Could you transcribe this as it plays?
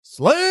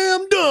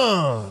Slam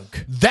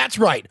dunk! That's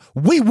right.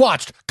 We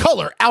watched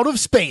Color Out of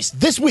Space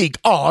this week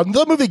on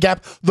The Movie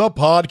Gap, the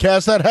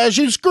podcast that has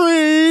you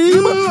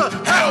scream.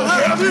 How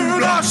have you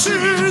not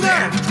seen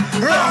that?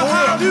 How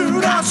have you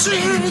not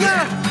seen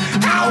that?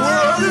 How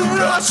have you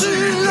not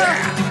seen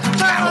that?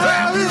 How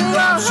have you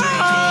not seen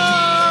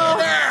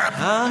that?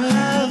 How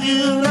have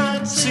you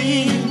not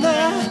seen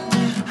that?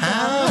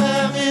 How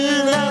have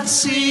you not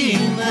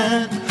seen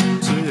that?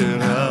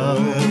 How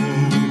have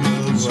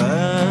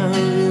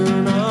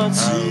you not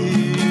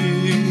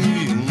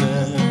seen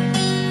that?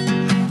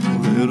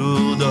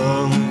 Little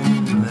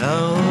darling,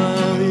 how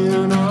have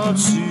you not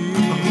seen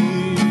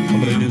that? I'm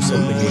going to do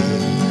something with it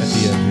at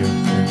the end here.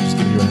 Just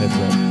give you a heads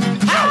up.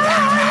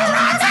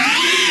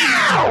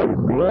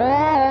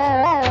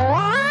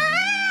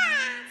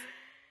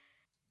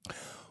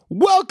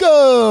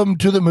 Welcome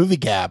to The Movie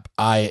Gap.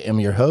 I am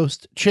your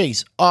host,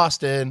 Chase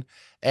Austin.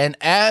 And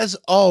as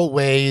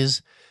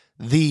always,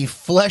 the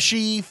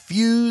fleshy,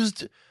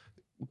 fused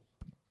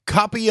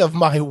copy of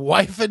my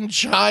wife and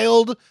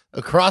child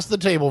across the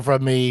table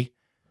from me,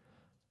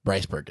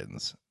 Bryce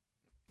Perkins.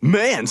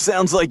 Man,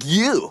 sounds like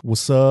you.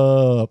 What's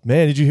up?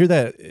 Man, did you hear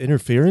that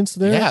interference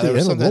there? Yeah, at the there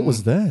was end? something. What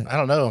was that? I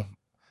don't know,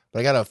 but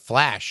I got a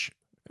flash.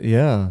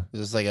 Yeah. It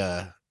was like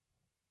it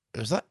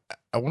was like,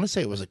 I want to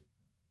say it was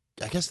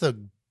I guess the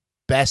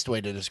best way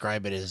to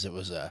describe it is it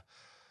was a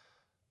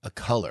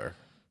color,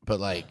 but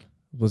like,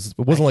 It wasn't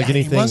like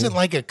anything. It wasn't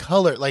like a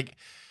color. Like,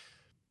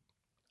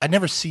 I'd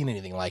never seen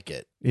anything like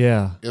it.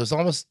 Yeah. It was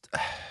almost,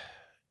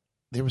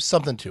 there was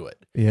something to it.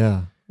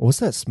 Yeah. What's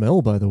that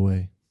smell, by the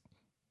way?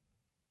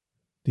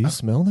 Do you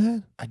smell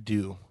that? I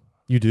do.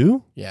 You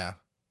do? Yeah.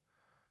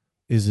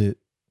 Is it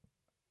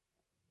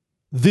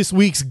this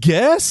week's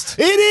guest?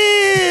 It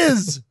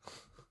is!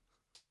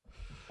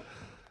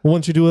 Why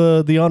don't you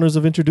do the honors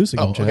of introducing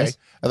him, Chaz? Okay.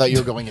 I thought you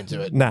were going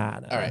into it. Nah.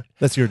 All right.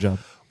 That's your job.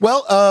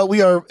 Well,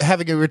 we are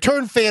having a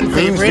return fan Who's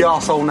favorite. the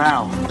also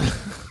now?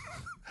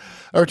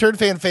 A return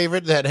fan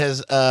favorite that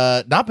has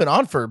not been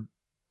on for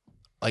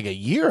like a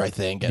year, I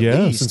think, at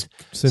least.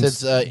 Since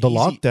the Easy-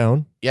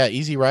 lockdown. Yeah,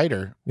 Easy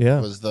Rider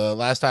Yeah. was the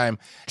last time.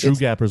 True It's-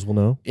 gappers will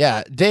know.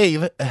 Yeah.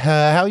 Dave,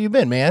 how you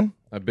been, man?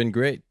 I've been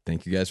great.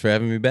 Thank you guys for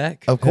having me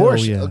back. Of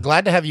course. yeah.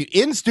 Glad to have you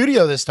in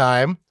studio this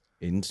time.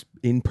 In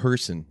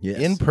person. Yes.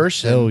 In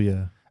person. Hell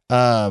yeah.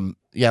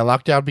 Yeah,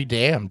 lockdown be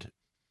damned.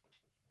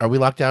 Are we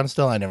locked down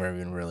still? I never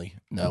even really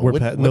know.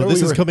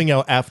 This is coming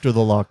out after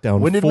the lockdown.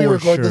 When did we for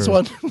record this sure.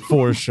 one?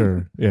 For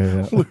sure.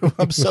 Yeah.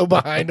 I'm so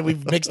behind.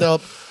 We've mixed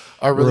up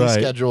our release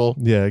Right. schedule.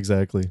 Yeah,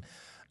 exactly.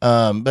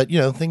 But you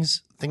know,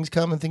 things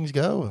come and things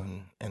go,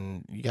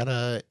 and you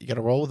gotta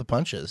roll with the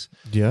punches.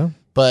 Yeah.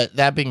 But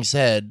that being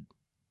said,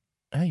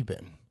 how you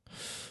been?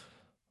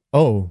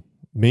 Oh,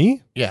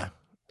 me? Yeah.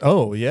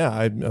 Oh, yeah.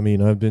 I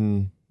mean, I've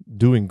been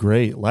doing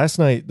great. Last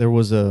night it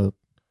was the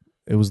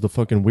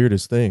fucking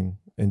weirdest thing,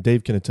 and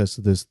Dave can attest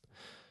to this.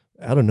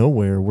 Out of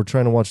nowhere, we're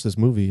trying to watch this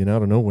movie, and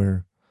out of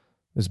nowhere,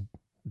 this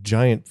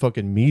giant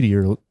fucking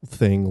meteor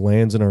thing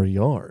lands in our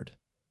yard.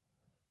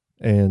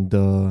 And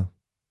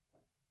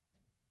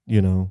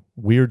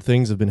weird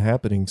things have been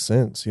happening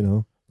since,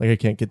 like I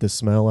can't get the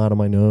smell out of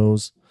my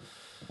nose.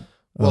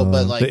 Well,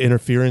 but like the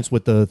interference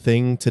with the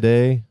thing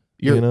today,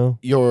 your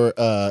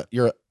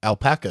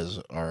alpacas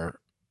are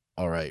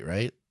all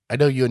right? I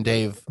know you and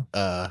Dave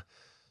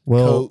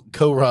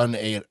co-run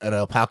an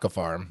alpaca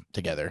farm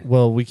together.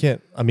 Well, we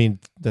can't. I mean,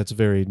 that's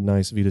very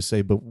nice of you to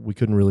say, but we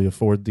couldn't really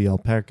afford the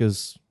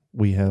alpacas.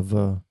 We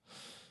have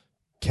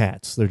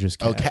cats. They're just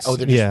cats.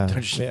 They're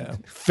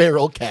just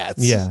feral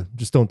cats. Yeah,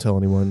 just don't tell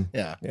anyone.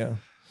 Yeah.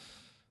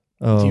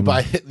 Do You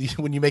buy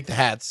when you make the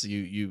hats.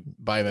 You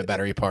buy them at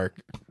Battery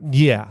Park.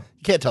 Yeah,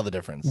 you can't tell the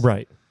difference.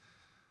 Right.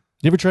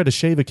 You ever tried to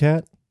shave a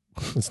cat?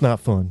 It's not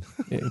fun.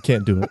 You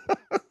can't do it.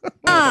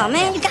 Oh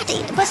man, you got to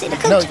eat the pussy to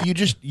cook. No, you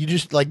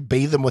just like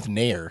bathe them with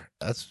Nair.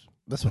 That's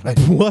what I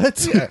do.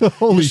 What? Yeah.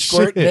 Holy you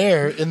squirt shit!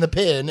 Nair in the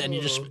pin, and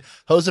you just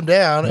hose them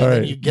down, and All then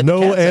right. you get No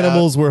the cats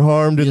animals were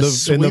harmed in You the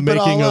sweep it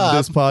making all of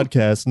this up.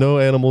 podcast. No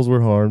animals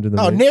were harmed in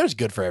the. Oh, Nair's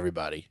good for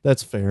everybody.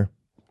 That's fair.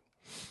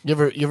 You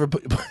ever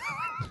put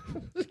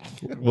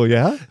Well,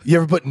 yeah. you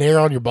ever put Nair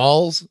on your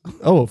balls?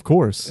 Oh, of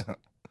course.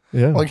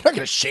 Yeah. Well, you're not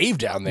gonna shave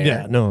down there.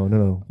 Yeah.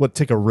 No. What?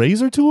 Take a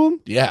razor to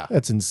them? Yeah.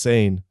 That's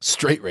insane.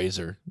 Straight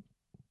razor.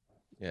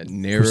 Yeah,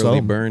 narrowly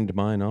some. burned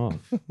mine off.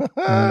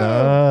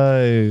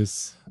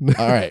 Nice.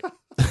 All right.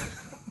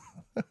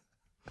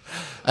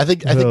 I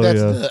think Hell that's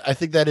yeah. I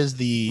think that is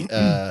the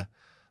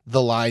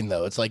line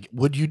though. It's like,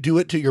 would you do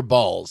it to your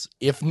balls?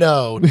 If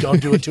no, don't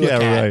do it to Yeah, a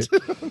cat.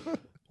 right.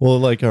 Well,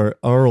 like our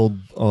old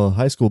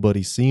high school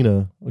buddy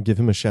Cena, I'll give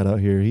him a shout out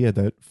here. He had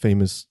that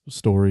famous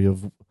story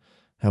of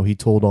how he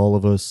told all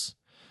of us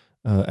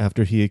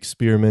after he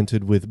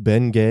experimented with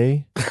Ben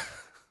Gay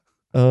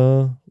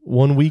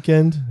one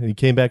weekend. And he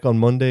came back on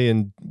Monday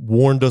and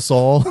warned us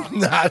all,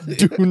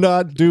 do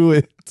not do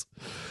it.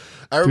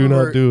 Do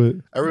not do it.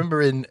 I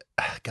remember in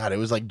God, it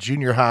was like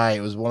junior high.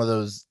 It was one of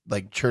those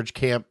like church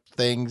camp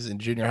things in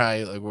junior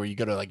high, like where you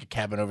go to like a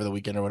cabin over the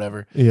weekend or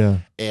whatever. Yeah.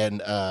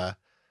 And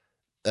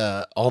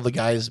all the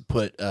guys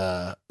put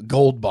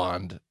Gold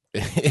Bond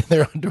in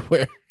their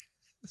underwear.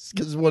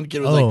 Because one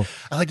kid was like,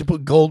 I like to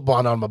put Gold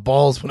Bond on my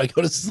balls when I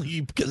go to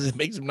sleep because it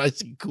makes them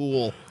nice and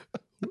cool.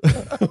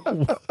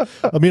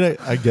 I mean,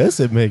 I guess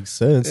it makes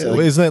sense. Yeah, like-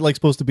 Isn't that like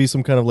supposed to be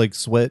some kind of like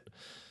sweat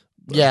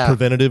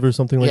preventative or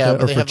something like that,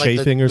 but or they for have, like,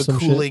 chafing the or some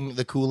shit?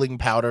 The cooling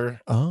powder.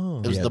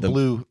 Oh, It was Yeah, the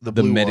blue the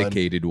one.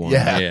 medicated one.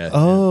 Yeah. Yeah.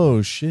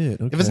 oh shit.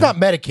 Okay. If it's not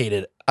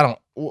medicated, I don't.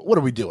 What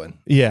are we doing?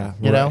 yeah,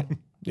 You know?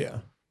 yeah,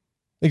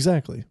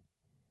 exactly.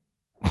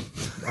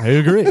 I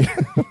agree.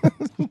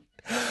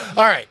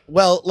 All right.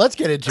 Well, let's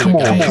get into it,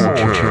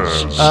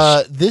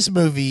 guys. This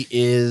movie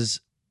is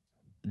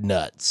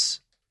nuts.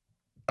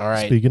 All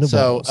right. Speaking of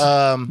so,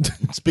 balls.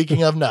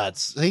 speaking of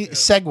nuts, see,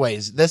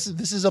 segues. This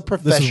is a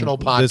professional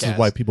podcast. This is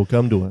why people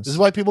come to us. This is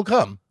why people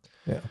come.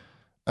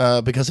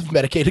 Yeah. Because of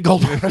medicated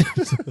gold.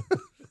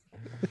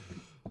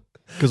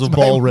 Because of my-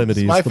 ball it's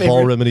remedies, my the ball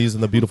favorite- remedies,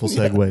 and the beautiful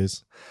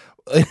segues.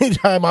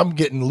 Anytime I'm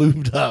getting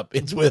lubed up,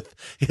 it's with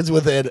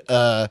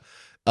a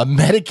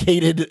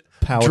medicated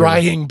Powder.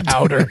 drying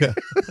powder.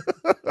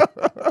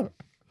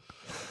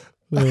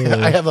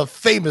 I have a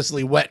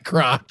famously wet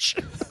crotch.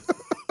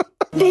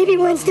 Baby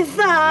wants to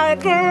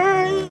fuck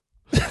her.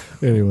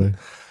 Anyway.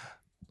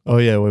 Oh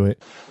yeah. Wait.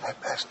 I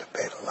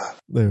masturbate a lot.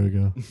 There we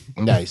go.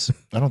 Nice.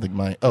 I don't think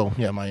my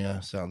my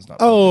sound's not.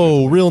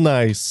 Oh, real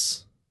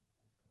nice.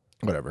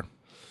 Whatever.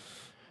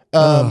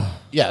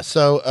 Yeah.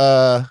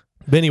 So.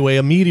 But anyway,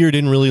 a meteor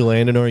didn't really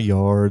land in our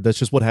yard. That's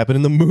just what happened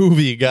in the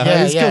movie,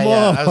 guys. Yeah, Come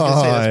yeah. on. I was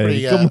gonna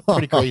say that's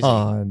pretty crazy.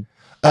 On.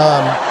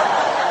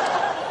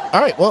 All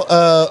right. Well.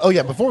 Oh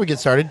yeah. Before we get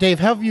started, Dave,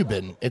 how have you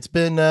been? It's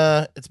been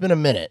a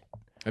minute.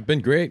 I've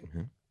been great.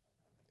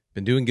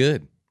 Been doing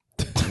good.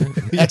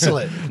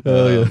 Excellent.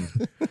 Oh yeah.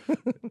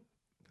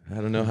 I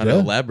don't know how to Yeah.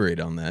 elaborate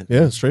on that.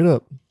 Yeah, straight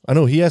up. I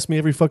know he asks me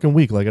every fucking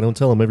week. Like I don't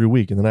tell him every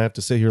week, and then I have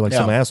to sit here like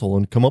some Yeah. asshole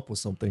and come up with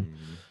something.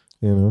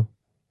 You know.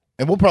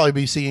 And we'll probably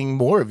be seeing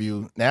more of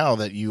you now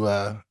that you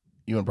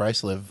and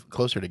Bryce live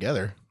closer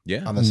together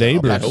Yeah. on the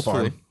Neighbors. alpaca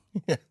Hopefully.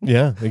 farm.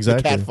 Yeah,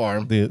 exactly. cat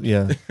farm.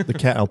 The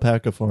cat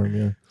alpaca farm.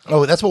 Yeah.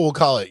 Oh, that's what we'll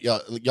call it.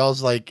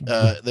 Y'all's like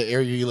the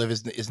area you live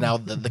is now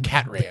the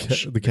cat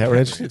ranch. The cat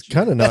ranch. It's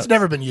kind of not. That's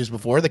never been used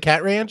before. The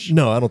cat ranch.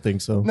 No, I don't think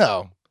so.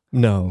 No,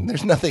 No,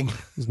 there's nothing.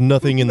 there's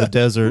nothing in the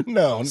desert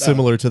No.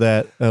 similar to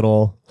that at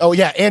all. Oh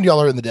yeah, and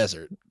y'all are in the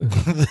desert.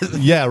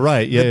 Yeah,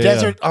 right. Yeah, The yeah,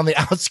 desert on the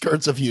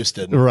outskirts of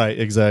Houston. yeah. Right,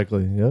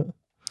 exactly. Yeah,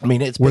 I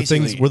mean, it's where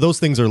basically. things where those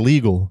things are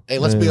legal. Hey,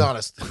 let's yeah. be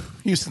honest.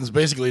 Houston's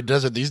basically a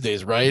desert these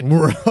days, right?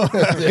 Right.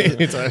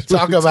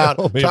 talk about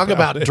Tell me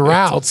about it.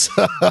 droughts.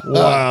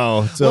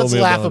 Wow. Tell Let's me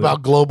laugh it.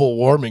 about global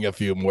warming a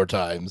few more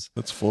times.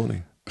 That's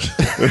funny.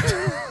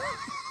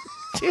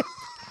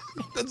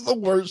 That's the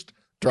worst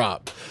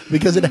drop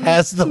because it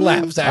has the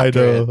laughs I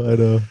after know. it. I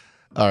know.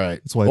 All right.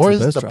 That's why it's or the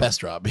is it best the drop. best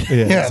drop?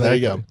 Yeah. Yeah, there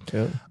you go. exactly.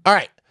 Yeah. All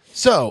right.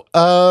 So,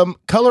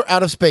 Color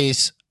Out of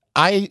Space.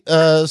 I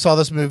saw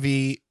this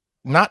movie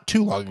not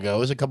too long ago. It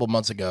was a couple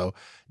months ago.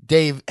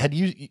 Dave, had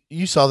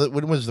you saw that?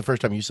 When was the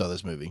first time you saw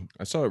this movie?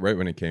 I saw it right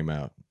when it came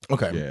out.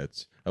 Okay. Yeah,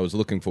 I was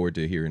looking forward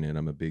to hearing it.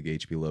 I'm a big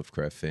H.P.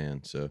 Lovecraft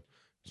fan, so I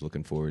was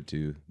looking forward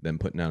to them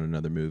putting out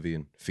another movie,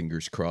 and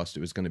fingers crossed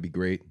it was going to be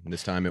great. And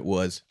this time it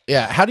was.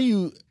 Yeah. How do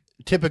you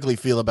typically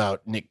feel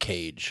about Nick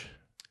Cage?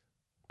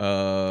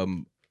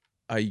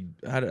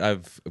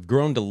 I've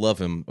grown to love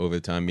him over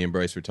the time. Me and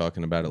Bryce were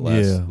talking about it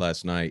Yeah.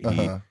 last night.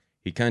 Uh-huh.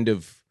 He kind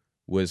of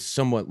was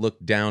somewhat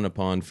looked down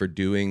upon for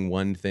doing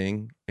one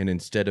thing, and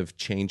instead of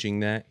changing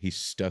that, he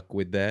stuck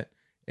with that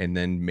and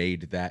then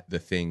made that the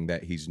thing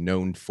that he's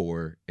known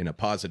for in a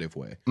positive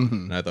way. Mhm.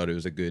 And I thought it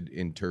was a good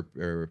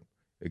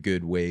a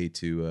good way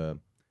to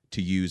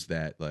use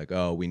that. Like,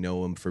 oh, we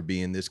know him for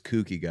being this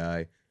kooky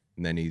guy,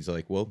 and then he's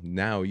like, well,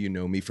 now you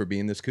know me for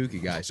being this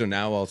kooky guy, so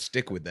now I'll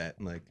stick with that.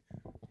 And like,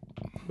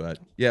 but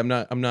yeah, I'm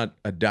not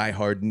a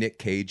diehard Nick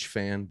Cage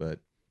fan, but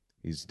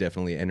he's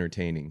definitely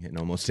entertaining in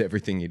almost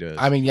everything he does.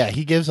 I mean, yeah,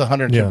 he gives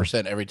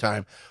 102% every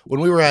time. When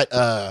we were at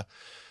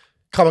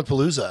Comic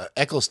Palooza,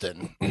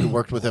 Eccleston, who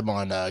worked with him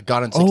on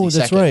Gone in 60 Oh, that's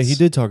Seconds. right. He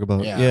did talk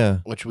about it. Yeah.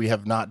 Which we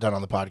have not done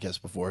on the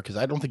podcast before because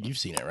I don't think you've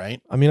seen it,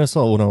 right? I mean, I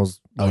saw it when I was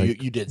Oh,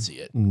 like you did see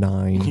it.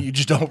 9. You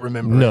just don't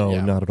remember No, it.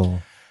 Yeah. not at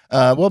all.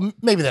 Well,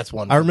 maybe that's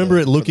one. I remember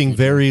it for the looking future.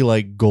 very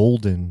like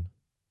golden.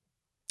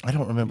 I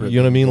don't remember. You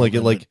know what I mean? Like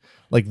it, golden,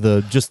 like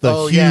the just the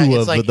Oh, hue yeah, it's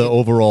of like- the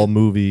overall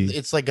movie.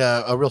 It's like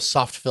a real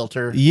soft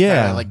filter.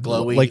 Yeah, kinda like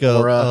glowy, like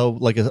aura.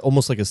 like a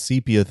almost like a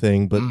sepia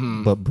thing, but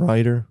Mhm. but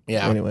brighter.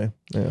 Yeah. Anyway,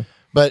 yeah.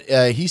 But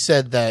he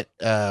said that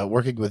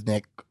working with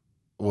Nick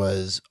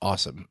was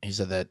awesome. He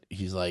said that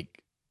he's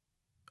like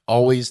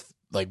always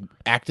like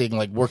acting,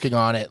 like working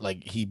on it.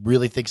 Like he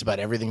really thinks about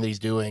everything that he's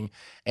doing,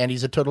 and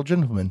he's a total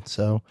gentleman.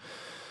 So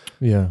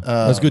Yeah,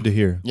 that's good to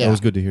hear. yeah. That was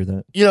good to hear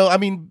that. you know, I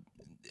mean,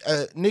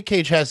 Nick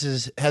Cage has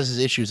his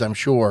issues, I'm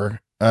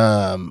sure,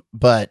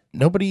 but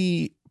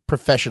nobody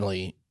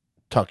professionally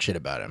talks shit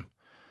about him.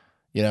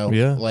 You know,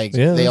 Yeah. like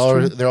Yeah, they that's are.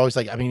 true. They're always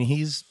like, I mean,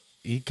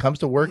 he comes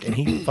to work and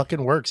he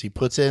fucking works. He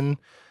puts in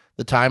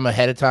the time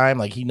ahead of time.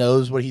 Like he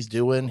knows what he's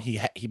doing. He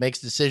makes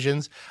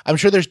decisions. I'm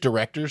sure there's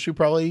directors who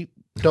probably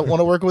don't want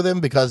to work with him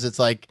because it's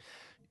like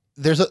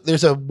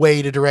there's a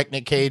way to direct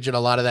Nick Cage, and a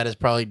lot of that is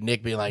probably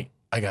Nick being like,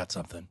 I got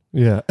something.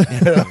 Yeah.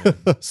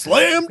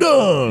 Slam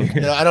dunk.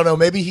 I don't know.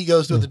 Maybe he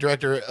goes to the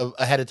director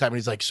ahead of time and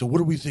he's like, so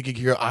what are we thinking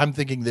here? I'm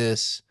thinking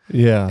this.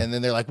 Yeah. And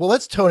then they're like, well,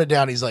 let's tone it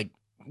down. He's like,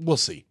 we'll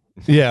see.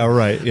 Yeah,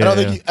 right. Yeah,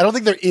 I don't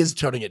think there is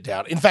toning it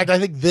down. In fact, I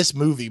think this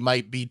movie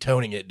might be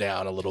toning it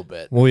down a little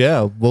bit. Well,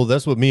 yeah. Well,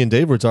 that's what me and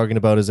Dave were talking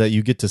about, is that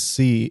you get to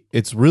see,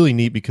 it's really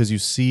neat because you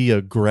see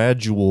a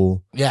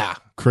gradual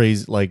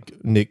crazy,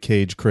 like Nick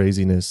Cage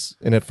craziness.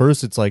 And at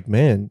first it's like,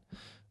 man,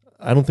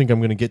 I don't think I'm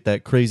going to get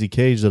that crazy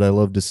Cage that I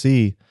love to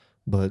see.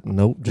 But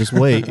nope, just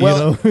wait.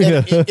 Well, you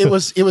know? it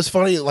was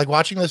funny. Like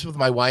watching this with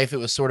my wife, it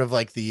was sort of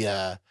like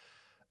the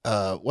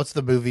what's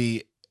the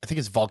movie? I think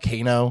it's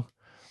Volcano,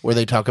 where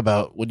they talk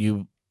about when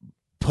you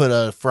put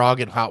a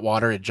frog in hot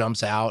water, it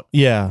jumps out.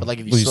 Yeah. But like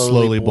if you When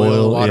slowly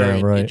boil the water,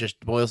 yeah, it just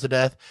boils to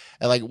death.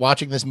 And like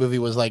watching this movie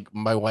was like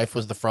my wife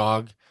was the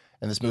frog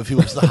and this movie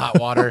was the hot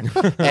water.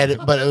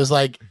 But it was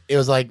like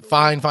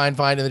fine.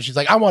 And then she's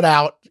like, I want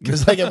out.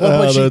 Because like at one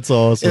point that's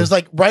awesome. it was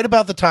like right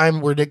about the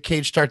time where Nick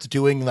Cage starts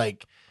doing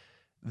like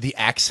the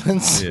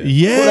accents.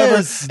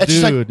 Yes, and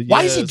she's like, dude.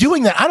 why is he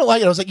doing that? I don't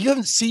like it. I was like, you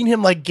haven't seen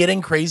him like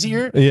getting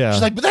crazier? Yeah.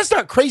 She's like, but that's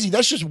not crazy.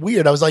 That's just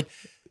weird. I was like,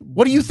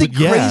 what do you think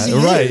crazy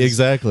is? Right,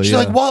 exactly. She's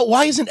like, well,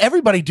 why isn't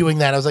everybody doing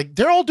that? I was like,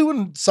 they're all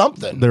doing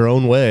something. Their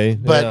own way.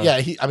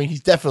 But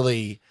he's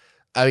definitely,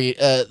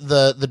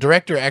 the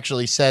director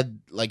actually said,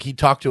 like, he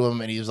talked to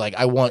him and he was like,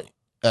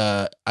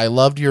 I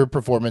loved your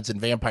performance in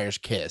Vampire's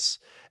Kiss,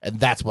 and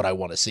that's what I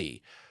want to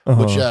see.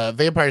 Which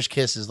Vampire's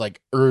Kiss is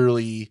like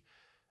early.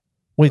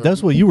 Wait,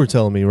 that's what you were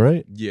telling me,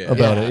 right? Yeah.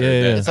 About it.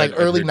 Yeah. It's like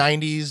early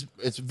 90s.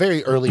 It's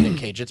very early Nick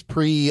Cage. It's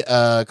pre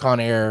Con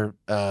Air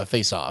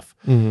Face Off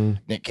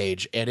Nick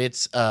Cage. And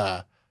it's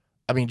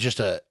just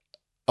a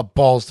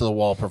balls to the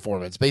wall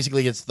performance.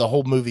 Basically, it's the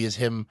whole movie is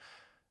him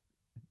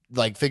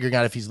like figuring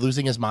out if he's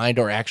losing his mind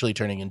or actually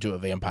turning into a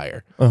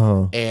vampire.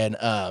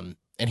 And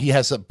he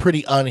has a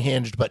pretty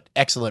unhinged but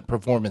excellent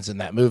performance in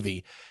that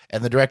movie.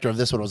 And the director of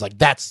this one was like,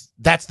 that's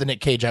the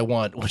Nick Cage I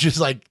want, which is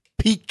like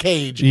Pete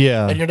Cage.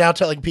 Yeah. And you're now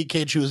telling Pete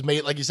Cage, who has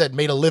made, like you said,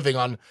 made a living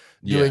on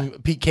doing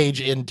Pete Cage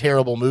in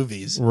terrible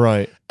movies.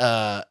 Right.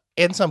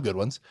 And some good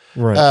ones.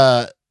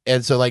 Right.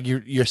 And so like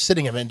you're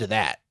sitting him into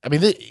that. I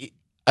mean,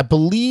 I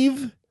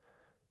believe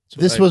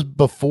this was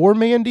before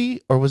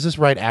Mandy, or was this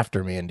right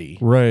after Mandy?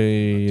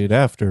 Right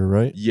after,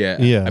 right? Yeah.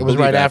 Yeah. It was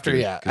right after,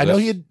 yeah. I know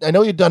he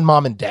had done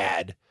Mom and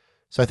Dad.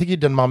 So I think he'd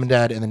done Mom and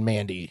Dad and then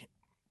Mandy.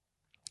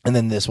 And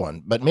then this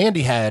one. But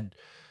Mandy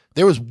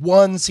there was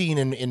one scene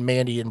in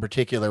Mandy in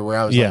particular where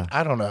I was like,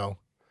 I don't know.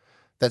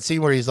 That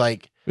scene where he's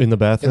like in the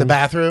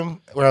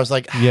bathroom, where I was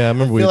like, yeah, I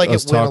remember feel like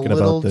us it went talking a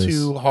little about this.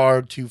 too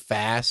hard, too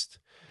fast.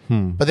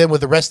 But then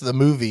with the rest of the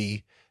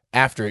movie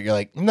after it, you're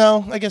like,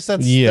 no, I guess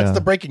that's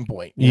the breaking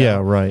point. you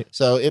know? Right.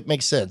 So it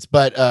makes sense.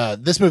 But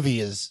this movie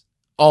is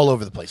all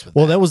over the place with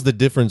Well, that was the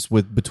difference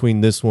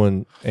between this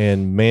one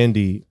and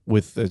Mandy,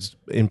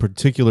 in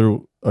particular,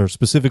 or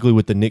specifically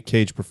with the Nick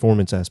Cage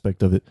performance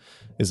aspect of it.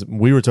 Is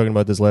we were talking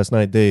about this last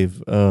night,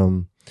 Dave.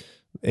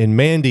 In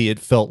Mandy, it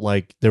felt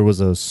like there was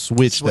a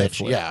switch that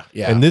flipped.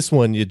 Yeah. And this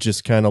one, it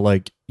just kind of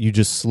like you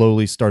just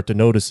slowly start to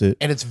notice it,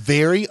 and it's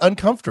very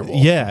uncomfortable.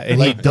 Yeah, and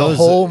like he does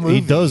the whole movie.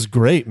 He does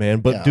great, man.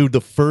 But dude, the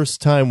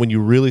first time when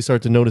you really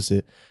start to notice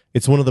it,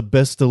 it's one of the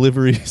best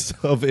deliveries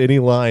of any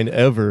line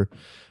ever.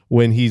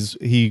 When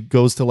he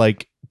goes to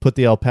like put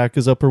the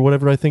alpacas up or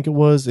whatever, I think it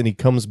was, and he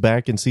comes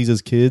back and sees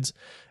his kids,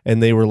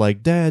 and they were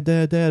like, Dad,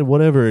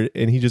 whatever,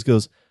 and he just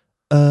goes,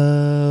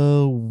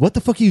 what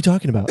the fuck are you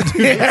talking about?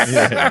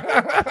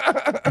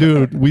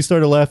 Dude, we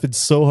started laughing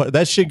so hard.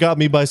 That shit got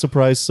me by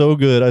surprise so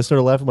good. I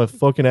started laughing my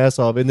fucking ass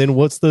off. And then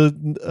what's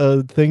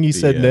the thing he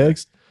said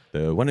next?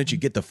 Why don't you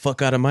get the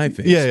fuck out of my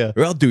face? Yeah.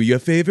 Or I'll do you a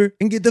favor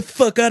and get the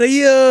fuck out of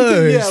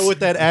yours. Yeah, with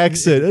that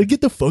accent. Get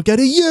the fuck out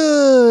of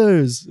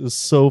yours. It was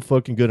so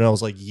fucking good. And I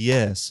was like,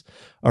 yes.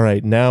 All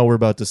right, now we're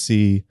about to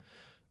see,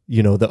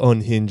 the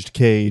unhinged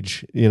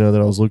Cage, that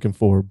I was looking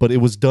for. But it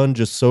was done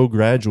just so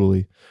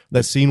gradually.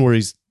 That scene where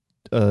he's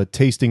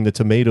tasting the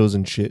tomatoes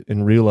and shit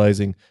and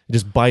realizing,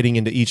 just biting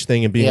into each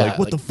thing and being like,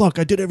 what the fuck?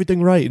 I did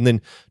everything right. And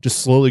then just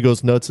slowly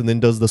goes nuts and then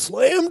does the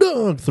slam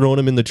dunk, throwing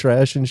him in the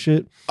trash and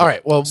shit. All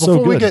right. Well,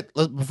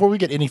 before we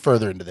get any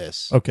further into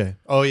this. Okay.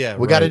 Oh, yeah.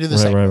 We got to do the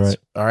segments. Right.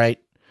 All right.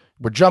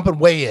 We're jumping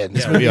way in.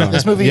 This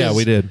movie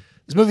we did.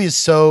 This movie is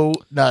so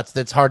nuts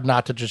that it's hard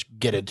not to just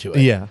get into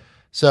it. Yeah.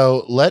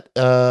 So let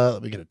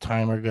me get a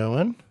timer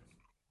going.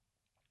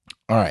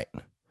 All right.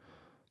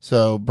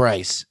 So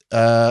Bryce,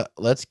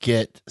 let's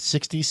get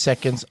 60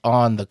 seconds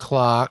on the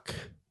clock.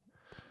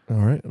 All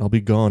right. I'll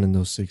be gone in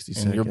those 60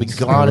 seconds. And you'll be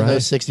gone in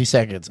those 60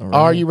 seconds. Right.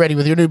 Are you ready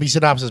with your newbie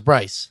synopsis,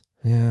 Bryce?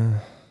 Yeah.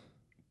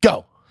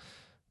 Go.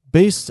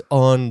 Based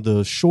on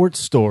the short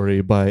story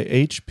by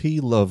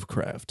H.P.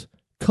 Lovecraft,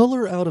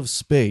 Color Out of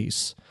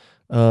Space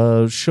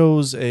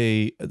shows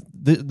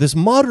this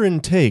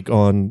modern take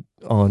on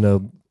a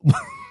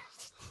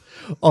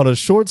on a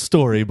short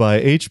story by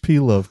H.P.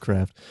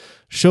 Lovecraft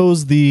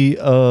shows the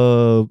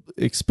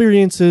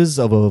experiences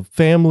of a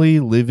family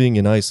living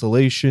in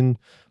isolation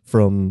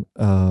from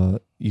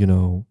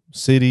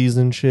cities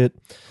and shit,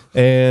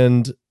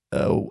 and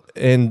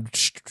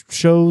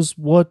shows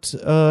what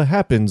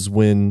happens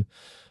when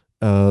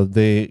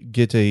they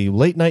get a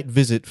late night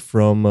visit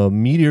from a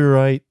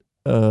meteorite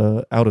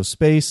out of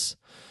space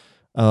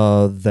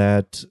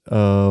that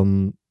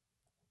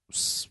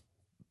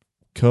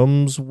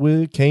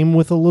came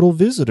with a little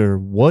visitor.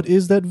 What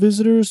is that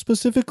visitor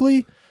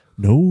specifically?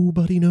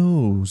 Nobody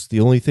knows. The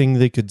only thing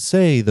they could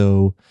say,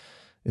 though,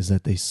 is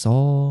that they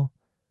saw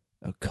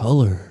a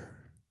color.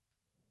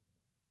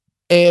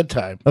 And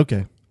time.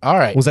 Okay. All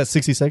right. Was that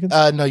 60 seconds?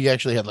 No, you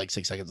actually had like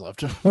 6 seconds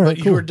left. All But right,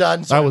 you cool. were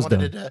done, so I I was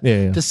wanted done. it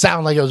Yeah. to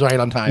sound like it was right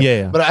on time.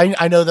 Yeah. But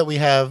I know that we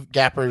have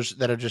gappers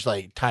that are just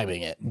like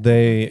timing it.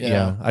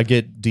 Yeah. I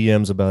get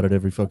DMs about it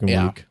every fucking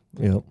Yeah. week.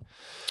 Yep.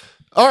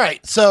 All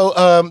right.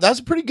 So that's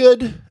a pretty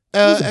good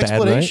Wasn't bad,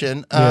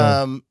 explanation. right?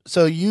 Yeah.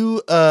 So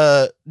you,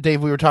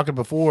 Dave, we were talking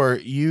before,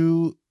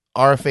 you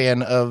are a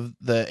fan of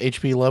the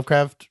H.P.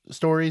 Lovecraft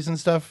stories and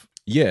stuff?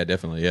 Yeah,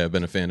 definitely. Yeah, I've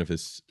been a fan of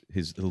his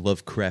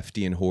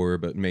Lovecraftian horror,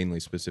 but mainly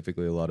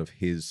specifically a lot of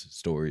his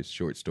stories,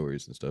 short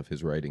stories and stuff,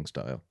 his writing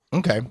style.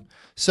 Okay.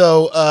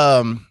 So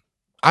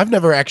I've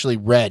never actually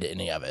read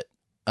any of it.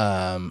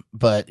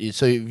 But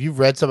so you've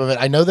read some of it.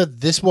 I know that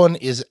this one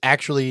is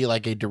actually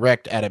like a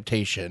direct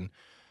adaptation.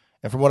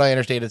 And from what I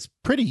understand, it's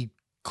pretty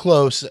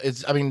close.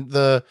 I mean,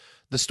 the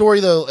story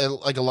though,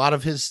 like a lot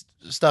of his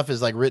stuff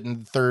is like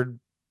written third.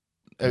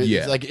 I mean, Yeah.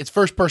 it's like it's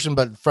first person,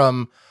 but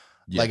from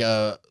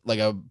Yeah. like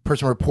a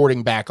person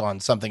reporting back on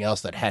something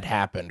else that had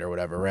happened or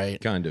whatever,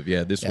 right? Kind of,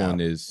 yeah. This Yeah. one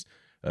is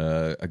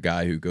a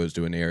guy who goes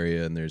to an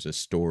area and there's a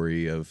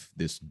story of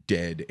this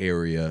dead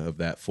area of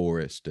that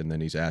forest, and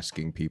then he's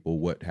asking people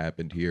what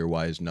happened here,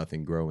 why is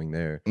nothing growing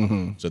there?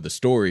 Mm-hmm. So the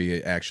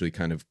story actually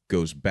kind of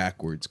goes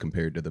backwards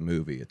compared to the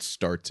movie. It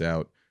starts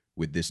out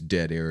with this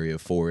dead area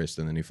of forest,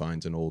 and then he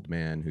finds an old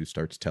man who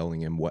starts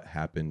telling him what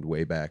happened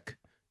way back,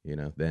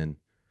 then.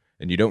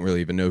 And you don't really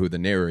even know who the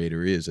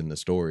narrator is in the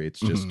story. It's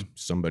just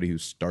somebody who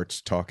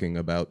starts talking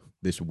about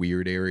this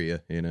weird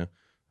area,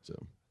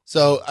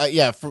 So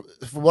yeah, from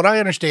what I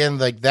understand,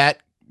 like that,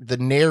 the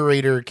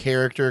narrator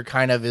character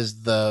kind of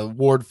is the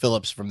Ward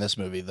Phillips from this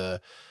movie,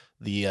 the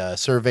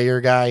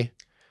surveyor guy.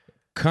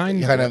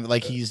 kind Kind of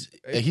like he's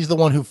the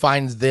one who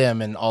finds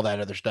them and all that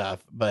other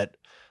stuff. But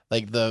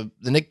like the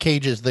Nick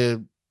Cage is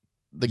the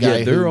guy.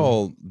 Yeah,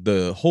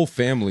 the whole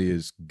family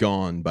is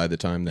gone by the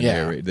time the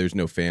Yeah. narrator. There's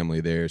no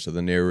family there, so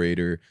the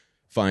narrator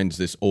finds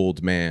this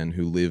old man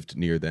who lived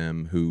near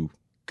them, who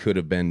could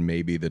have been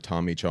maybe the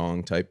Tommy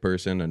Chong type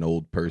person, an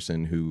old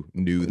person who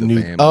knew the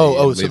family.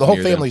 Oh, and so lived the whole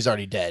near them. family's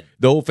already dead.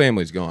 The whole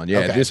family's gone. Yeah,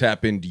 Okay. this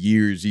happened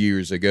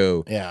years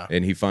ago. Yeah.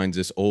 And he finds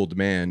this old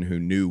man who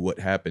knew what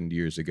happened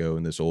years ago,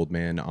 and this old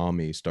man,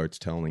 Ami, starts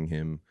telling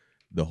him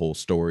the whole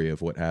story of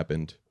what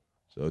happened.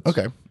 So it's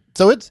Okay.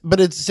 So it's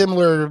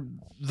similar.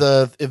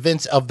 The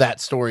events of that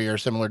story are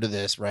similar to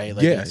this, right?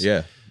 Like yeah, it's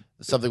yeah.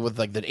 something with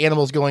like the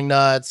animals going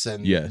nuts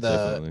and Yeah, the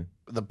definitely.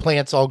 the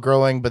plants all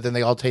growing, but then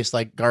they all taste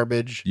like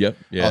garbage. Yep.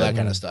 Yeah. All that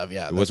kind of stuff.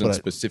 Yeah. It that's wasn't what I-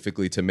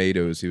 specifically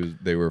tomatoes.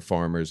 They were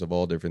farmers of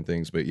all different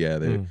things, but yeah,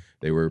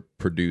 they were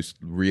produced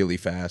really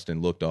fast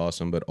and looked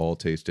awesome, but all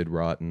tasted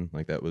rotten.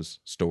 Like that was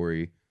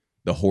story.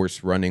 The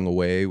horse running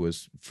away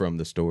was from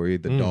the story.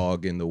 The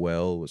dog in the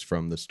well was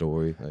from the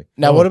story. Like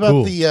Now, Oh, what about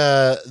cool.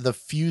 the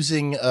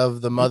fusing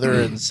of the mother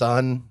and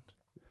son?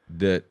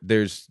 that.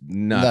 There's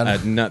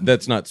None. not.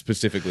 That's not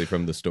specifically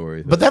from the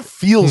story. But that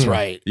feels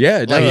right. yeah,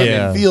 Like no,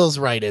 Yeah. it feels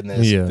right in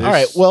this. Yeah. All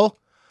right. Well,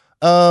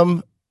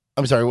 I'm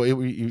sorry.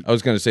 I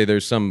was going to say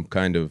there's some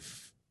kind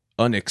of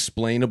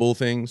unexplainable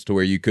things to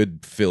where you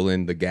could fill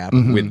in the gap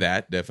Mm-hmm. with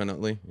that,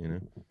 definitely.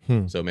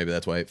 So maybe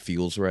that's why it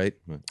feels right.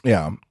 But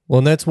Yeah. Well,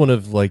 and that's one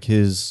of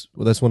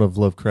that's one of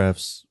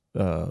Lovecraft's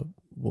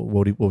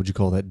what would you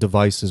call that,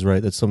 devices,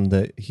 right? That's something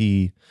that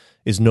he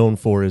is known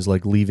for, is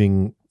like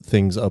leaving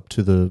things up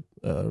to the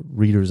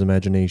reader's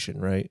imagination,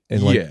 right?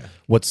 And like Yeah.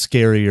 what's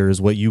scarier is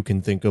what you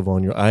can think of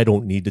on your. I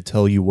don't need to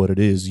tell you what it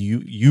is.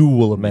 You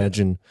will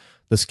imagine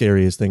the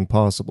scariest thing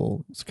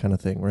possible. It's kind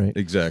of thing, right?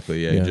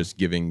 Exactly. Yeah. Yeah. Just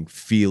giving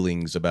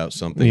feelings about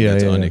something Yeah,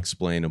 that's yeah, yeah.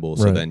 unexplainable.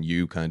 So Right. then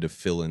you kind of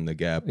fill in the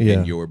gap Yeah.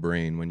 in your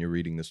brain when you're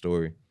reading the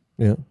story.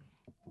 Yeah.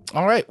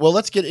 All right. Well,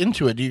 let's get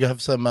into it. Do you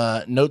have some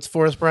notes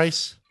for us,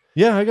 Bryce?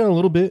 Yeah, I got a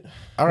little bit.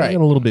 All I right.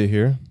 got a little bit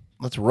here.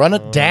 Let's run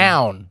it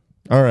down.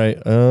 All right.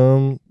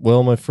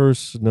 Well, my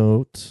first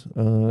note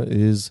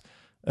is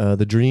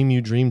the dream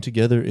you dream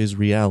together is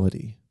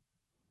reality.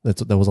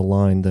 That was a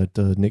line that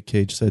Nick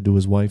Cage said to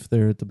his wife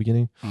there at the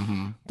beginning.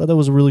 Mm-hmm. Thought that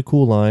was a really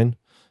cool line.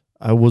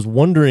 I was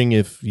wondering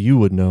if you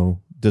would know.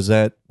 Does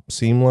that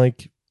seem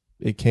like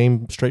it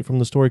came straight from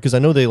the story? Because I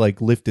know they like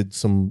lifted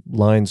some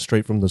lines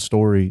straight from the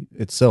story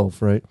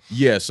itself, right?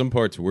 Yeah. Some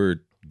parts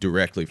were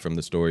directly from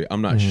the story.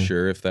 I'm not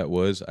sure if that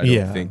was. I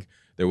Yeah. don't think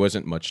there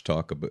wasn't much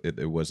talk about it.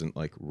 There wasn't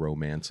like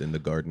romance in the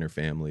Gardner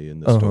family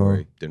in the Uh-huh.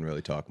 story. Didn't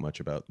really talk much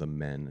about the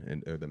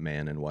men or the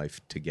man and wife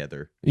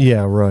together.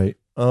 Yeah, right.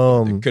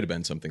 It could have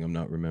been something I'm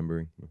not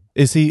remembering.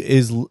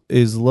 Is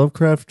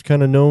Lovecraft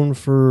kind of known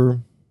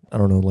for, I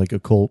don't know, like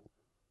occult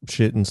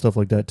shit and stuff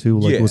like that too?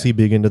 Like, Yeah. was he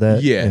big into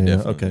that? Yeah,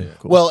 definitely, Okay, yeah.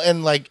 cool. Well,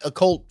 and like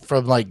occult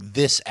from like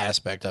this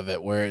aspect of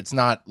it, where it's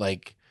not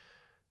like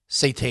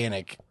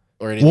satanic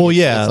or anything. Well, It's-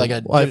 yeah, it's like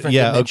a different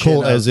yeah, dimension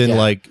occult of- as in yeah,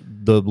 like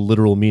the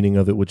literal meaning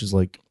of it, which is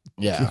like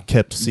yeah,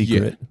 kept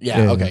secret.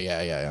 yeah, okay,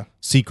 yeah.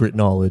 Secret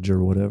knowledge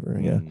or whatever.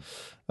 Yeah.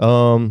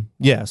 Mm.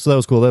 Yeah, so that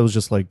was cool. That was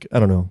just like, I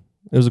don't know.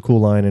 It was a cool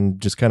line and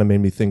just kind of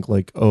made me think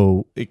like,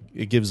 oh,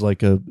 it gives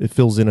like it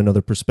fills in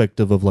another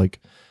perspective of like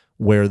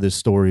where this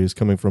story is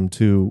coming from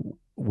too,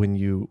 when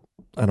you,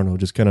 I don't know,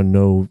 just kind of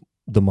know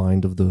the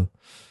mind of the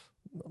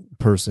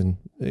person.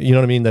 You know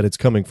what I mean? That it's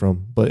coming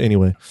from. But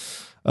anyway,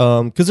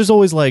 because there's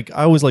always like,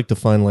 I always like to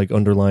find like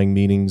underlying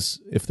meanings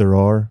if there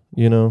are,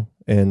 you know?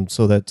 And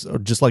so that's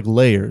just like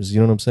layers,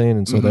 you know what I'm saying?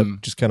 And so that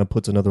just kind of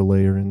puts another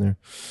layer in there.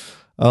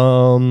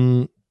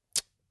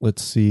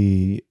 Let's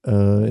see.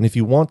 And if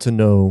you want to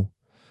know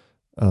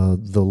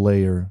the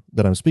layer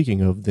that I'm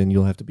speaking of, then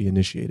you'll have to be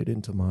initiated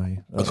into my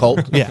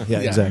Occult? Yeah,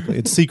 exactly.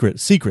 It's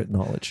secret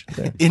knowledge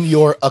there. In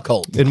your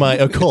occult, In my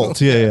occult,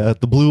 yeah,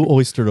 the Blue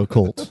Oyster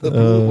Occult. the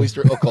Blue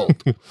Oyster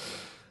occult.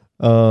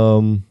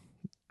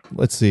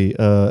 Let's see.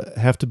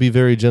 Have to be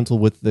very gentle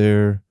with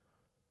their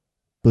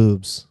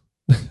boobs.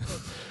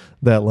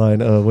 That line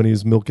when he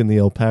was milking the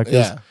alpacas.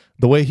 Yeah.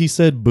 The way he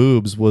said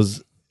boobs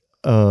was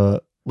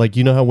like,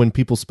 you know how when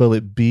people spell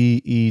it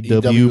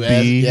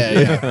BEWB?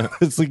 Yeah.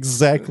 It's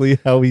exactly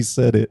how he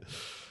said it.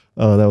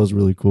 That was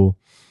really cool.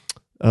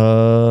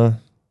 Oh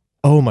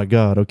my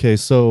God. Okay,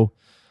 so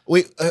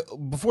Wait,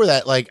 before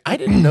that, like I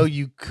didn't know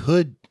you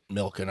could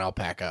milk an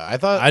alpaca. I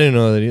thought I didn't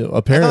know that either. I thought,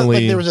 Apparently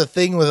like there was a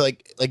thing with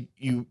like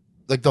you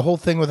like the whole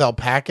thing with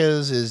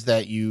alpacas is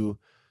that you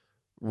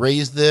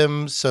raise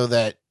them so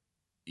that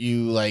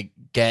you like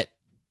get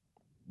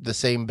the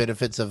same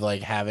benefits of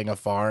like having a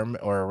farm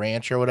or a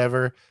ranch or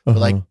whatever, but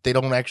like they're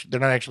not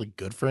actually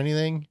good for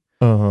anything.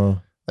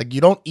 Like you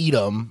don't eat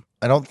them.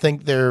 I don't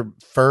think their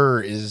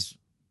fur is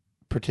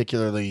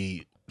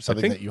particularly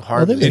something think- that you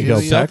harvest. make do you?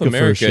 alpaca South fur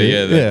America, shit.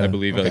 yeah, Yeah. I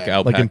believe like Okay.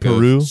 alpaca Like in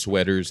Peru?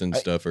 sweaters and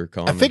stuff are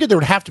common. I figured there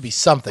would have to be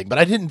something, but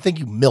I didn't think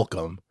you milk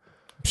them.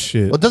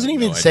 shit. Well, it doesn't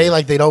even No say idea.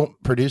 like they don't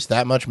produce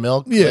that much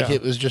milk. Yeah. Like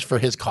it was just for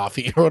his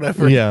coffee or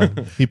whatever. Yeah.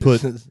 He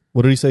put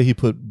what did he say? He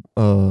put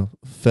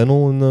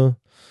fennel in the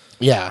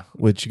Yeah.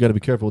 which you got to be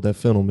careful with that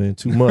fennel, man.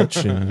 Too much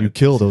and you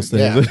kill those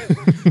things.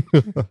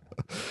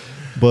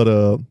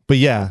 But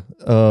yeah.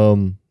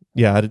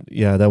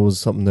 Yeah, that was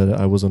something that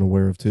I was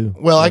unaware of too.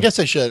 Well, I guess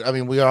I should. I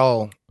mean, we're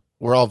all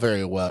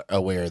very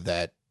aware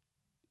that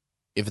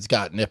if it's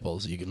got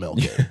nipples, you can milk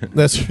it.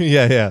 That's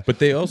yeah. But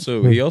he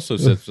also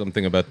said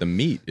something about the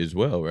meat as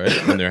well, right?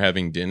 When they're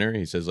having dinner,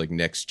 he says like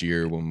next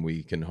year when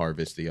we can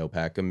harvest the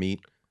alpaca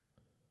meat.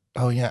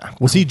 Oh yeah.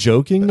 Was he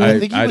joking? I though?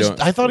 think I he was.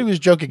 don't- I thought he was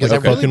joking because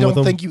Like I really fucking with don't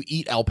him? think you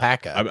eat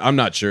alpaca. I'm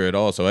not sure at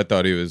all, so I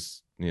thought he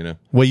was,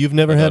 Wait, you've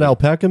never I had thought it-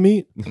 alpaca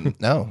meat?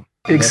 No.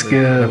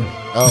 Excuse.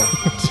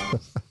 Oh,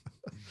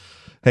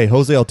 Hey,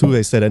 Jose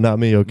Altuve said it, not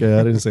me. Okay,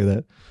 I didn't say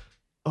that.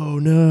 Oh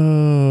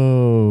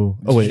no!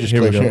 Oh wait, Just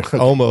here we go- go.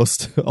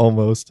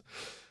 Almost.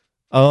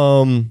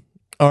 All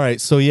right,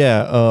 so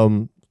yeah,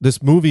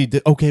 this movie.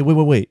 Okay,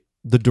 wait.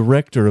 The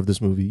director of this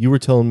movie. You were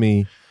telling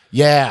me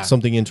yeah.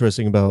 something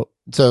interesting about.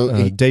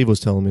 So Dave was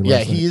telling me. yeah,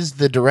 last night. he is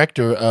the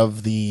director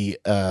of the.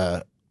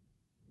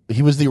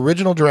 He was the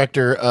original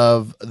director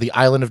of The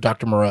Island of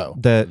Dr. Moreau.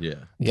 that yeah.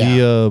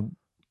 the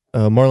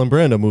Marlon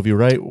Brando movie,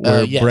 right?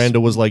 Where yes.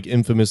 Brando was like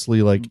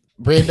infamously like,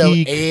 Brando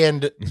peak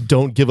and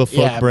don't give a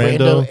fuck,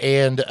 Brando.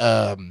 and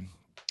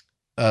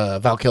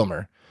Val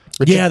Kilmer.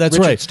 Yeah, that's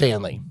Richard right.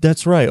 Stanley.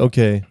 That's right.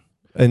 Okay.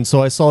 And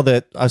so I saw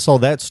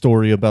that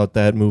story about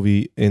that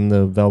movie in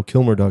the Val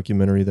Kilmer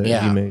documentary that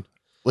Yeah. he made.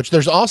 Which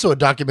there's also a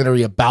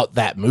documentary about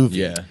that movie.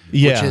 Yeah.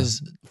 Yeah. Which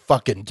is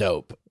fucking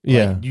dope.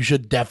 Yeah. Like, you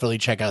should definitely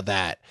check out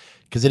that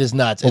because it is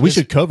nuts. Well, And we this-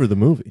 should cover the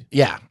movie.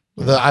 Yeah.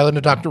 The Island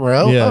of Dr.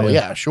 Moreau? Yeah, Oh, yeah.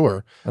 yeah,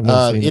 sure. I've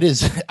never seen It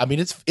is, I mean,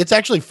 it's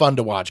actually fun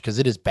to watch because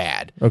it is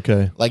bad.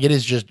 Okay. Like, it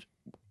is just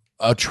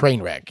a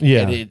train wreck.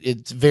 Yeah. And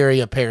it's very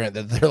apparent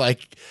that they're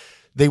like,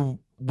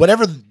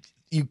 whatever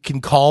you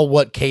can call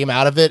what came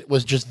out of it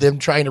was just them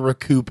trying to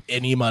recoup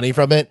any money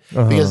from it.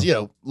 Uh-huh. Because,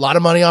 a lot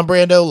of money on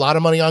Brando, a lot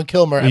of money on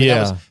Kilmer. I mean, Yeah.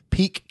 that was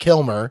peak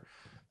Kilmer.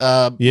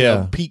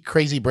 Peak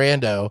crazy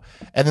Brando.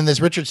 And then this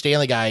Richard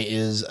Stanley guy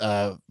is,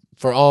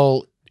 for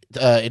all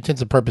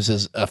intents and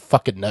purposes, a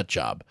fucking nut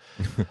job.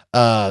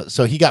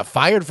 So he got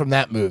fired from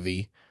that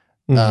movie.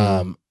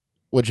 Mhm.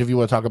 Which if you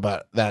want to talk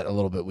about that a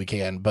little bit, we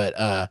can. But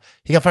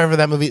he got fired from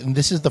that movie, and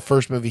this is the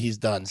first movie he's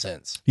done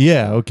since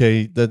Yeah.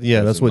 Okay. It That's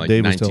was in, what like,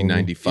 Dave was telling me.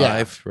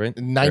 1995, right?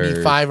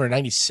 95 or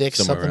 96,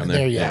 somewhere something around there.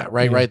 there. Yeah,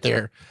 Yeah. right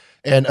there.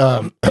 And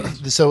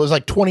so it was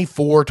like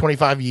 24,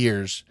 25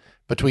 years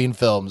between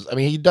films. I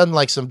mean, he'd done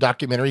like some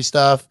documentary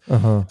stuff.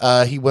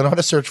 Uh-huh. He went on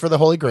a search for the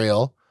Holy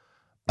Grail.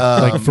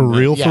 Like for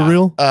real, Yeah. for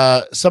real?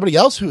 Somebody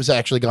else who's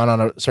actually gone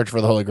on a search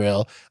for the Holy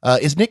Grail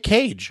is Nick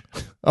Cage.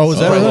 Oh, is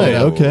that Oh, right?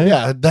 no. Okay.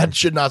 Yeah, that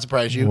should not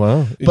surprise you.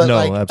 Wow. But no,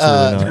 like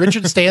absolutely not.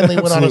 Richard Stanley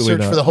went on a Absolutely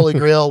search for not. the Holy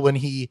Grail when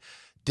he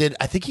did.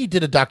 I think he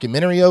did a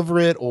documentary over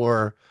it,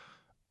 or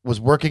was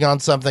working on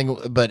something.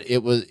 But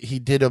he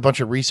did a bunch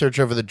of research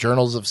over the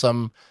journals of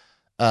some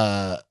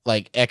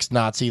like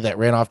ex-Nazi that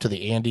ran off to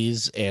the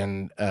Andes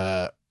and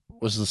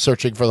was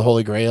searching for the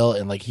Holy Grail,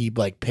 and like he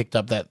like picked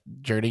up that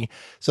journey.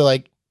 So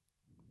like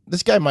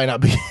this guy might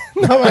not be.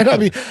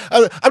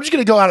 I'm just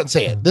gonna go out and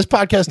say it. This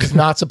podcast does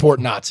not support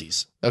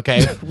Nazis.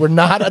 Okay, we're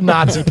not a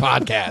Nazi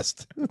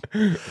podcast.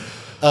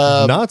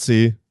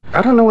 Nazi.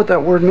 I don't know what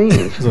that word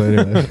means. So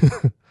anyway.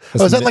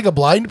 Oh, is that like a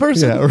blind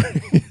person? Yeah.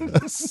 Right.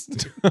 Yes.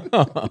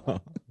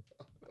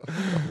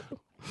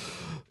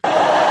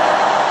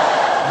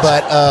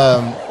 But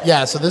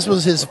yeah. So this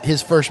was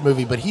his first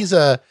movie, but he's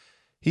a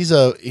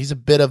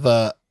bit of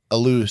a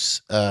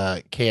loose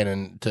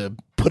cannon, to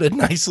put it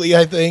nicely,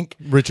 I think.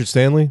 Richard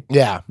Stanley.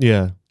 Yeah.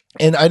 Yeah.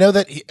 And I know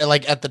that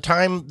like at the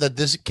time that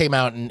this came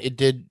out, and it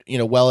did,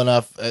 well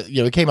enough,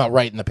 it came out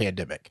right in the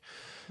pandemic.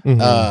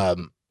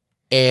 Mhm.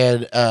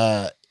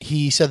 And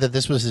he said that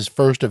this was his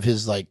first of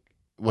his, like,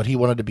 what he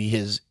wanted to be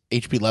his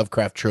H.P.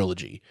 Lovecraft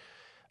trilogy.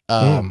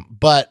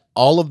 But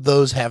all of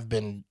those have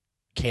been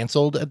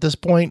canceled at this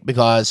point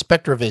because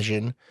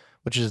Spectravision,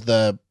 which is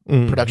the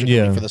production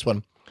company for this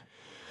one,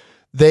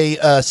 they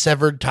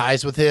severed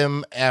ties with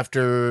him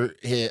after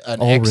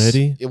an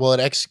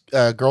ex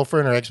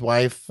girlfriend or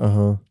ex-wife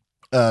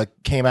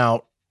came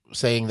out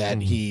saying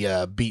that he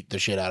beat the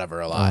shit out of her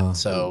a lot.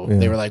 So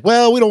they were like,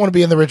 well, we don't want to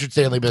be in the Richard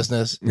Stanley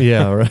business.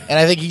 Yeah, right. And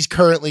I think he's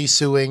currently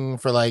suing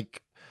for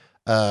like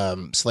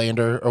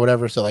slander or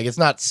whatever. So like it's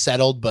not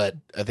settled, but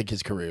I think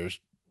his career's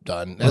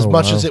done. As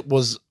much as it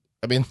was,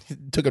 I mean,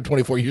 it took him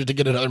 24 years to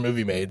get another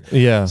movie made.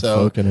 Yeah.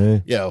 So,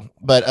 fucking A.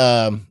 But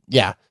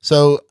yeah.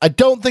 So I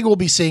don't think we'll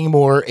be seeing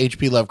more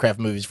H.P. Lovecraft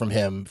movies from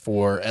him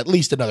for at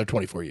least another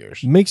 24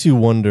 years. Makes you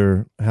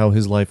wonder how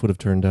his life would have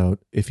turned out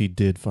if he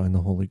did find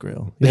the Holy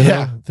Grail. You know?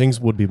 Yeah. Things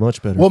would be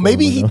much better. Well, for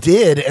maybe him, I he know.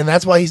 did, and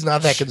that's why he's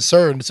not that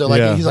concerned. So like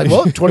Yeah. he's like,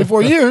 well,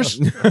 24 years.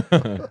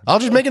 I'll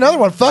just make another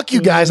one. Fuck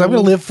you guys. I'm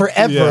going to live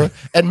forever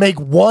and make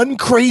one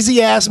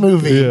crazy ass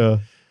movie. Yeah.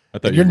 I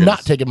thought And you you're were not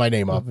gonna, taking my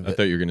name off of I it.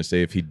 thought you were going to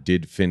say if he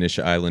did finish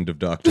Island of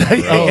Dr. Oh,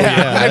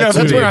 yeah, I know,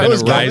 that's where I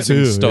was going.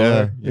 Rising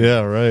star.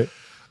 Yeah, right.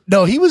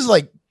 No, he was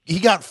like, he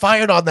got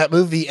fired on that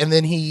movie, and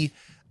then he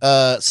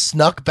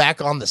snuck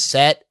back on the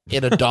set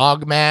in a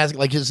dog mask.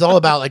 Like, it's all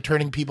about like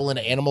turning people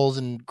into animals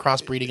and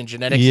crossbreeding and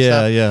genetics. and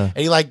stuff. Yeah. And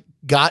he like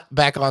got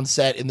back on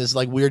set in this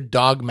like weird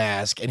dog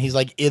mask, and he's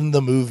like in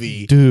the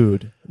movie.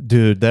 Dude,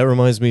 that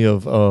reminds me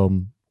of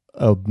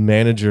a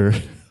manager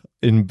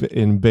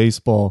in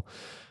baseball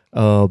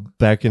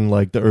back in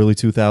like the early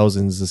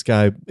 2000s. This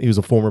guy, he was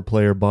a former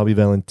player, Bobby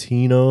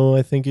Valentino,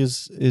 I think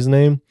is his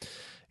name.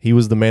 He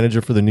was the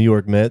manager for the New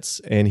York Mets,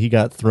 and he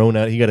got thrown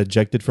out. He got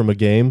ejected from a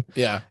game.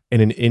 Yeah.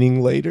 And an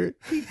inning later,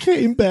 he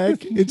came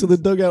back into the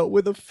dugout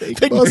with a fake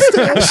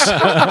mustache.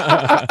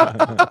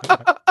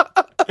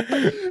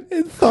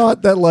 And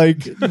thought that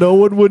like no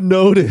one would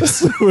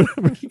notice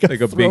whenever he got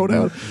Like a thrown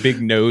out.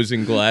 big nose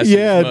and glasses.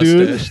 Yeah,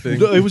 dude. mustache thing.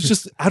 No, it was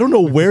just I don't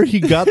know where he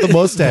got the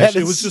mustache. That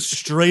It was is- just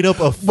straight up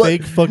a But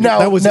fake fucking. now,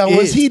 that was now it.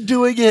 was he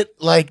doing it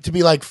like to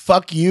be like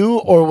fuck you,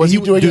 or was he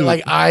doing it dude.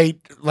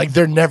 like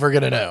they're never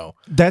gonna know?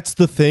 That's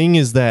the thing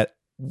is that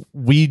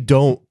we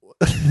don't.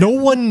 No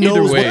one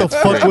knows way, what the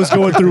it's fuck great. was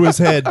going through his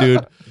head,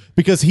 dude.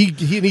 Because he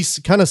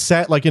kind of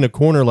sat like in a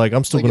corner, like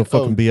I'm still Like, gonna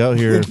fucking oh. be out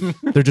here.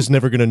 They're just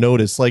never gonna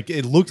notice. Like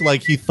it looked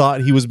like he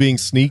thought he was being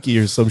sneaky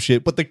or some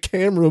shit. But the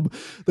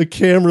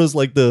cameras,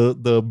 like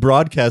the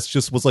broadcast,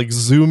 just was like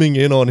zooming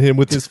in on him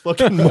with his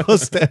fucking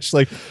mustache.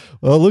 Like,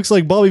 well, it looks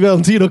like Bobby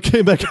Valentino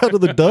came back out of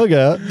the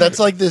dugout. That's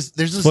like this.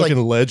 There's this Fucking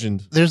like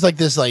legend. there's like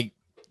this like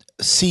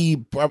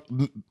C,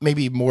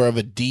 maybe more of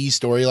a D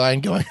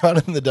storyline going on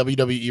in the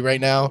WWE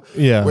right now.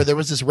 Yeah. Where there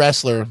was this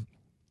wrestler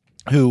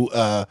who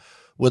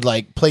would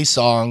like play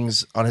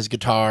songs on his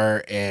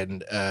guitar,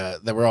 and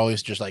that were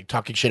always just like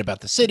talking shit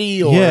about the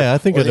city. Or Yeah, I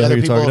think or I the know who other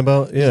you're people. talking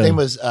about. Yeah. His name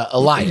was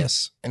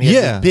Elias, and he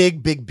had Yeah. this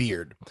big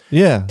beard.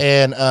 Yeah.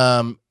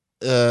 And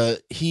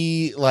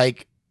he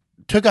like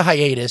took a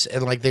hiatus,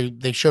 and like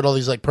they showed all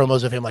these like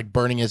promos of him like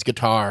burning his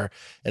guitar,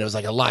 and it was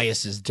like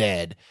Elias is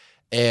dead,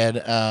 and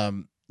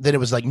then it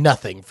was like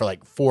nothing for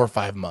like 4 or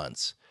 5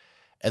 months,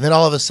 and then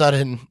all of a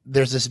sudden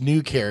there's this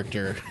new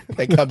character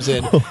that comes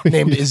in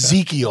named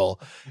Ezekiel,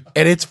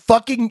 and it's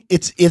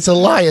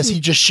Elias. He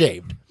just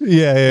shaved.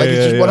 Yeah. Like he's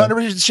just yeah.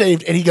 100%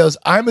 shaved, and he goes,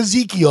 "I'm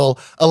Ezekiel,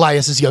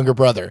 Elias's younger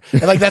brother,"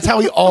 and like that's how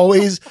he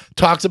always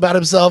talks about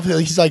himself.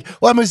 He's like,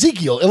 "Well, I'm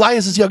Ezekiel,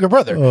 Elias's younger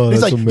brother." Oh, And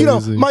he's that's like,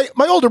 amazing.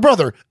 my older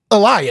brother,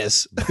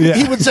 Elias. Yeah.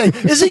 He would say,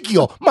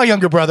 "Ezekiel, my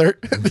younger brother,"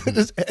 and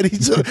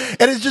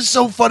it's just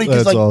so funny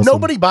because That's like awesome.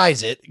 nobody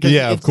buys it. 'Cause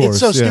Yeah, of it's course.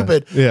 so Yeah.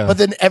 stupid. Yeah. But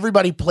then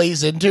everybody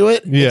plays into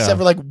it, Yeah. except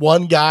for like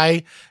one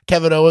guy,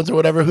 Kevin Owens or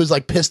whatever, who's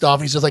like pissed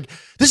off. He's just like,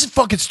 "This is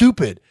fucking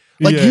stupid."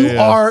 Like Yeah, you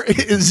yeah. are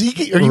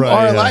Ezekiel, or you Right,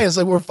 are yeah. Elias.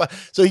 Like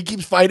so he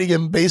keeps fighting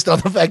him based on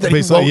the fact that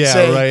Based he on- won't yeah,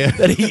 say right.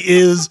 that he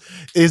is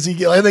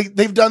Ezekiel. And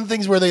they've done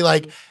things where they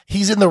like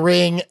he's in the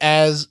ring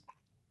as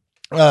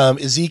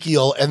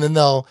Ezekiel, and then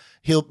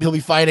he'll be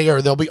fighting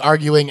or they'll be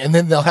arguing, and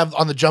then they'll have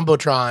on the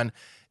jumbotron.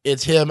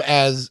 It's him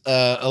as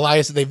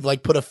Elias, and they've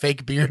like put a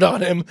fake beard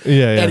on him.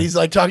 Yeah, yeah. And he's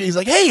like talking. He's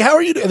like, "Hey, how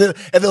are you doing?"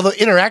 And they'll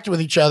interact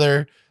with each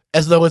other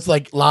as though it's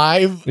like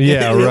live.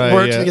 Yeah, it right,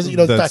 works yeah. because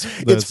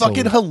it's That's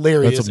fucking so-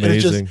 hilarious. that's And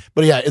it's amazing.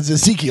 but yeah, it's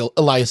Ezekiel,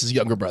 Elias's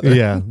younger brother.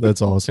 Yeah, that's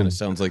Kind awesome. of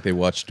sounds like they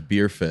watched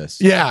Beer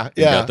Fest. yeah,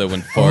 You yeah. got that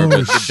when Farva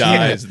Oh, shit.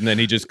 dies, and then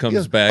he just comes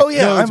Yeah. back. Oh,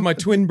 yeah, no, it's I'm- my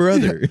twin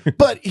brother.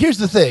 But here's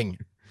the thing.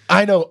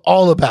 I know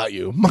all about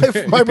you.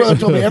 My brother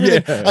told me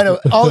everything. Yeah. I know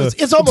all this.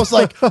 It's almost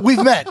like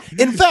we've met.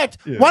 In fact,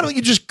 why don't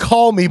you just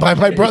call me by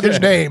my brother's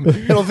name?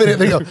 It'll fit in.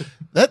 They go,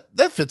 that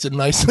fits in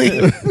nicely.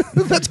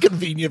 That's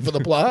convenient for the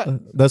plot.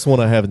 That's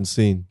one I haven't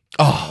seen.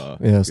 Oh,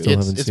 Yeah, I still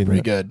it's haven't seen pretty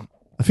it. good.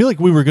 I feel like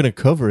we were gonna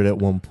cover it at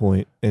one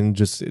point and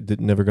just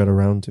never got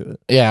around to it.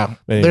 Yeah.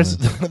 Anyway.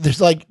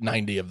 There's like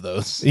 90 of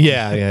those.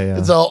 Yeah, yeah, yeah.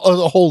 It's a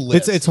whole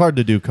list. It's hard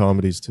to do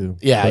comedies too.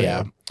 yeah, But,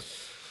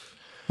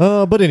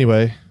 yeah. But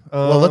anyway.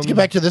 Well, let's get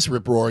back to this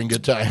rip roaring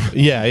good time.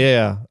 Yeah,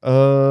 yeah,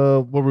 yeah.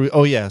 What were we?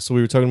 Oh, yeah. So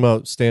we were talking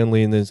about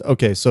Stanley and this.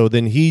 Okay, so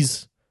then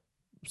he's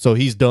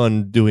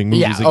done doing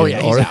movies Yeah. again. Oh, yeah.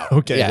 He's All right. out.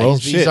 Okay. Yeah, well,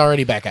 he's shit.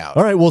 already back out.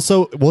 All right.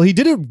 Well, he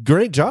did a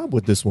great job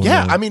with this one.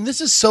 Yeah. though. I mean, this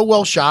is so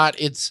well shot.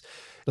 that's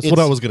what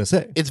I was gonna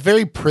say. It's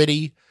very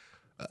pretty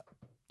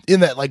in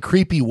that like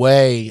creepy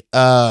way.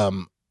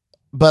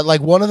 But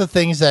like one of the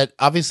things that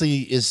obviously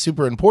is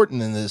super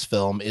important in this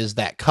film is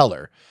that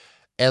color.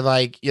 And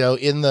like, you know,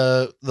 in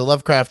the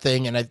Lovecraft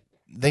thing, and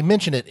they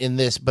mention it in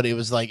this, but it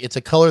was like it's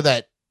a color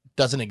that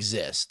doesn't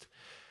exist.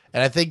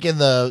 And I think in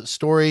the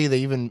story they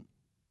even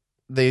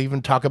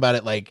talk about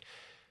it like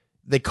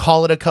they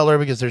call it a color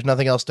because there's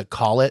nothing else to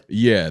call it.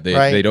 Yeah, they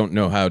Right? don't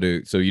know how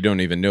to. So you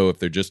don't even know if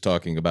they're just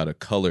talking about a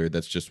color.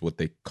 That's just what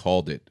they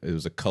called it. It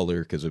was a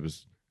color because it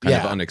was kind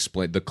of Yeah.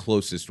 unexplained. The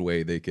closest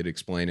way they could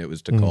explain it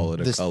was to call it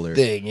a This color.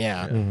 thing,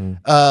 yeah.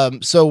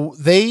 Mhm. So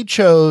they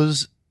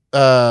chose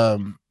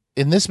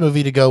in this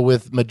movie to go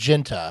with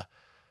magenta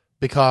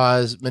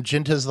because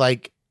magenta's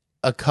like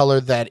a color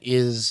that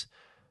is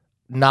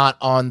not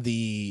on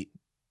the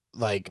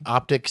like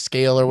optic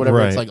scale or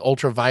whatever. It's Right. like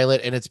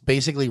ultraviolet, and it's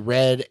basically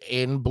red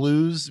and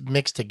blues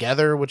mixed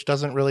together, which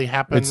doesn't really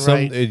happen, It's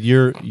right?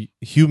 your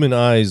human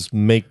eyes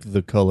make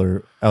the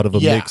color out of a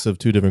Yeah. mix of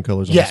two different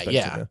colors. On Yeah, the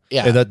spectrum,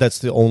 yeah. And that's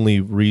the only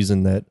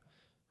reason that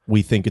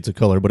we think it's a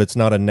color, but it's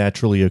not a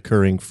naturally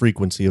occurring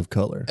frequency of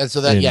color. And so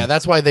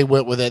that's why they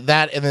went with it.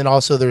 That, and then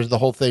also there's the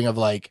whole thing of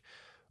like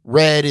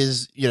red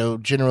is, you know,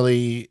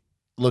 generally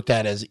looked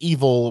at as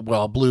evil,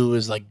 while blue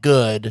is like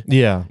good,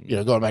 Yeah, you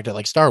know, going back to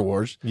like Star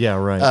Wars. yeah,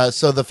 right.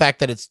 So the fact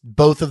that it's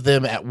both of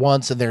them at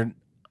once and they're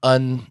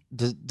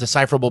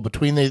undecipherable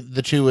between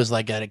the two is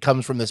like that it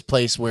comes from this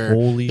place where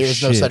Holy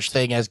there's no shit. such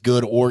thing as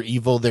good or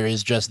evil. There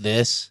is just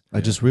this.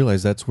 I just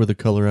realized that's where the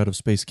color out of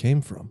space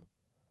came from.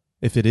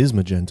 If it is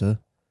magenta,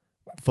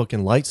 fucking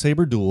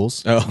lightsaber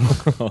duels, Oh,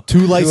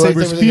 two lightsabers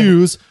lightsabers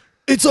fuse.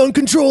 It's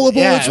uncontrollable.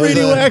 Yeah, it's it was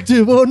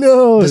radioactive. Oh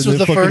no! This And was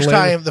the they fucking first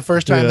land-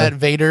 time Yeah. that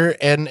Vader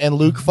and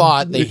Luke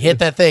fought. They hit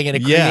that thing and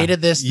it Yeah,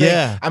 created this thing.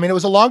 yeah. I mean, it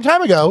was a long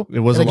time ago.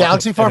 It was in a a long-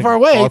 galaxy far, in a- far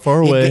away. far,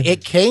 far away.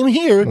 It came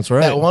here. That's right.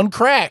 That one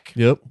crack.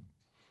 Yep.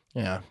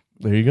 Yeah.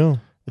 There you go.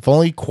 If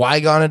only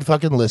Qui-Gon had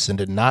fucking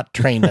listened and not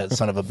trained that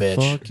son of a bitch.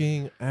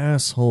 Fucking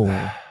asshole.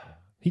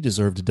 He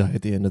deserved to die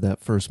at the end of that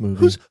first movie.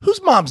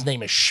 Whose mom's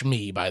name is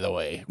Shmi, by the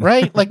way?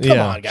 Right? Like, come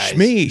Yeah. on, guys.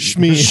 Shmi.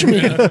 Shmi.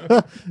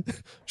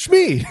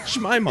 Shmi.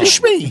 Shmi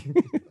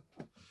Shmi.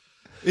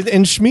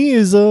 And Shmi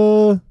is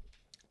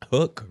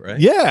Hook, right?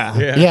 yeah.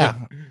 Yeah.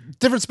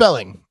 Different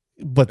spelling.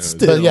 But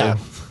still. But yeah.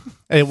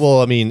 Hey,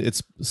 well, I mean,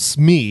 it's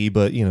Smee,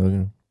 but you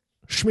know,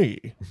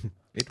 Shmi.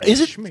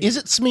 Is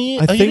it Smee?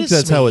 I Oh, it think is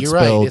that's Smee. how it's You're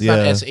right. spelled, It's not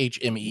yeah.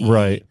 SHME.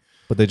 Right.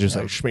 But they just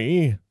like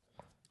Shmi.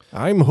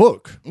 I'm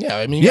Hook. Yeah,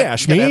 I mean, Yeah,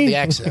 you gotta have Shmi. the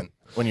accent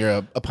when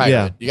you're a pirate.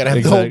 Yeah, You gotta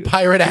have the whole exactly.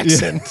 pirate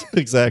accent. Yeah,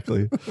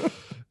 exactly.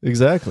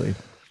 Exactly.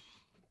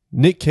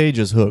 Nick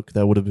Cage's Hook,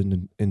 that would have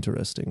been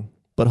interesting.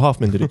 But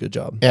Hoffman did a good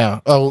job. Yeah.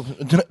 Oh,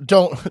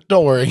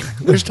 don't worry.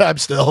 There's time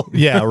still.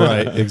 Yeah,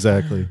 right.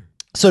 Exactly.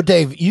 So,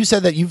 Dave, you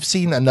said that you've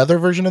seen another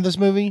version of this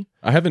movie.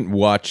 I haven't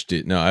watched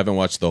it. No, I haven't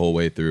watched the whole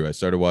way through. I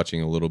started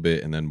watching a little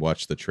bit and then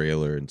watched the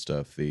trailer and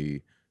stuff.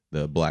 The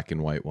black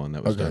and white one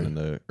that was Okay. done in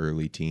the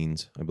early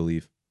teens, I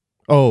believe.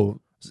 Oh,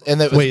 And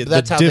that was, wait,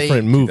 that's the how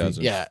different they. movie.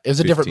 2000. Yeah, it was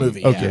a different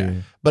movie. Okay. Yeah.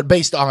 But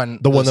based on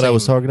The one that I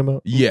was same- talking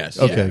about? Yes.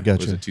 Okay, yeah.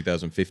 gotcha. Was it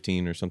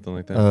 2015 or something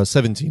like that?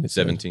 17. it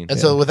said. 17. And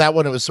so with that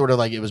one, it was sort of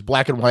like it was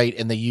black and white,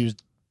 and they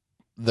used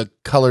the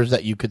colors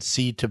that you could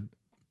see to.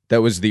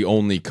 That was the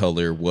only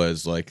color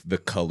was like the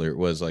color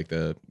was like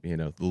the,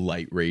 the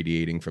light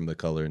radiating from the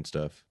color and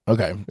stuff.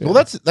 Okay, well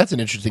that's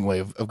an interesting way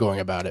of going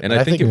about it. And But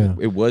I think Yeah.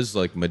 it was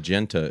like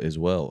magenta as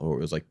well, or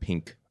it was like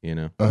pink,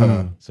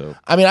 Uh-huh. So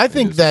I mean, I it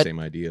think was the that same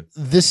idea.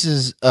 this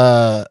is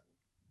a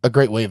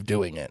great way of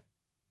doing it.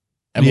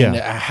 I mean,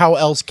 Yeah. how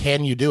else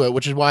can you do it?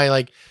 Which is why,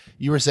 like,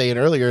 you were saying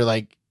earlier,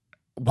 like,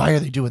 why are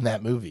they doing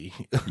that movie?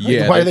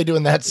 Yeah, why are that- they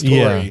doing that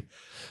story?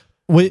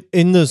 Yeah.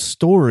 In the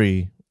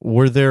story,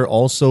 were there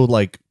also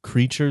like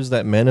creatures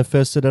that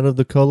manifested out of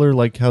the color,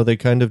 like how they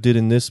kind of did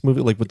in this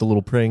movie, like with the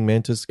little praying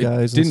mantis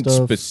guys It and didn't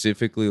stuff?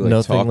 specifically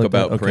Nothing talk like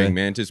about that? Okay. praying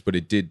mantis, but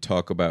it did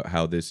talk about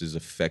how this is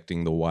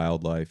affecting the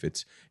wildlife.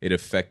 It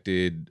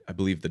affected, I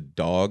believe, the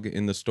dog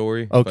in the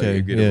story. If Okay, I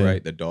get yeah. it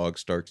right. The dog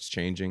starts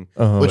changing,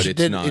 Uh-huh. Which but it it's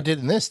did. not. It did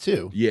in this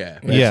too. Yeah,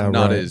 Yeah, it's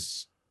not right.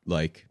 as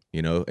like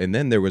and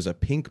then there was a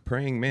pink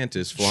praying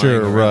mantis flying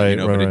Sure, around, right,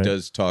 but right. it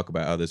does talk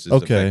about how this is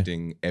Okay.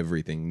 affecting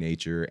everything,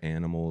 nature,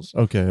 animals.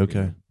 Okay.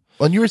 Yeah.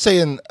 When you were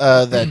saying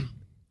that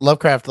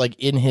Lovecraft, like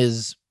in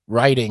his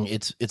writing,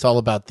 it's all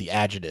about the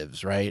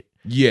adjectives, right?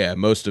 Yeah,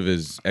 most of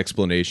his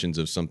explanations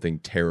of something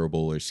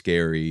terrible or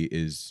scary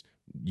is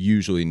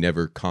usually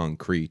never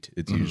concrete.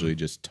 It's usually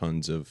just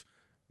tons of,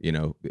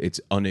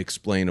 it's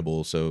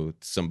unexplainable. So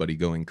it's somebody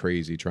going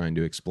crazy trying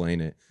to explain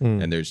it,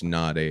 and there's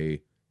not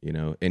a,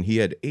 and he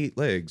had 8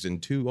 legs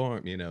and 2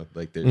 arms.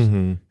 Like there's,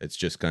 Mhm. it's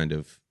just kind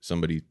of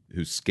somebody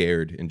who's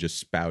scared and just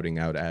spouting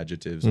out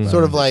adjectives. About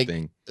Sort of this like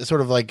thing.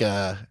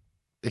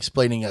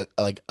 explaining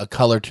a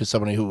color to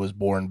somebody who was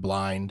born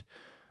blind.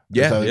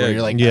 Yeah, So where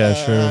you're like, Yeah,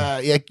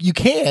 sure. yeah, you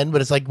can, but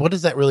it's like, what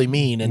does that really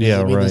mean? And does Yeah,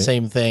 it mean the right.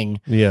 same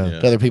thing Yeah. Yeah.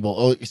 to other people?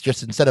 Oh, it's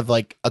just instead of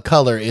like a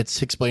color,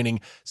 it's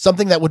explaining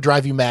something that would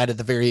drive you mad at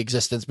the very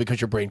existence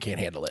because your brain can't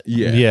handle it.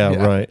 Yeah.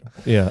 Right.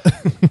 Yeah.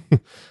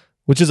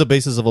 Which is a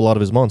basis of a lot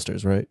of his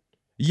monsters, right?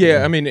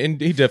 Yeah, I mean, and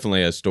he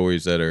definitely has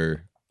stories that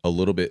are a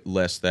little bit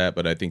less that,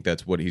 but I think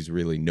that's what he's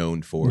really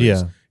known for.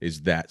 Yeah.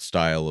 Is that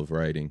style of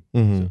writing.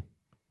 Mm-hmm.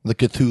 The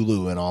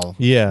Cthulhu and all.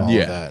 Yeah. all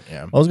Yeah. of that.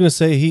 Yeah. I was gonna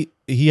say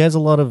he has a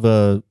lot of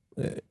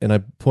and I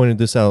pointed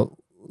this out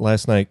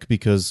last night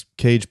because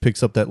Cage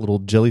picks up that little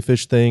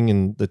jellyfish thing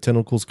and the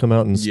tentacles come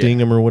out and sting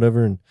him or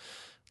whatever, and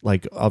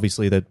like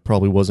obviously that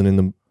probably wasn't in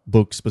the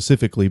book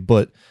specifically,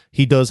 but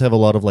he does have a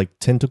lot of like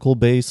tentacle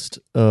based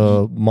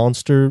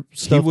monster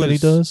stuff that he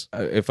does.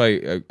 If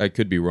I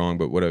could be wrong,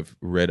 but what I've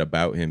read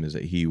about him is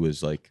that he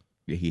was like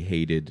he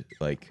hated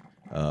like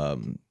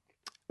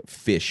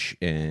fish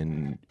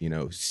and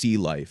sea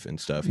life and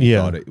stuff. He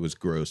Yeah. thought it was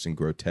gross and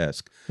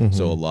grotesque. Mhm.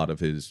 So a lot of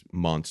his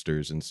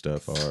monsters and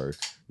stuff are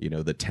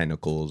the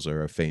tentacles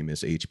are a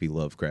famous H.P.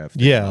 Lovecraft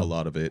thing. Yeah. A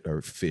lot of it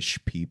are fish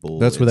people.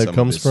 That's where in that some of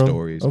comes his from.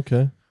 Stories.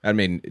 Okay. I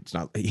mean, it's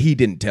not. He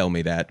didn't tell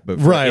me that, but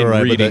Right, in right,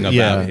 but reading that- about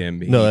yeah.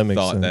 him, he No, that makes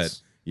thought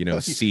sense.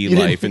 that sea You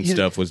didn't- life and you-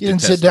 stuff was. You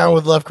didn't sit down detestable.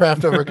 with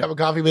Lovecraft over a cup of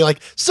coffee and be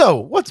like, so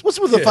what's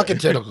with the fucking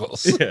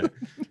tentacles? Yeah,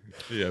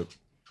 yeah.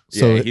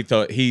 So- He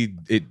thought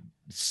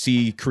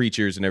sea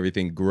creatures and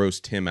everything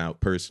grossed him out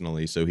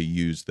personally, so he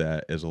used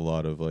that as a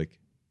lot of like,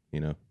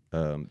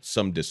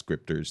 some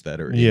descriptors that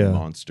are Yeah. in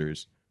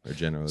monsters are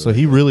generally. So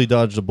he really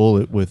dodged a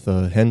bullet with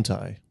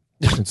hentai.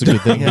 It's a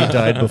good thing he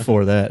died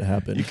before that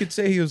happened. you could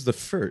say he was the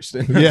first.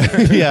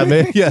 Yeah, yeah,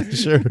 man. Yeah,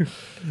 sure.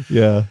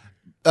 Yeah.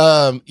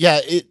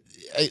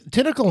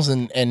 Tentacles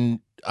and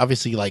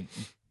obviously like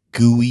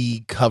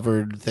gooey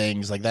covered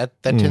things like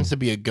that tends to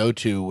be a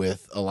go-to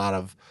with a lot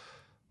of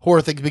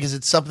horror things because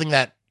it's something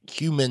that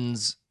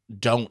humans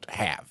don't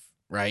have,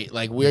 right?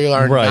 Like we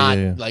are Right, not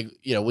yeah. like,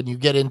 when you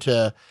get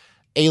into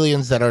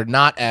aliens that are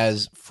not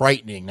as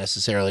frightening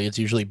necessarily, it's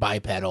usually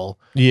bipedal,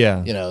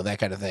 Yeah. that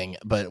kind of thing.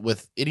 But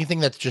with anything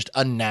that's just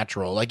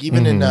unnatural, like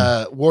even in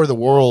Mm-hmm. War of the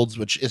Worlds,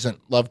 which isn't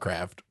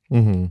Lovecraft,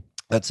 hmm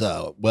that's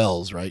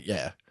Wells, right?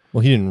 Yeah.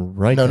 Well, he didn't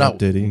write No, that, no.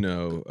 did he?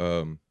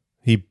 No.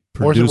 He Or is it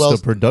produced Wells-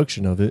 the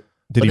production of it.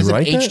 Did But he isn't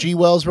write that? H.G.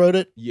 Wells wrote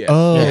it? Yeah.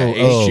 Oh, yeah,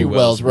 H.G. oh.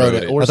 Wells wrote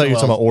it. I thought you were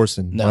talking about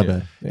Orson. No. My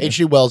bad. Yeah.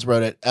 H.G. Wells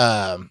wrote it.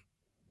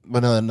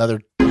 But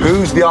another.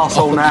 Who's the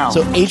asshole now?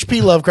 So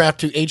H.P. Lovecraft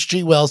to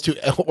H.G. Wells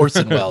to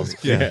Orson Welles.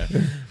 Yeah.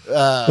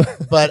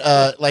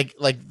 But like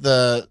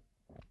the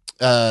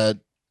what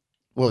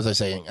was I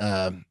saying?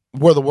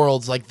 War of the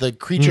Worlds. Like the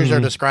creatures are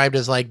described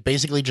as like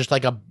basically just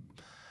like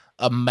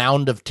a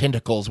mound of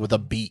tentacles with a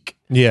beak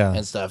Yeah.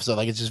 and stuff. So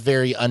like it's just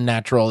very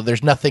unnatural.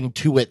 There's nothing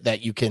to it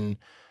that you can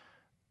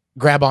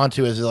grab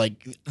onto as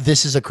like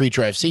this is a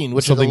creature I've seen,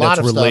 which Something is a lot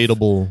that's of stuff.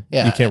 relatable.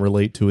 Yeah. You can't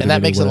relate to it. And in that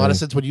any makes a lot way. of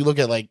sense when you look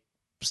at like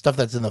stuff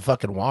that's in the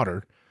fucking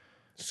water.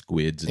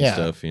 Squids and Yeah.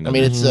 stuff. I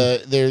mean, it's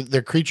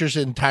they're creatures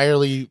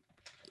entirely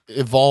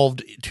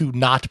evolved to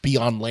not be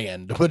on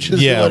land, which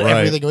is Yeah, what right.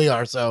 everything we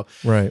are. So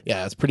Right.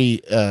 yeah, it's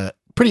pretty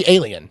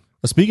alien.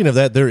 Speaking of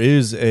that, there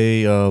is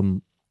a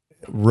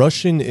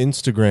Russian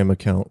Instagram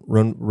account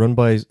run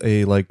by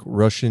a like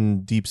Russian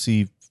deep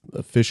sea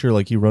fisher,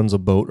 like he runs a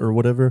boat or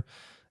whatever,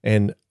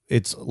 and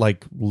it's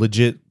like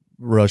legit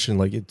Russian,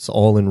 like it's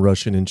all in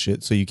Russian and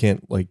shit, so you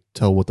can't like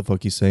tell what the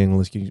fuck he's saying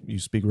unless you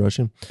speak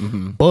Russian.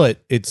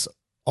 But it's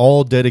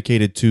all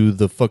dedicated to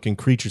the fucking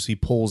creatures he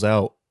pulls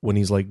out when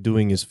he's like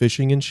doing his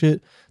fishing and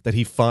shit that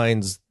he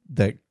finds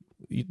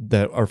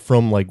that are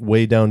from like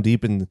way down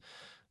deep, and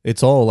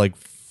it's all like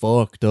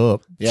fucked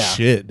up Yeah.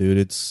 shit, dude.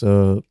 It's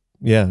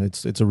Yeah,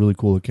 it's a really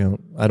cool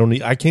account.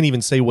 I can't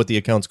even say what the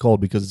account's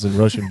called because it's in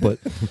Russian, but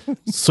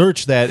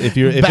search that if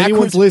anyone's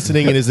Backwards-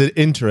 listening and is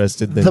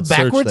interested, then The search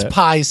backwards that.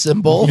 pi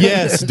symbol.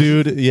 Yes,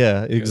 dude.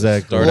 Yeah,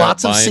 exactly. Start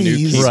Lots out of buying a new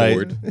Cs.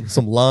 keyboard. Right.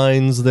 Some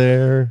lines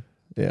there.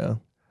 Yeah.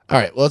 All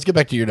right, well, let's get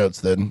back to your notes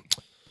then.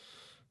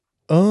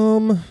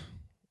 Oh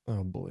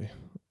boy.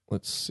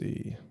 Let's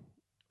see.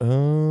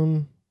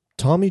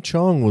 Tommy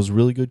Chong was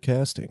really good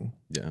casting.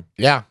 Yeah.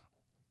 Yeah.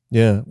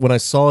 Yeah. When I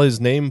saw his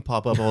name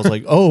pop up, I was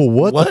like, "Oh,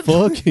 what the What?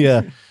 fuck?"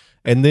 Yeah.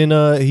 And then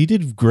he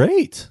did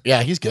great.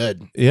 Yeah, he's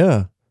good.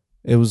 Yeah.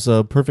 It was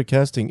perfect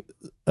casting.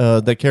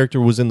 That character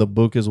was in the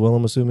book as well,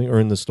 I'm assuming, or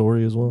in the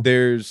story as well.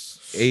 There's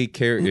a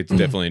character. It's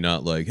definitely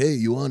not like, hey,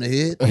 you want to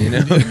hit? You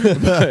know.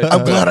 But,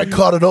 I'm glad I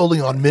caught it only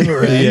on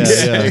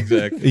Memorex. Yeah.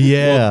 exactly.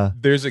 Yeah. Well,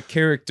 there's a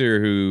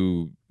character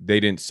who they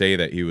didn't say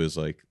that he was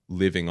like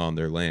living on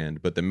their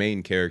land, but the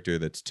main character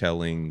that's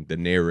telling the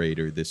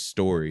narrator this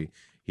story,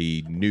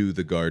 he knew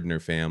the Gardner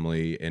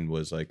family and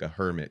was like a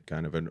hermit,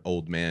 kind of an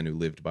old man who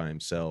lived by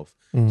himself.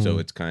 Mhm. So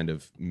it's kind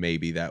of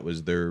maybe that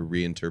was their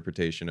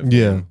reinterpretation of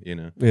Yeah. him, you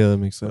know. Yeah, that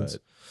makes sense.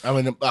 I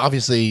mean,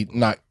 obviously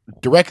not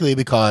directly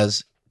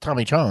because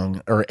Tommy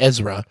Chong or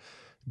Ezra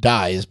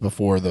dies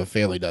before the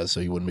family does, so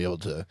he wouldn't be able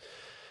to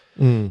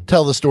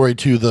tell the story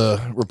to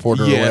the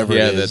reporter or whatever it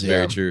is. that's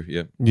very true.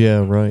 Yeah.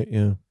 Yeah, right.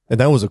 Yeah. And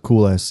that was a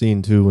cool ass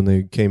scene too when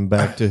they came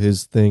back to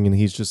his thing and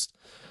he's just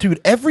Dude,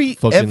 every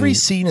Fucking-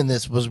 scene in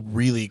this was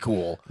really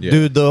cool. Yeah.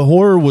 dude, the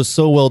horror was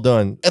so well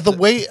done. And the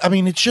way, I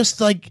mean, it's just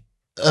like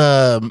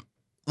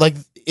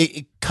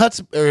it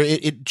cuts or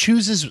it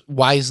chooses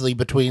wisely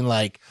between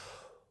like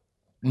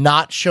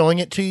not showing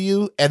it to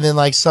you and then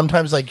like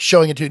sometimes like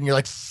showing it to you and you're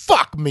like,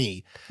 fuck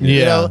me. You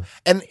Yeah. know?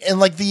 And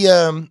like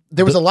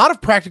there was a lot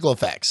of practical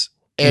effects.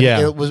 And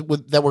Yeah. it was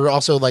that were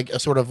also like a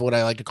sort of what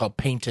I like to call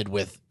painted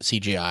with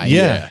CGI.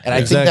 Yeah, And I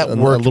exactly. think that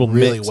A worked little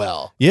really mix.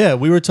 well. Yeah,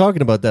 we were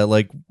talking about that.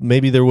 Like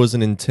maybe there was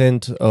an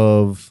intent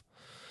of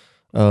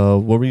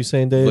what were you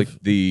saying, Dave? Like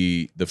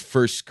the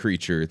first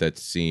creature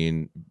that's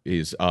seen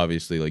is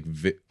obviously like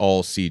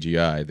all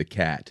CGI, the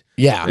cat.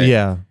 Yeah.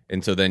 yeah.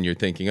 And so then you're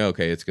thinking,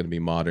 okay, it's going to be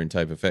modern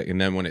type effect. And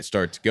then when it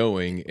starts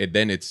going,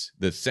 then it's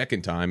the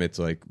second time, it's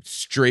like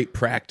straight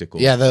practical.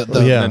 Yeah, the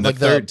Yeah. And the like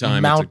third the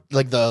time, mount, it's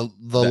like the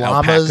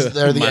llamas, alpaca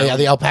they're mount.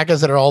 the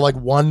alpacas that are all like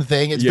one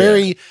thing. It's Yeah.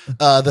 very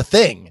the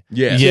Thing,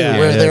 yeah, Yeah.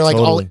 where they're like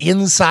all totally.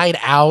 inside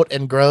out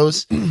and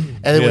gross, and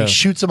then when Yeah. he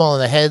shoots them all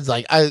in the heads,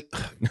 like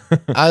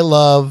I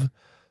love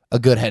a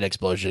good head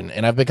explosion,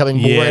 and I'm becoming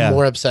more Yeah. and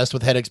more obsessed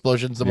with head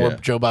explosions the more Yeah.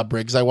 Joe Bob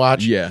Briggs I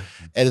watch. yeah.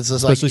 And it's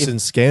just Especially like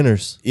since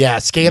Scanners.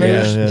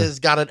 Scanners Yeah, yeah. has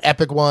got an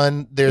epic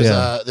one. There's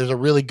Yeah. a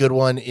really good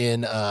one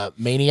in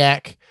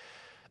Maniac,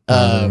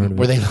 heard of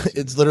where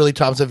it's literally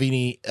Tom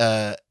Savini.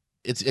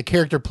 It's a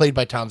character played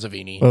by Tom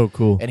Savini, Oh,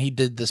 cool. and he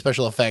did the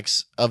special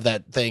effects of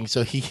that thing.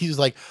 So he was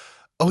like,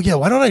 "Oh yeah,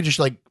 why don't I just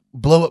like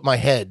blow up my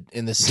head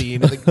in this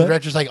scene?" And the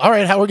director's like, "All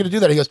right, how are we going to do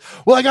that?" He goes,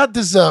 "Well, I got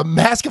this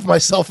mask of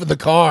myself in the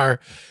car,"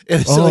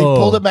 and so they Oh.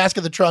 pulled a mask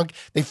of the trunk.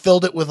 They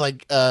filled it with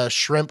like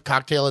shrimp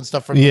cocktail and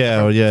stuff from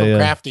Yeah, yeah.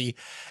 Crafty,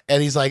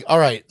 and he's like, "All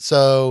right,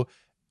 so."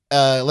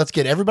 Let's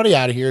get everybody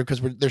out of here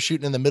because they're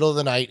shooting in the middle of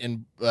the night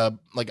in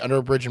like under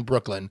a bridge in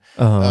Brooklyn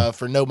Uh-huh.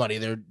 for no money.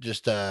 They're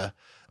just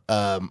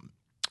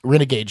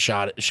renegade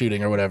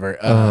shooting or whatever,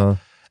 Uh-huh.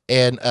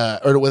 and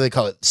or what do they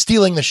call it,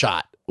 stealing the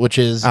shot, which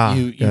is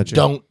you gotcha.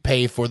 don't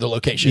pay for the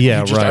location. Yeah,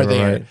 you just right, are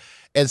there. right.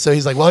 And so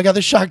he's like, "Well, I got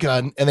this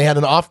shotgun," and they had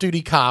an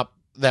off-duty cop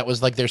that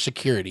was like their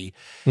security,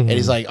 and Mm-hmm.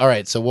 he's like, "All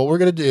right, so what we're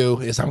gonna do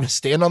is I'm gonna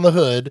stand on the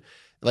hood."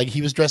 Like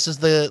he was dressed as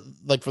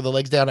for the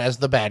legs down as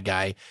the bad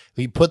guy.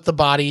 He put the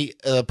body,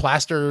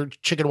 plaster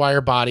chicken wire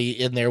body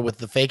in there with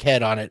the fake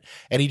head on it,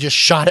 and he just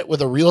shot it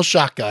with a real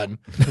shotgun.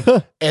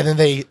 And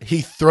then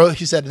he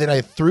said, then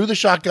I threw the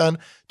shotgun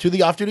to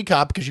the off-duty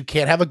cop because you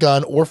can't have a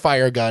gun or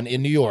fire a gun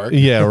in New York.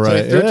 Yeah, So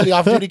right. he threw it to the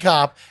off-duty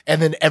cop,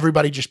 and then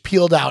everybody just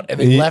peeled out and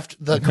they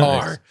left the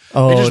car.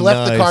 Oh, They just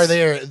left the car nice.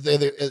 there,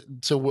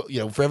 so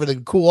for everything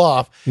to cool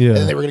off. Yeah. And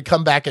then they were going to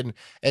come back and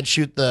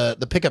shoot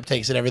the pickup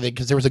takes and everything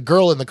because there was a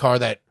girl in the car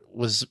that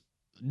was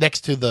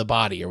next to the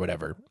body or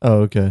whatever.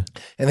 Oh, okay.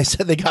 And they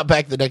said they got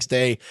back the next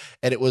day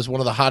and it was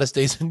one of the hottest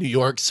days in New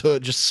York, so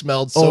it just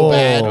smelled so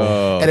bad.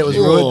 Oh, And it was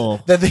geez.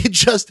 ruined that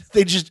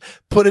they just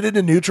put it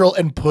into neutral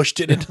and pushed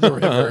it into the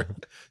river.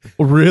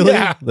 Really?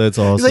 Yeah. That's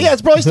He's awesome. like, yeah,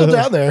 it's probably still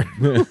down there.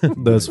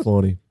 That's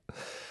funny.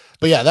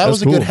 But yeah, that That's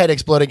was a cool. good head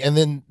exploding. And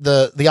then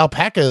the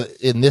alpaca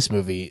in this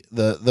movie,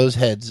 those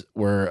heads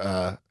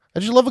were I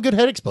just love a good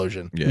head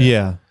explosion.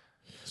 Yeah.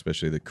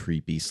 Especially the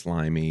creepy,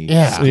 slimy,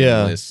 Yeah.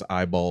 skinless,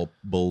 eyeball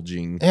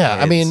bulging. Yeah, I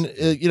heads. mean,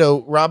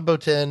 Rob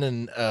Bottin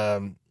and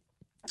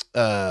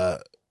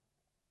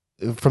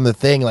from The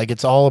Thing, like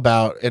it's all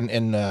about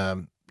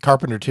and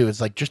Carpenter too.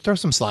 It's like just throw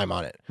some slime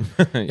on it.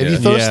 If you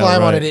throw Yeah,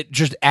 slime on right. it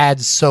just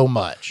adds so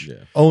much. Yeah.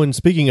 Oh, and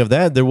speaking of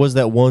that, there was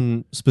that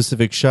one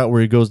specific shot where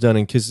he goes down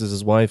and kisses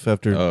his wife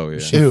after Oh, yeah.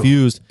 she Ew.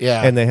 fused.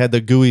 Yeah. And they had the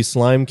gooey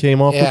slime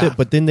came off Yeah. with it,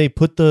 but then they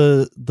put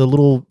the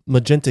little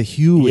magenta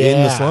hue in the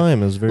Yeah.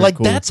 slime. It was very Like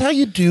cool. that's how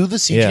you do the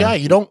CGI. Yeah.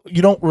 You don't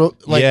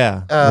like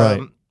Yeah,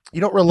 right. you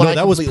don't rely. No,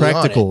 that was completely on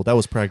it. practical. That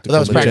was practical. That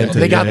was practical. Magenta,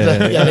 They got yeah,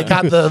 the they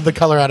got the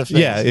color out of things.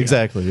 Yeah,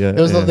 exactly. Yeah, It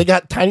was yeah. they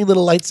got tiny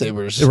little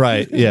lightsabers.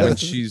 Right. Yeah.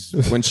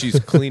 when she's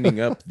cleaning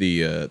up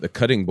the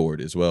cutting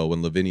board as well,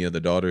 when Lavinia the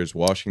daughter is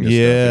washing the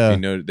Yeah. stuff, if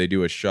you know, they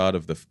do a shot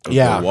of the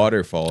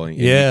water falling,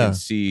 and Yeah. you can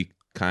see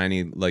kind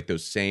of like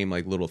those same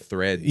like little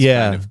threads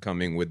Yeah. kind of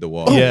coming with the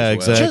water. Yeah, as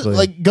well. exactly. Just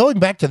like going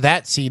back to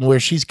that scene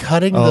where she's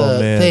cutting Oh, the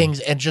man. things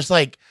and just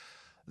like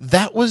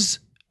that was.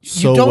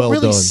 So You don't well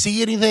really done.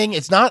 see anything.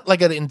 It's not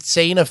like an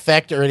insane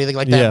effect or anything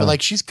like that. Yeah. But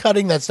like she's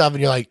cutting that stuff,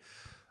 and you're like,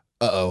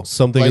 "Uh-oh,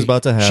 Something like, is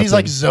about to happen. She's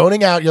like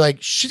zoning out. You're like,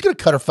 she's gonna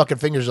cut her fucking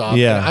fingers off.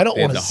 Yeah. and I don't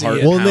And want to the see heart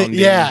it. Well, they- pounding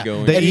yeah.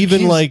 going. They And it even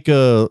keeps- like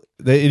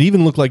it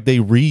even looked like they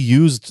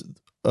reused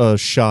a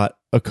shot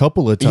a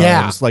couple of times,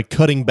 Yeah. like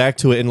cutting back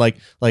to it and like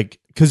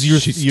because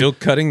she's you're still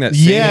cutting that.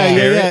 Same yeah,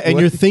 carrot? and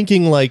What? you're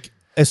thinking like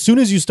as soon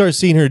as you start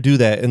seeing her do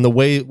that and the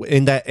way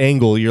in that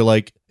angle, you're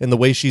like, and the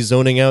way she's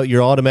zoning out,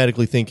 you're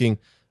automatically thinking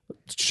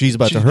she's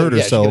about to hurt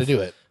herself. She's gonna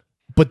do it.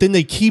 But then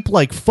they keep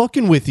like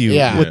fucking with you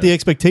Yeah. with the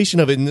expectation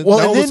of it. And Well,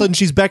 now and all of a then- sudden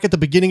she's back at the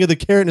beginning of the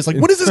carrot and it's like,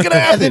 when is this going to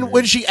And happen? then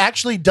when she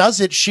actually does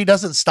it, she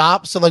doesn't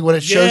stop. So like when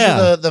it shows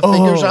Yeah. you the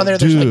fingers Oh, on there,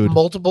 there's like dude.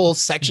 multiple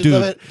sections of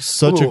Dude, it.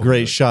 such a Ooh.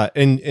 great shot.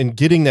 And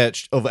getting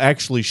that of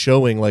actually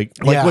showing like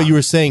Yeah. what you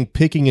were saying,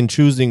 picking and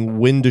choosing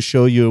when to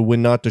show you,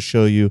 when not to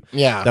show you.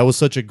 Yeah. That was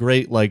such a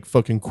great like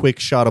fucking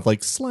quick shot of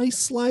like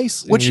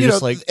slice. Which and you you're know,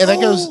 just like, and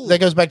oh. that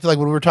goes back to like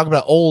when we were talking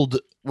about old,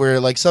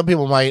 where like some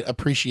people might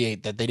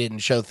appreciate that they didn't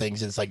show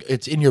things. It's like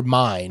it's in your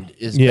mind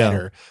is Yeah.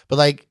 better, but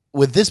like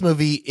with this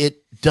movie,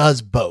 it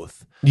does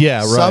both. Yeah,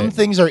 right. Some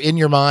things are in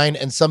your mind,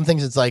 and some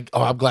things it's like,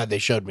 oh, I'm glad they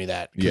showed me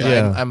that. 'Cause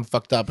Yeah. I'm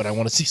fucked up, and I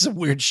want to see some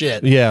weird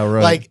shit. Yeah,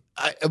 right. Like,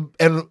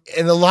 and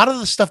a lot of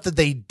the stuff that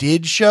they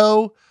did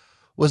show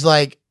was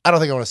like, I don't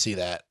think I want to see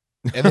that.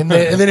 And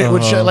then it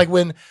would show Uh-huh. like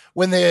when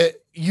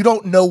you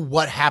don't know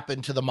what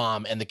happened to the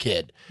mom and the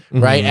kid,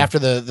 right? Mhm. After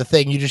the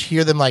thing, you just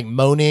hear them like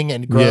moaning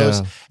and gross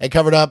Yeah. and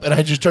covered up. And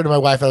I just turned to my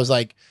wife. I was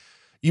like,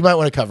 you might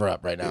want to cover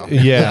up right now.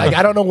 Yeah. Like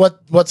I don't know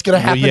what's gonna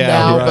happen Yeah,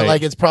 now, but right.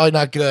 like it's probably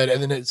not good.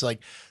 And then it's like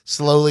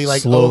slowly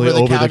over the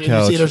over couch, the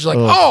and you see it, it's like,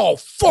 Ugh. oh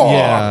fuck.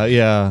 Yeah,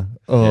 yeah.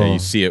 Oh. Yeah, you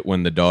see it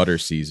when the daughter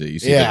sees it. You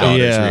see Yeah. the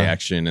daughter's Yeah.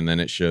 reaction, and then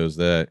it shows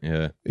that.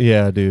 Yeah.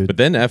 Yeah, dude. But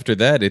then after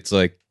that, it's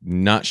like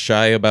not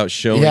shy about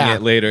showing Yeah.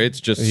 it later. It's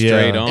just Yeah.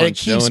 straight And on And it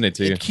keeps showing it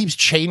to you. it keeps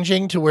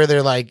changing to where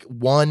they're like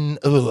one.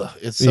 Ugh,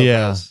 it's so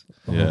Yeah. gross.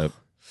 Yeah.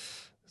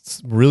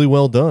 It's really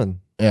well done.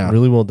 Yeah.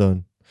 Really well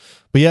done.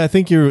 But yeah, I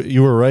think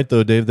you were right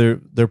though, Dave.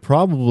 There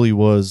probably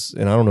was,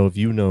 and I don't know if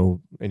you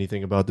know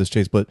anything about this,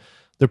 Chase, but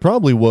there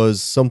probably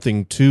was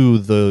something to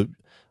the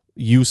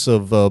use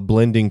of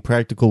blending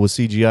practical with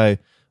CGI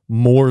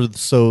more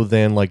so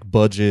than like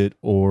budget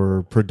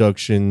or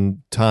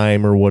production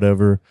time or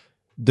whatever.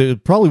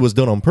 It probably was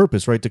done on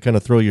purpose, right, to kind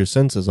of throw your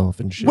senses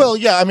off and shit. Well,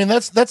 yeah, I mean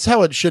that's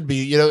how it should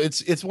be. You know,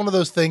 it's one of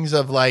those things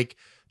of like,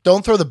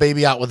 don't throw the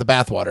baby out with the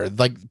bathwater.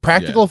 Like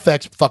practical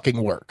effects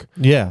fucking work.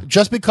 yeah,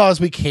 Just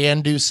because we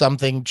can do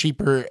something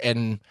cheaper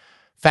and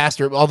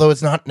faster, although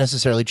it's not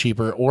necessarily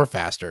cheaper or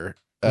faster,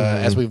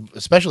 as we've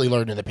especially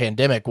learned in the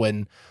pandemic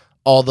when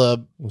all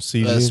the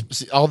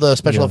CG. all the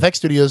special effects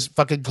studios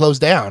fucking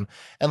closed down,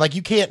 and like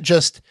you can't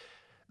just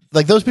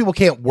like those people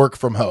can't work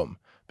from home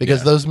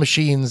because those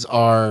machines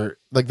are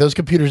like those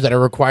computers that are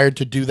required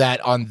to do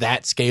that on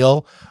that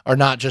scale are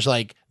not just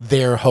like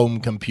their home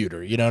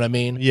computer. You know what I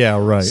mean? Yeah,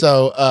 right.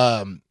 So,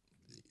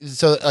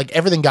 so like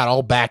everything got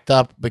all backed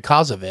up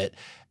because of it,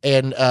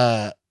 and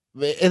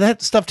that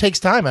stuff takes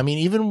time. I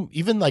mean,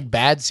 even like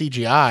bad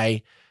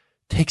CGI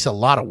takes a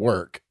lot of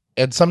work,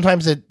 and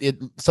sometimes it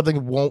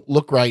something won't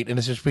look right, and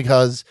it's just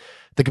because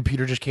the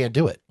computer just can't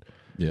do it.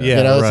 Yeah. Yeah.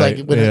 You know, it's right,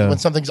 like when yeah. when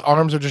something's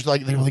arms are just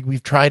like they're like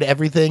we've tried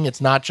everything.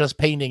 It's not just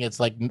painting; it's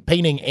like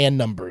painting and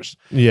numbers.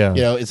 yeah,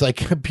 You know, it's like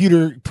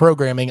computer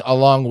programming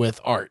along with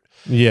art.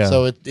 yeah.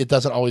 So it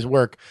doesn't always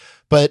work.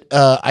 But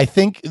I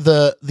think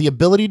the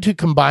ability to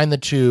combine the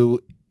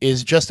two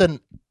is just an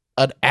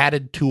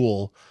added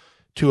tool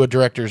to a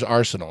director's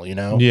arsenal, you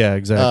know? yeah,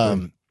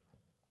 exactly.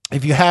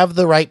 If you have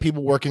the right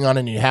people working on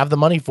it and you have the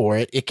money for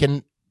it, it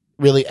can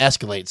really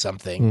escalate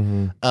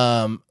something.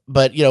 Mm-hmm.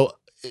 But, you know,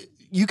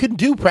 you can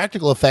do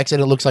practical effects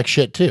and it looks like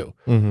shit too.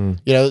 Mm-hmm.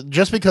 You know,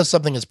 just because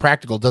something is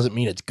practical doesn't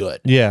mean it's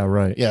good. Yeah,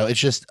 right. You know, it's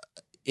just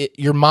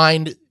your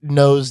mind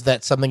knows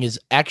that something is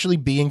actually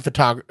being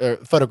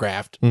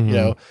photographed. Mhm. You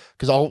know,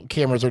 because all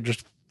cameras are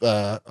just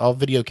all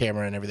video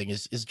camera and everything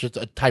is just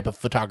a type of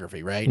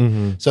photography, right?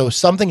 Mm-hmm. So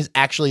something is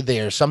actually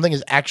there. Something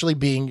is actually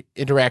being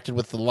interacted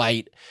with the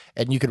light,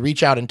 and you could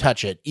reach out and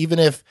touch it. Even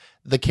if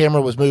the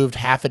camera was moved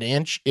half an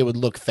inch, it would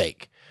look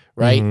fake,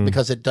 right? Mhm.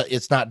 Because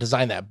it's not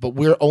designed that. But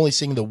we're only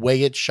seeing the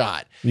way it's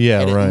shot.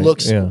 Yeah, And right. it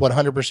looks yeah.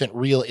 100%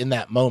 real in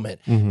that moment.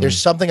 Mhm. There's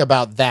something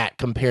about that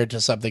compared to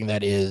something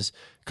that is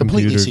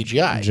completely Computer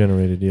CGI.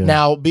 generated. Yeah.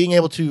 Now, being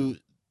able to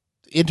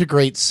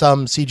integrate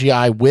some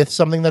CGI with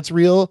something that's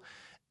real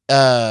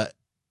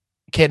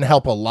can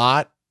help a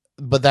lot,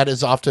 but that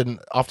is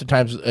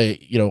oftentimes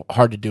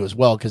hard to do as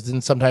well, because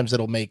then sometimes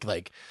it'll make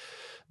like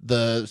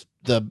the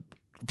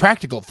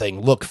practical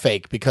thing look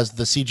fake because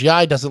the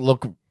CGI doesn't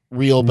look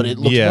real, but it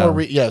looks Yeah. more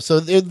real. Yeah, so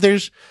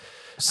there's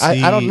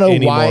I don't know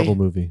any why. Marvel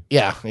movie.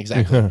 Yeah,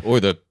 exactly. Or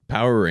the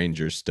Power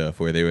Rangers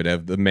stuff where they would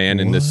have the man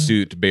in the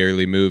suit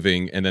barely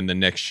moving, and then the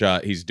next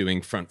shot he's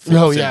doing front flips.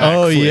 Oh, and yeah. back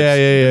Oh, flips, yeah,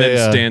 yeah, and then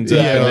yeah. stands up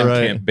Yeah, and then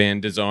right. can't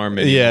bend his arm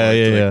anymore. Yeah, It's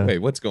yeah, like, yeah. wait,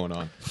 what's going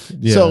on?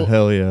 Yeah, So,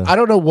 hell yeah. I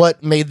don't know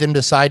what made them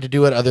decide to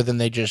do it, other than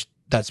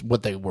that's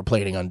what they were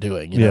planning on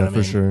doing. You know Yeah, what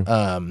I for mean?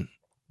 sure.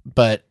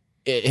 But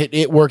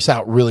it works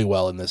out really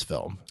well in this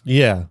film.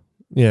 Yeah.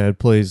 Yeah, it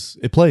plays,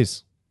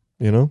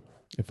 you know?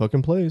 It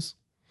fucking plays.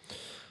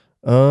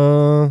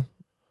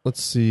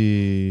 Let's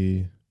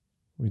see.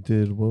 We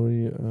did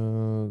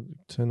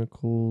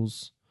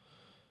tentacles.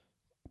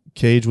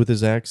 Cage with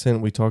his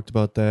accent, we talked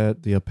about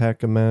that. The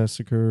Alpaca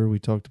Massacre, we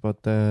talked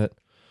about that.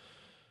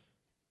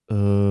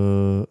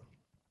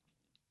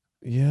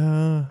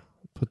 Yeah,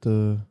 put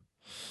the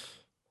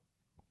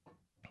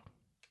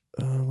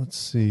let's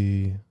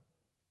see.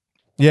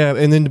 Yeah,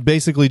 and then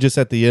basically just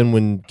at the end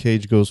when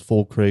Cage goes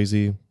full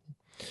crazy,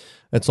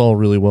 that's all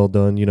really well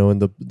done, you know,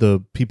 and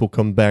the people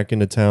come back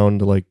into town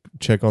to like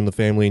check on the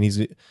family,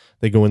 and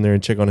they go in there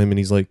and check on him,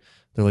 and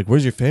they're like,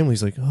 where's your family?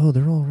 He's like, oh,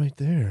 they're all right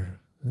there.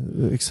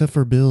 Except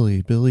for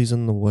Billy. Billy's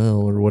in the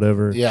well or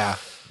whatever. Yeah.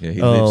 Yeah,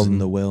 he lives in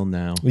the well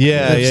now.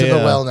 Yeah, Lives yeah, in the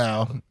yeah. well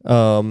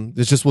now.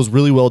 This just was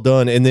really well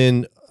done. And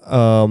then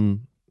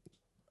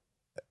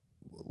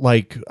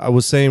like I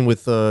was saying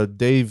with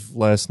Dave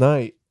last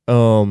night,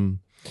 you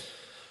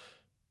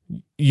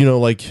know,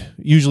 like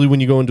usually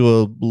when you go into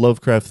a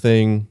Lovecraft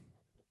thing,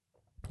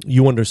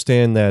 you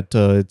understand that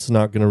it's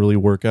not going to really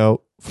work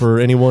out for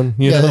anyone,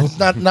 you know? It's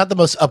not the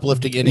most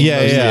uplifting ending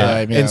most of the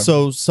time. Yeah. And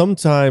so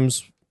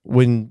sometimes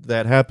when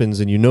that happens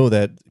and you know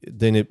that,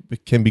 then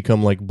it can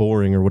become like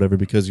boring or whatever,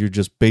 because you're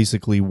just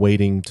basically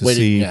waiting to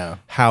see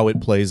how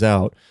it plays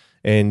out.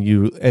 And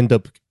you end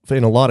up,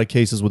 in a lot of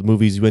cases with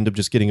movies, you end up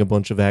just getting a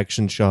bunch of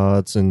action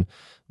shots and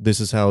this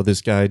is how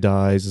this guy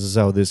dies, this is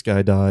how this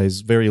guy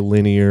dies, very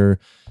linear,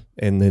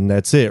 and then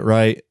that's it,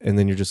 right? And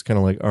then you're just kind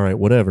of like, all right,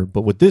 whatever.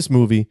 But with this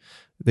movie,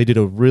 they did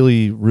a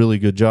really, really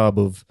good job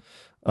of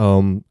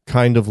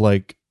kind of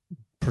like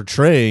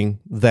portraying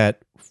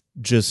that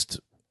just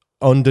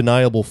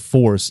undeniable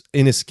force,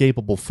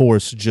 inescapable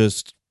force,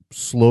 just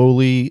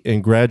slowly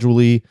and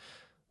gradually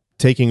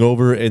taking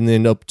over, and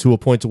then up to a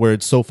point to where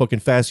it's so fucking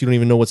fast you don't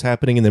even know what's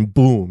happening, and then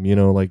boom, you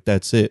know, like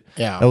that's it.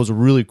 Yeah. That was a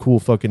really cool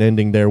fucking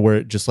ending there, where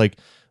it just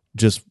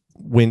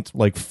went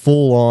like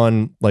full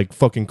on like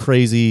fucking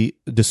crazy,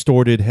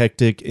 distorted,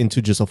 hectic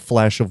into just a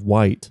flash of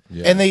white.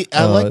 Yeah. And I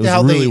like it was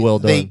how really well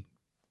done.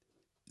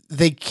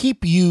 they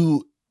keep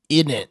you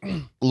in it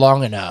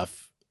long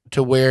enough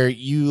to where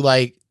you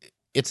like,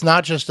 it's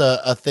not just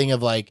a thing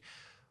of like,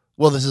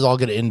 well, this is all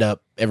going to end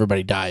up,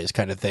 everybody dies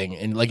kind of thing.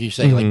 And like you're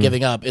saying, like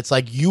giving up, it's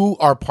like you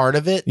are part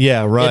of it.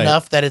 Yeah, right.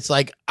 Enough that it's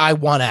like, I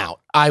want out.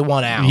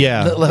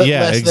 Yeah, Less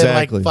yeah, than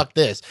exactly. like, fuck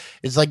this.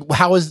 It's like,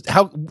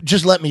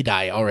 just let me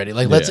die already.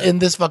 Like, let's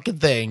end this fucking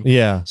thing.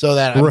 Yeah. So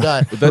that I'm Right,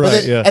 done. right, But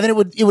then, yeah. And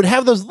then it would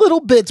have those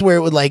little bits where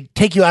it would like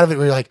take you out of it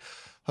where you're like,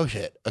 oh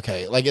shit,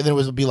 okay. Like, and then it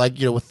would be like,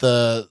 you know, with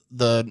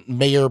the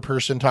mayor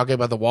person talking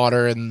about the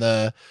water and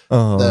the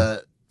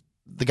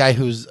guy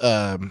who's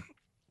The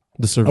what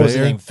was his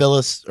surveyor. name?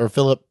 Phyllis or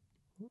Philip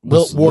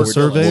The Ward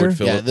surveyor? Phillips.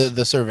 Ward Yeah, Phillips.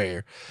 the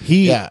surveyor.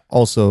 He Yeah.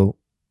 also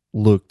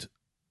looked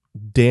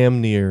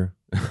damn near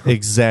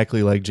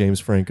exactly like James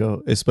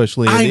Franco,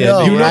 especially in I the know,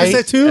 end. You right? notice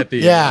that too? At the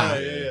Yeah.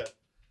 end.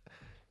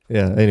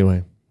 Yeah.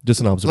 Anyway,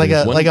 just an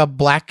observation. Like a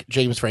black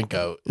James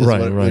Franco is Right,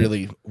 what it right.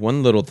 really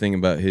One little thing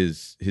about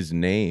his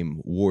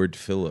name, Ward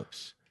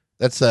Phillips.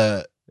 that's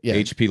yeah.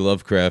 H.P.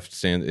 Lovecraft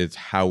it's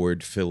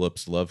Howard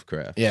Phillips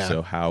Lovecraft. Yeah.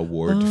 So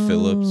Howard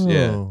Phillips.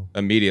 Yeah.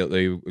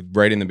 Immediately,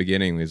 right in the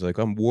beginning, he's like,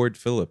 I'm Ward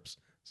Phillips.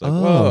 It's like,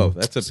 whoa,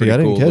 that's a See, I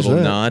pretty didn't cool catch little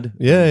that. nod.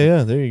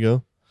 Yeah. There you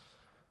go.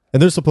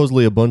 And there's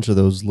supposedly a bunch of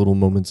those little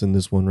moments in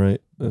this one, right?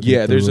 I think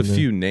Yeah, they there's were a in there.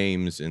 few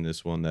names in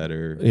this one that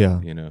are,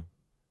 Yeah. you know,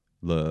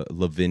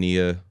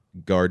 Lavinia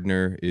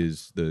Gardner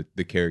is the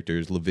character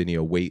is Lavinia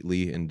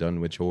Waitley in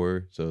Dunwich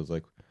Horror. So it's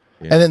like,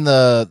 And then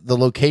the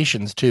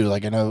locations too.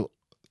 Like I know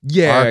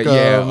yeah,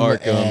 Arkham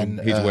Arkham. and,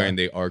 He's wearing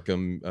the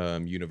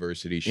Arkham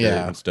University shirt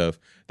Yeah. and stuff.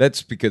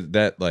 That's because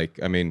that, like,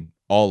 I mean,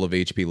 all of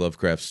H.P.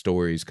 Lovecraft's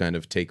stories kind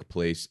of take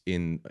place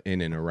in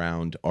and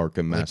around Arkham, like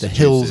the Massachusetts.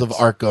 hills of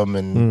Arkham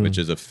and which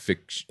is a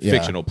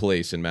fictional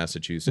place in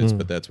Massachusetts,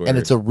 but that's where and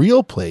it's a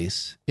real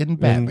place in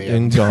Batman.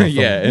 in Gotham.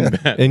 yeah, in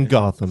Batman. In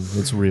Gotham,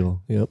 it's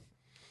real. Yep.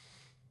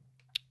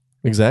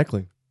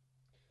 Exactly.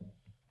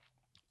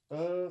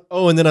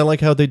 Oh, and then I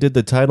like how they did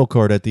the title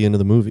card at the end of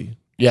the movie.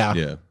 yeah.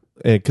 yeah.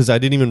 Because I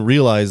didn't even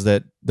realize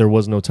that there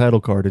was no title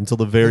card until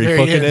the very, very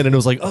fucking end. end, and it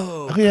was like,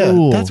 oh, Oh, yeah,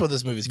 cool. that's what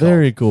this movie's called.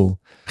 Very cool.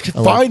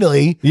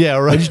 Finally, Yeah,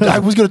 right. I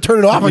was going to turn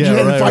it off. I didn't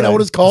right, find out right.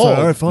 what it's called. So,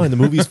 all right, fine. The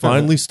movie's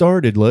finally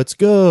started. Let's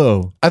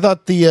go. I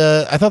thought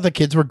the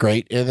kids were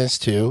great in this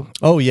too.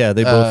 Oh yeah,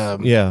 they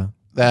both. Yeah,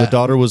 the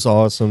daughter was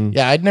awesome.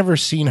 Yeah, I'd never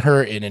seen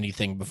her in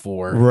anything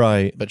before.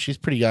 Right. But she's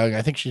pretty young.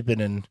 I think she's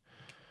been in.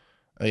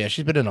 Oh yeah,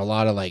 she's been in a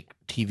lot of like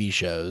TV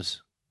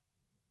shows.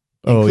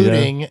 Oh, yeah.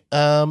 including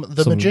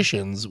the Some-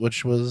 Magicians,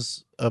 which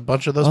was a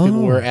bunch of those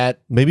people Oh. were at.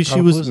 Maybe she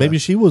was. Comicpalooza. Maybe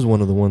she was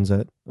one of the ones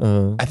that.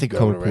 I think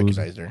I would have Comicpalooza.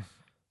 recognized her.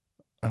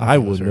 don't I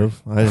think it was wouldn't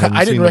her. have. I haven't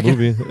I seen didn't the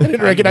movie. I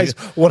didn't recognize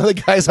one of the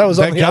guys I was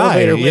on That the guy,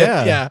 elevator with.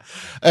 yeah.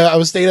 I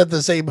was staying at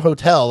the same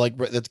hotel, like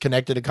that's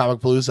connected to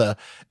Comicpalooza,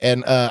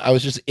 and I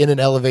was just in an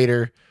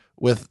elevator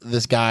with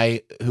this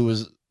guy who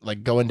was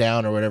like going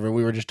down or whatever.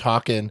 We were just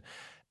talking,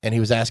 and he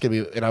was asking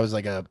me, and I was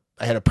like I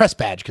had a press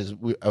badge because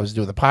I was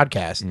doing the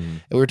podcast,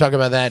 and we were talking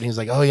about that, and he was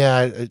like, "Oh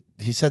yeah,"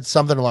 he said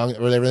something along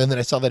or whatever, and then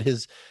I saw that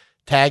his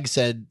tag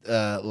said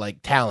like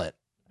talent.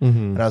 Mhm.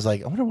 And I was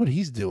like, I wonder what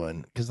he's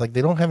doing because like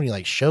they don't have any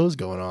like shows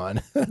going on.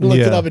 I looked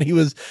it Yeah. up and he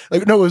was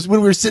like, no, it was when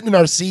we were sitting in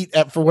our seat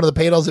for one of the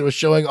panels. It was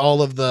showing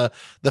all of the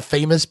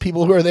famous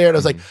people who are there, and I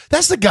was like,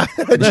 that's the guy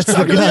that I just That's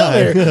talked the about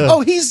guy. there.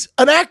 Oh, he's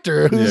an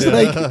actor who's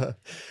like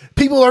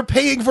people are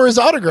paying for his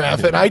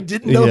autograph, and I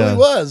didn't know who Yeah. he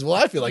was. Well,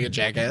 I feel like a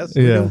jackass.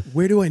 Yeah.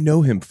 Where do I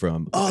know him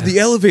from? Oh, the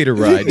elevator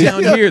ride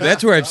down here.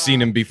 That's where I've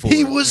seen him before.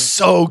 He was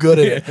so good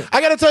at it.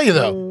 I got to tell you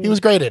though, he was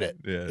great at it.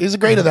 Yeah. He was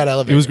great at that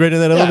elevator. He was great in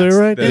that elevator,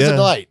 right? It was a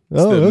delight. It's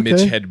Oh, the okay.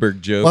 Mitch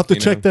Hedberg joke. I'll have to you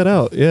check know? that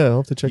out. Yeah, I'll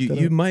have to check You, that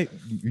you out.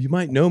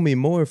 might know me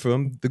more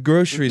from the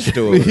grocery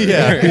store.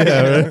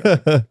 yeah,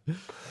 right?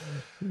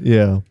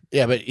 Yeah.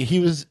 Yeah, but he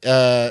was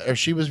or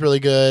she was really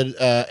good.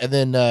 And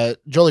then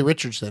Jolie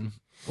Richardson,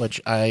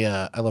 which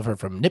I love her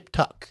from Nip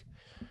Tuck.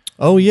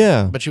 Oh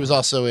yeah. But she was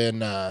also in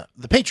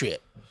The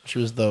Patriot. She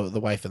was the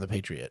wife of The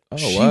Patriot. Oh,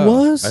 She wow.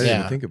 was? I didn't Yeah.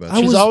 even think about I that.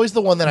 She's was- always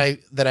the one that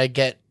I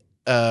get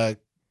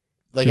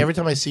like every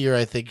time I see her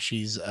I think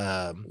she's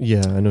Yeah,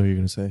 I know who you're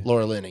gonna say.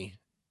 Laura Linney.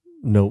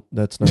 Nope,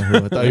 that's not who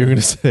I thought you were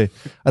gonna say.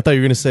 I thought you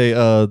were gonna say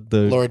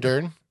the Laura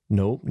Dern.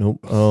 Nope.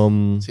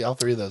 See all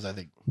three of those I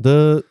think.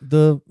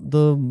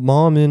 The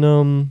mom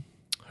in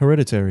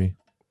Hereditary.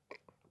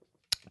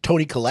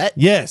 Toni Collette?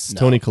 Yes, No.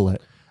 Toni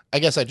Collette. I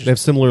guess I They have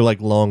just similar like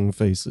long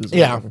faces. or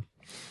Yeah. whatever.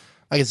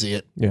 I can see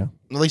it. Yeah.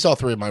 At least all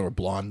three of mine were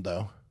blonde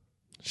though.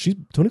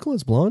 Toni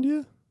Collette's blonde,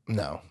 yeah?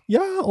 No. Yeah.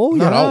 Oh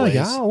Not yeah. always.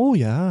 Yeah. Oh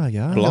yeah.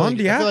 Yeah. Blonde?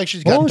 I Yeah. feel like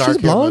she's got Oh, dark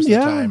she's hair most blonde. of the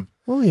Yeah. time.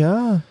 Oh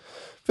yeah.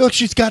 I feel like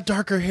she's got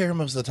darker hair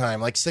most of the time,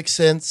 like Sixth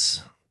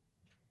Sense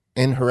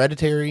in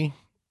Hereditary.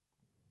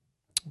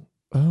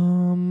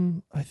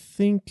 I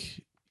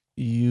think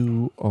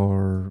you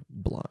are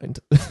blind.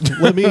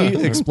 Let me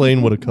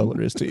explain what a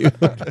color is to you.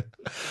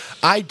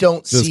 I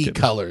don't Just see kidding.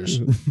 colors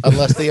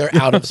unless they are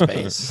out of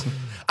space.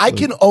 I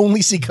can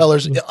only see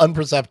colors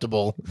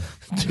unperceptible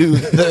to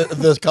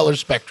the color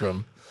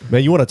spectrum.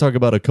 Man, you want to talk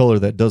about a color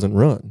that doesn't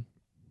run?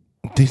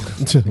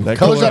 That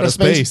Colors color out of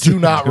space do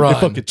not run. It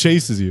fucking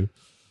chases you.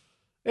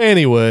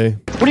 Anyway,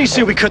 What do you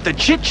say we cut the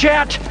chit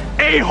chat?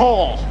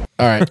 A-hole!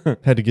 All right.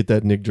 had to get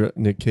that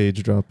Nick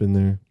Cage drop in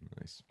there.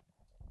 Nice.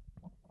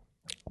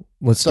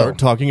 Let's So- start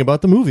talking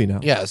about the movie now.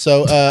 Yeah.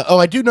 So,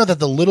 I do know that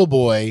the little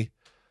boy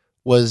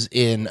was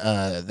in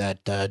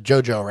that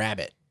Jojo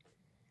Rabbit.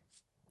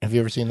 Have you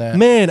ever seen that?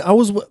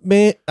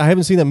 I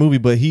haven't seen that movie,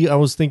 but I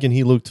was thinking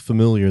he looked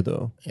familiar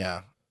though.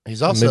 Yeah.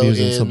 He's also Maybe he was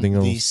in in something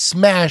the else.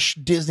 smash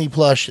Disney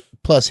Plus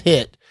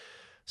hit,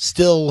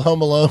 Still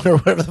Home Alone, or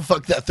whatever the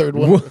fuck that third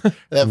one.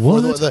 That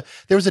fourth What? one.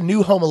 There was a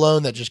new Home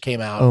Alone that just came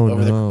out Oh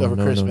over no, over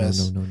no,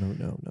 Christmas.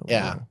 no.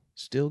 Yeah.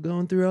 Still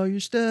going through all your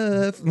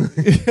stuff.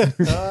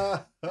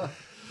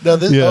 No,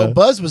 this Yeah.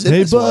 Buzz was in Hey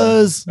this one.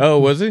 Buzz. Oh,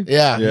 was he?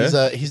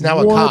 Yeah, he's now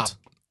a What? cop.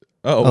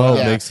 Oh, Oh, wow.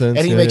 Yeah. makes sense.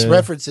 And he Yeah, makes yeah.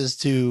 references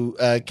to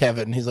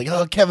Kevin. He's like,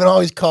 "Oh, Kevin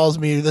always calls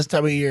me this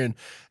time of year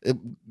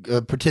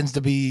and pretends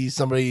to be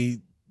somebody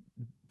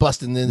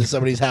busting into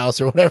somebody's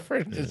house or whatever."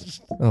 It's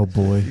just- Oh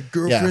boy.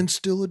 Girlfriend's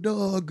still a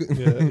dog.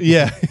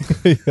 Yeah.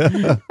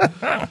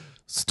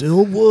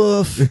 Still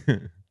woof.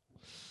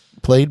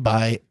 played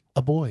by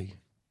a boy.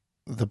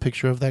 The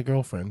picture of that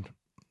girlfriend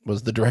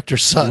was the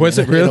director's son. Was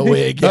it in a really?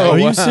 wig. Oh, Yeah, Are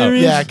you wow.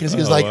 serious? yeah, because he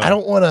was Oh, like, wow. I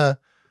don't want to.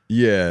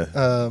 Yeah.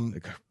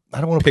 I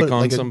don't want to Pick put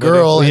on like a somebody.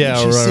 girl, and Yeah,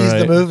 she right, sees the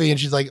right. movie and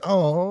she's like,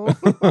 "Oh."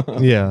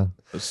 Yeah.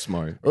 That's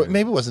smart. Or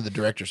maybe it wasn't the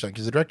director's son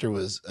because the director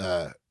was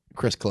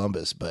Chris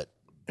Columbus, but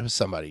it was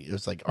somebody. It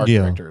was like art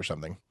Yeah. director or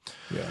something.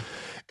 Yeah.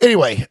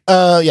 Anyway,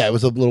 it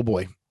was a little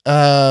boy.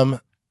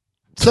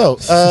 So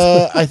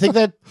I think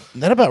that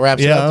about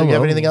wraps it Yeah, up. Do you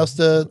have well, anything else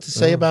to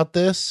say about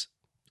this?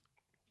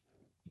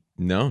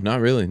 No, not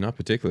really. Not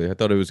particularly. I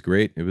thought it was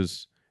great. It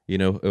was, it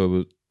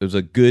was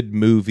a good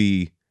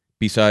movie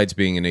besides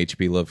being an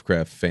H.P.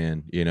 Lovecraft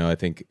fan. I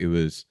think it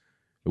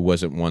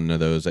wasn't one of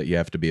those that you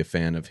have to be a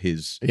fan of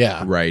his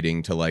Yeah.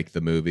 writing to like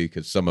the movie,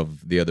 because some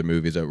of the other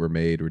movies that were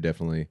made were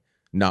definitely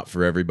not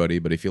for everybody,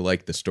 but if you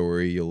like the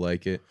story, you'll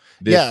like it.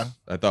 This, Yeah.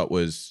 I thought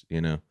was,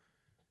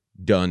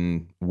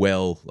 done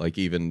well. Like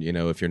even,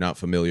 if you're not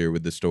familiar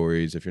with the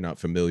stories, if you're not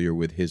familiar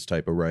with his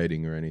type of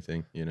writing or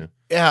anything, Yeah,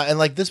 and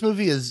like this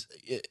movie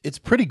it's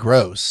pretty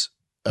gross.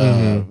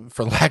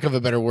 For lack of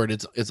a better word,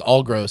 it's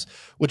all gross,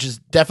 which is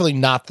definitely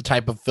not the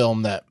type of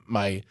film that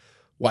my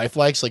wife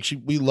likes. Like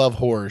we love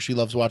horror. She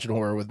loves watching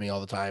horror with me all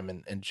the time,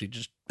 and she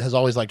just has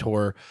always liked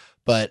horror,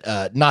 but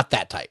not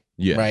that type.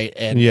 Yeah. Right.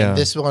 And, Yeah. and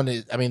this one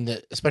is, I mean,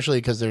 especially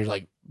because there's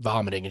like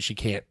vomiting and she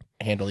can't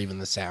handle even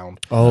the sound.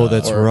 Oh,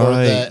 that's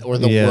right. Or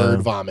the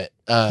word vomit.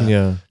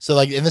 Yeah. So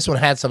like, and this one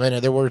had some in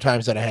it. There were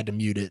times that I had to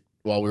mute it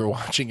while we were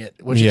watching it,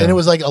 and Yeah. it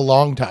was like a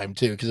long time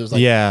too, because it was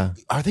like, Yeah.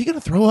 are they going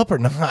to throw up or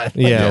not? Like,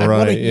 Yeah, I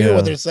want to right, hear yeah.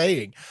 what they're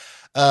saying.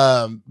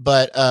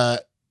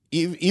 But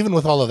even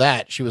with all of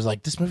that, she was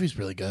like, "This movie's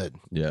really good."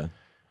 Yeah.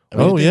 I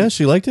mean, Oh, yeah.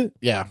 She liked it?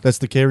 yeah. That's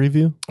the K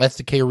review? That's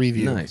the K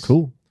review. Nice.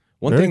 Cool.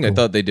 One Very thing I cool.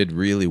 thought they did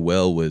really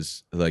well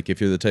was like if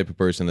you're the type of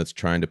person that's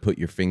trying to put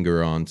your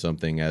finger on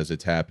something as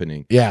it's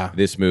happening. Yeah.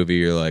 This movie,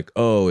 you're like,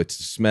 oh, it's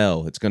the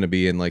smell. It's going to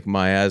be in like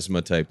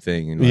miasma type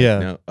thing. And like, Yeah.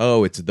 no,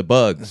 oh, it's the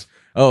bugs.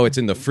 Oh, it's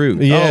in the fruit.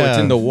 Oh, Yeah. it's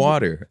in the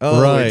water.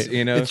 Oh, Right. it's,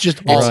 you know, It's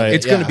just all of it,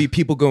 it's going yeah. to be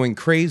people going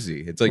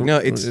crazy. It's like, no,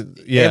 it's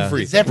Yeah.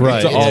 everything. It's everything.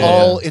 Right, It's yeah.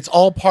 all. It's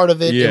all part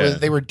of it. Yeah.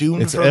 They were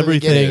doomed It's from the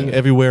everything, beginning.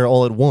 everywhere,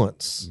 all at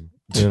once.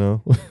 You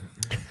know?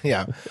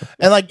 Yeah,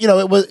 and like it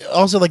was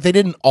also like they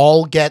didn't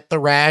all get the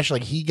rash.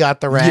 Like he got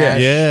the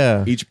rash.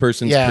 yeah. Each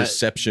person's Yeah.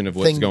 perception of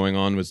what's Thing- going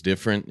on was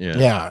different. Yeah.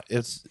 Yeah,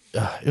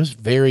 it was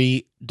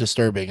very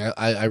disturbing.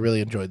 I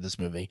really enjoyed this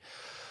movie.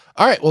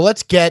 All right, well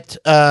let's get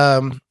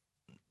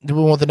do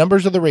we want the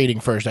numbers or the rating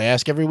first? I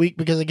ask every week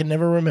because I can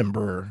never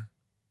remember.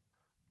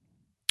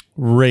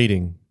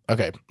 Rating.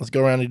 Okay, let's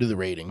go around and do the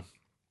rating.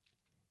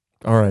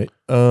 All right.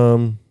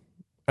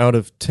 Out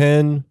of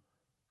 10,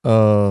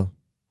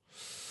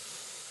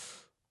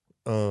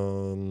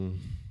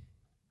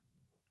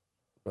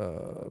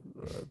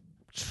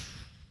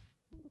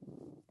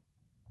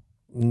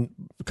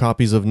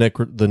 copies of the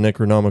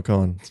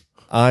Necronomicon.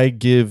 I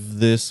give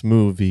this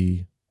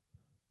movie,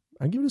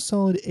 I give it a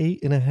solid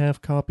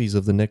 8.5 copies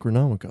of the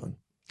Necronomicon.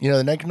 You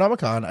know, the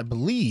Necronomicon, I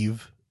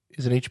believe,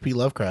 is an H.P.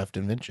 Lovecraft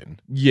invention.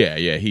 Yeah.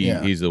 Yeah.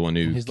 He's the one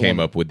who He's the came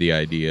one- up with the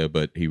idea,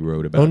 but he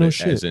wrote about no it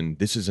shit. as in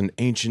this is an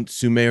ancient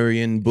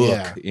Sumerian book,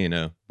 Yeah. you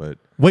know. But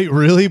Wait,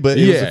 really? But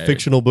it was Yeah. a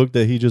fictional book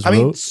that he just I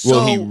mean, wrote?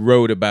 well, he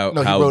wrote about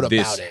No, he how wrote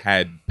this about it.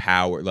 had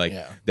power, like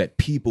Yeah. that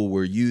people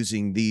were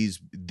using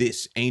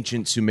this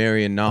ancient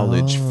Sumerian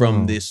knowledge Oh.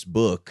 from this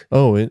book.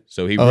 Oh, it.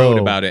 So he wrote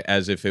Oh. about it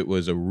as if it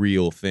was a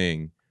real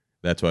thing.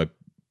 That's why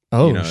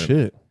Oh, you know,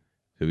 shit.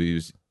 so he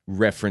was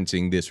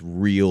referencing this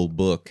real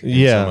book in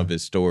Yeah. some of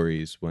his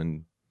stories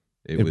when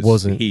It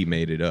wasn't. he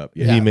made it up.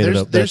 Yeah. He made it there's,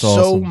 up. There's That's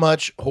so awesome.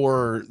 much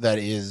horror that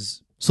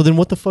is. So then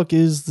what the fuck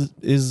is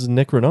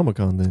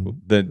Necronomicon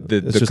then? The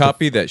It's just a-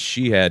 copy that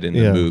she had in the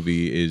Yeah.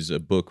 movie is a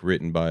book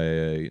written by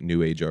a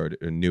New Age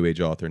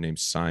author named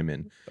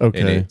Simon. Okay.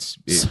 And it's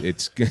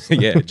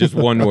yeah, just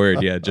one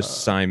word, yeah,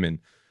 just Simon.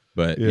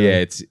 But Yeah.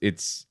 yeah,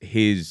 it's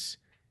his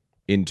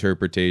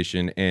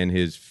interpretation and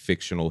his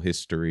fictional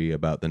history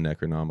about the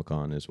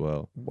Necronomicon as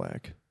well.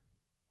 Whack.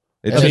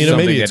 It's I mean, just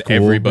something maybe that it's cool.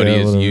 everybody Yeah,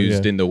 has whatever,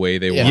 used yeah. in the way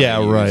they Yeah. want Yeah,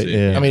 to use right.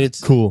 it. Yeah. I mean,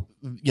 it's cool.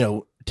 you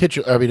know,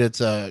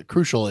 it's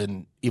crucial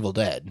in Evil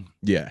Dead.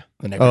 Yeah.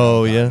 The Necronomicon.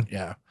 Oh, yeah?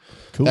 Yeah.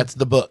 Cool. That's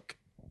the book.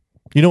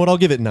 You know what? I'll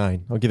give it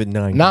 9. I'll give it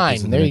 9. 9,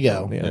 copies of there the you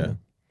Necronomicon. go. Yeah. Yeah.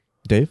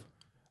 Dave,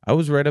 I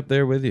was right up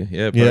there with you.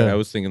 Yeah, but Yeah. I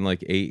was thinking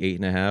like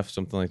 8.5,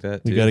 something like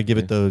that. you too. got to give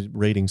Yeah. it the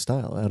rating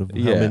style out of how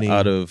yeah, many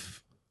out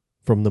of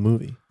from the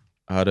movie.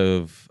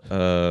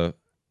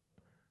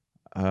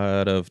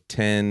 out of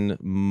 10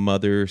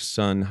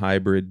 mother-son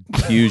hybrid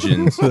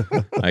fusions,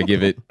 I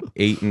give it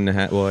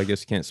 8.5. Well, I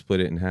guess you can't split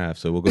it in half,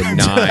 so we'll go 9.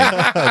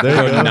 There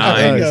We'll you go go. 9.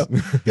 There you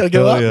go. Gotta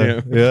go Oh, up.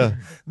 yeah. Yeah.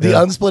 The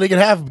Yeah. unsplitting in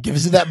half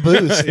gives it that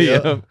boost.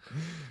 Yeah.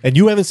 And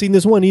you haven't seen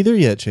this one either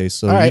yet, Chase.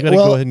 So All right, you got to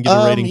go ahead and give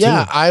a rating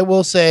yeah, too. I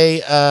will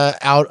say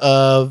out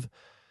of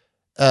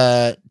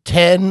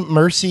 10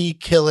 mercy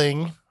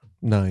killings,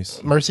 Nice.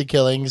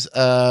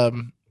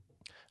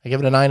 I give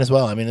it a 9 as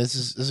well. I mean, this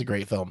is a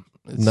great film.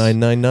 It's,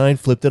 999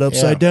 flipped it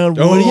upside Yeah. down.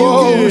 What do you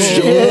Oh, get?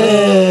 shit.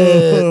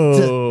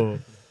 Oh.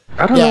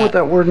 I don't Yeah. know what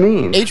that word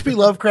means. H.P.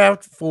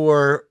 Lovecraft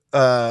for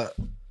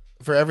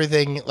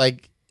everything,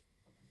 like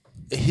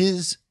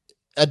his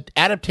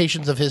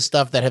adaptations of his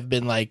stuff that have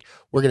been like,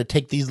 we're going to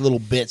take these little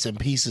bits and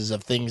pieces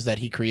of things that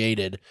he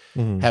created,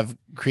 Mhm. have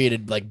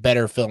created like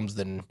better films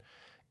than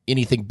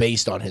anything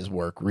based on his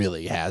work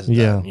really has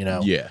Yeah. done, you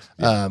know? Yeah.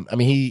 I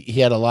mean, he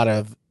had a lot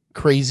of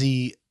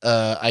crazy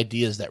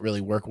ideas that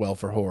really work well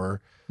for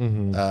horror.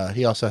 Mhm.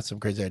 He also had some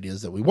crazy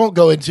ideas that we won't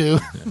go into.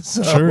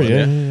 So, Sure,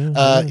 yeah.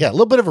 yeah, a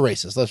little bit of a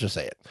racist. Let's just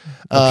say it.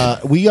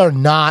 We are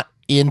not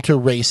into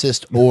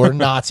racist or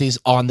Nazis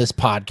on this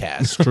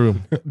podcast. True.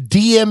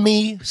 DM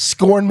me,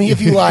 scorn me if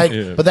you like,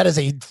 Yeah. but that is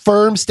a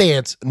firm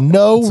stance.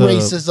 No It's a-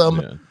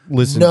 racism, Yeah.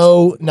 Listen,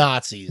 no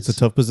Nazis. it's a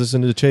tough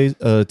position to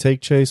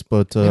take, Chase,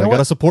 but know I got what?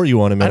 to support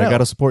you on it, man. I I, know. got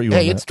to support you on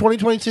Hey, that. it's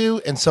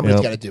 2022, and somebody's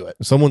Yep. got to do it.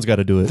 Someone's got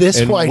to do it. This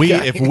and white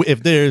guy.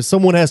 if there's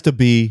someone has to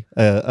be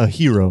a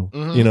hero,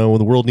 Mm-hmm. you know, when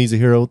the world needs a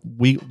hero,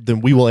 we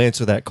will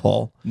answer that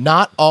call.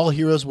 Not all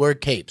heroes wear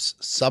capes.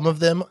 Some of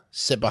them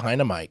sit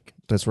behind a mic.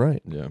 That's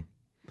right. Yeah.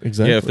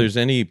 Exactly. Yeah, if there's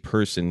any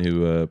person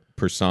who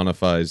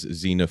personifies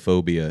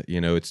xenophobia, you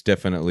know, it's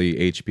definitely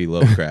H.P.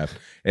 Lovecraft.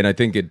 And I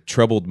think a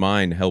troubled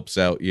mind helps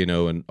out, you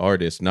know, an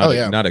artist. Not Oh,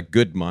 yeah. not a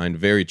good mind,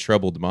 very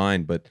troubled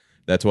mind, but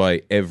that's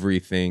why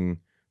everything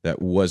that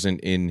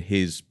wasn't in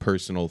his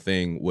personal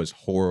thing was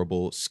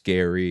horrible,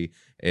 scary,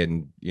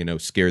 and, you know,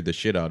 scared the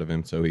shit out of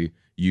him. So he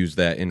use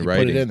that in They put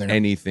writing. it in there.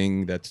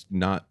 Anything that's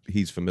not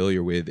he's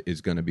familiar with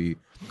is going to be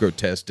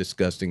grotesque,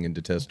 disgusting, and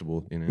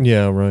detestable. You know.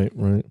 Yeah, right.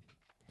 You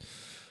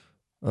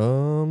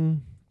know,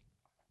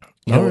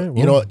 all right,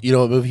 you know well. what? You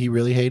know what movie he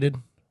really hated?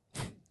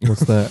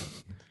 What's that?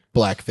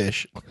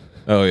 Blackfish.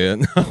 Oh yeah.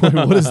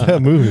 What is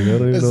that movie? I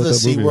don't even It's know the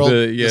what that movie SeaWorld,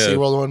 The- yeah. the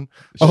SeaWorld one.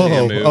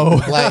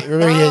 Shamu. Black,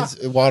 remember he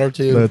hits water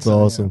too? That's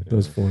awesome.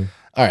 That's funny.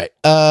 All right.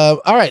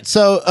 All right.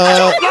 So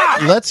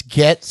let's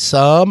get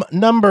some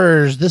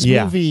numbers. This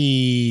Yeah.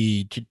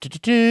 movie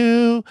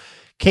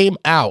came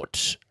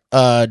out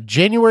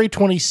January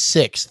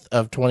 26th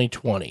of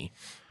 2020.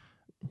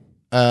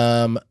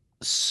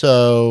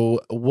 So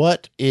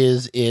what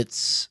is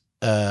its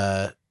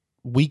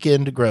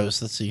weekend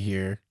gross? Let's see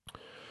here.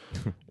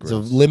 It's a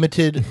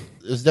limited.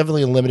 It's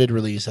definitely a limited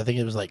release. I think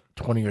it was like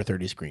 20 or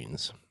 30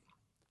 screens.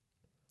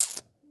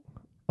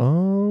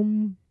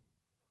 I'm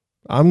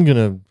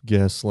gonna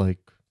guess like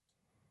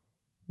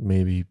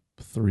maybe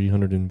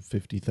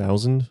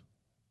 350,000.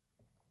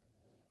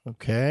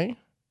 Okay.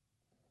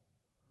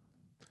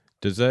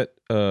 Does that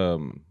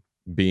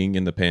being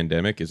in the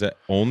pandemic, is that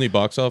only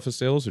box office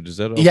sales, or does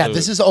that also Yeah,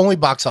 this is only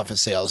box office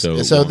sales.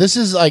 So So, it won't- this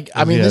is like,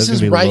 I mean, Yeah, this it's is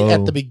gonna be right low.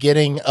 at the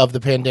beginning of the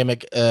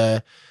pandemic,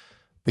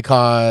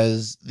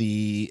 because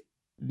the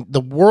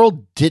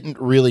world didn't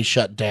really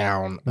shut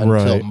down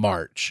until Right.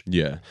 March.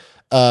 Yeah.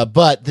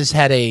 But this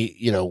had a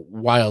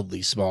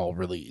wildly small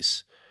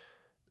release.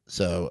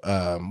 So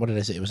what did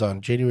I say? It was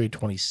on January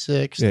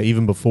 26th. Yeah,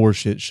 even before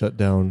shit shut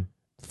down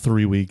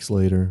 3 weeks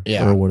later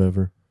Yeah. or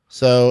whatever.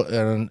 So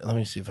let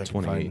me see if I can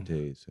 28 find.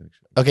 days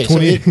actually. Okay, so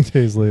 28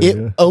 days later. it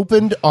yeah.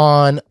 opened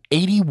on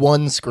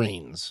 81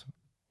 screens.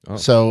 Oh.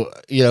 So,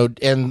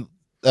 and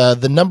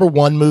the number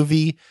one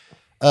movie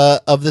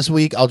of this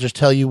week, I'll just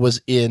tell you,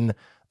 was in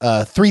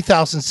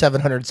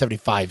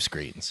 3,775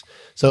 screens.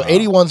 So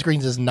 81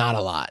 screens is not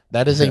a lot.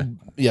 That is a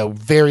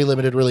very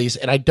limited release,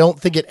 and I don't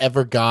think it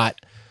ever got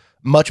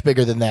much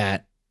bigger than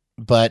that.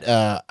 But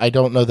I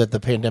don't know that the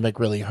pandemic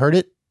really hurt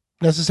it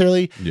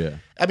necessarily. Yeah.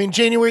 I mean,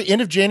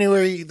 end of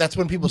January, that's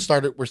when people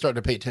were starting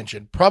to pay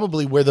attention.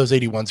 Probably where those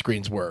 81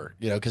 screens were,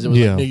 because it was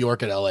Yeah. like New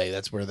York and LA.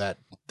 That's where that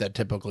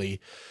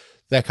typically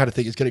that kind of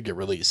thing is going to get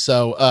released.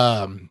 So,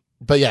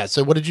 but yeah.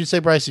 So, what did you say,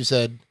 Bryce? You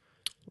said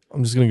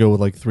I'm just gonna go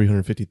with like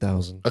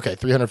 350,000. okay,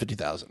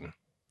 350,000,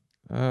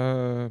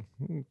 I'll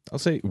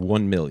say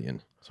 1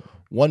 million.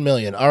 1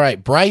 million. All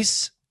right,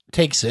 Bryce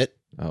takes it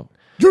Oh.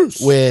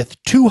 with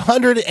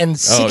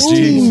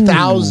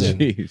 216,000.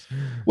 Jeez.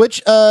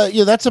 Which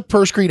that's a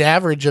per screen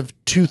average of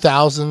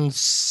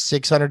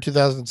 2,600,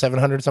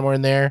 2,700, somewhere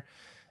in there.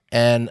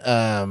 And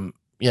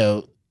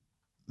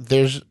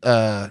there's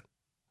a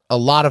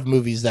lot of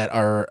movies that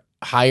are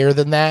higher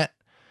than that,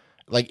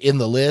 like in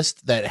the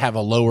list, that have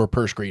a lower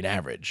per screen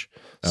average.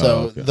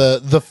 So okay.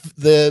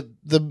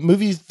 the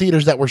movie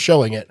theaters that were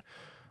showing it,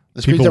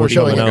 the screens People that were were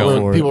showing it, coming out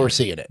for it. people were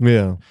seeing it.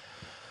 Yeah.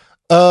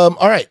 All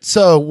right.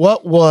 So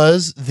what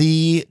was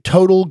the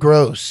total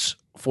gross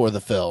for the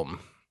film?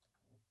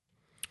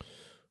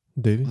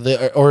 Davey?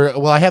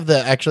 I have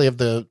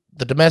the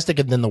domestic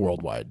and then the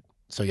worldwide.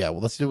 So yeah,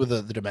 well, let's do with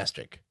the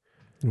domestic.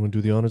 You want to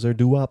do the honors there?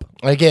 Do-wop?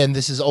 Again,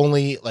 this is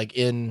only like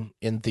in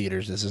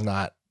theaters. This is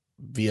not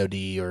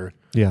VOD or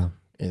Yeah.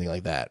 anything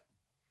like that,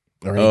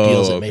 or any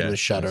deals that made okay. with I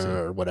see.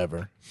 Shudder or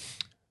whatever.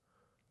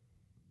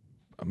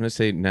 I'm going to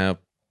say now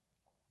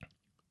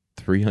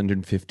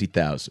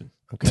 350,000.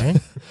 Okay,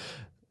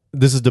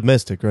 This is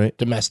domestic, right?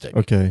 domestic.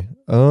 Okay.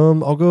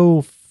 I'll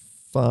go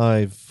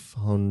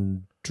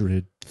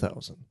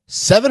 500,000.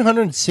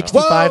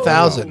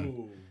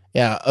 765,000.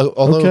 Yeah,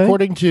 although Okay.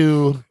 according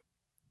to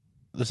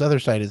this other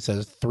site, it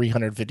says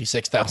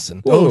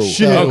 356,000. Oh,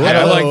 shit. Okay,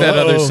 I like that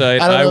Whoa. other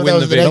site. I don't know I if that win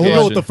was the the Now vacation.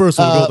 we'll go with the first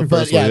one. We'll go with the But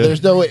first yeah, one.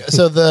 there's no way.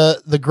 So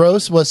the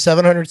gross was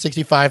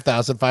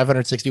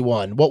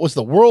 765,561. What was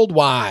the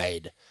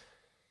worldwide?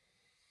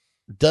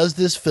 Does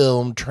this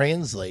film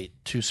translate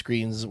to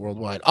screens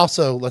worldwide?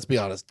 Also, let's be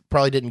honest,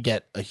 probably didn't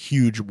get a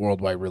huge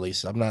worldwide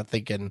release. I'm not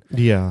thinking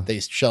Yeah.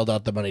 they shelled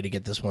out the money to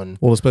get this one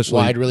Well, especially.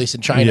 wide release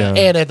in China.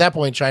 yeah. And at that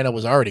point, China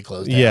was already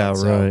closed down. Yeah,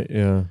 so right.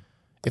 Yeah.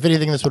 If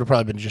anything, this would have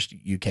probably been just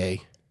UK.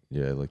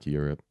 Yeah, like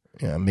Europe.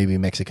 Yeah, maybe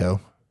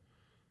Mexico.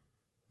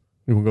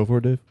 You want to go for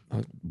it, Dave?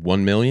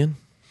 1 million?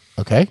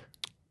 Okay.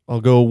 I'll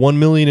go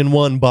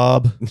 1,000,001,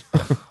 Bob.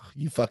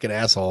 You fucking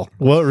asshole.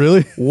 What,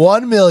 really?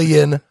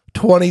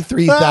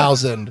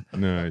 1,023,000.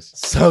 Nice.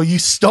 So you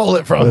stole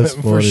it from That's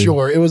him for funny.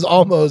 sure. It was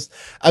almost.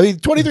 I mean,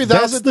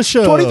 23,000. That's the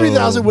show.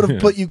 23,000 would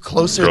have put you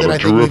closer than I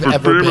think we've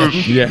ever been.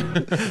 Yeah.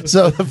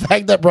 So the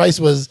fact that Bryce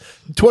was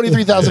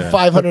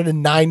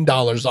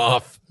 $23,509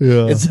 off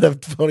Yeah. instead of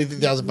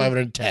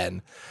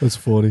 23,510. That's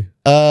funny.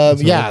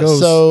 That's how Yeah. it goes.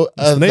 So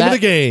It's the name of the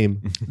that,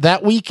 game.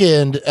 that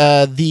weekend,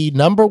 the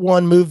number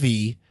one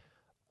movie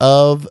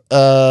of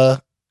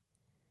the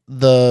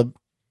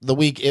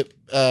week, it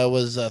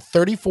was a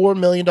 $34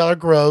 million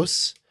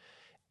gross.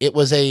 It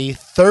was a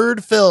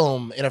third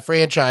film in a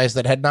franchise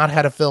that had not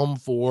had a film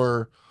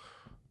for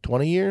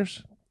 20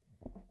 years.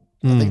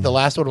 I think the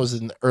last one was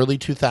in the early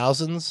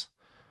 2000s.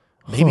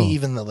 maybe Huh.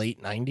 even the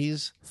late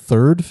 90s.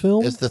 Third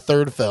film? It's the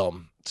third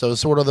film. So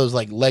it's sort of those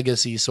like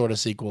legacy sort of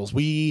sequels.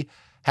 We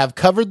have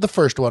covered the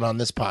first one on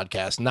this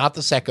podcast, not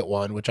the second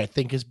one, which I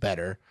think is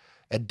better,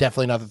 and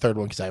definitely not the third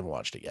one because I haven't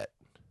watched it yet.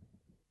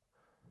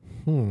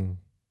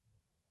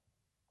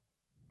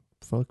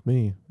 Fuck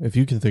me. If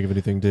you can think of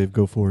anything, Dave,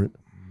 go for it.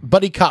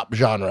 Buddy cop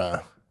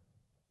genre.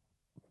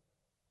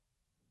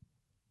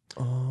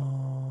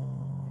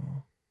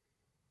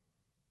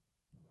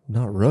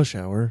 Not Rush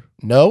Hour.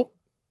 No.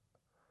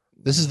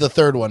 This is the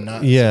third one,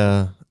 not.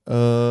 Yeah.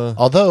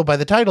 Although by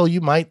the title,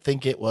 you might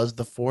think it was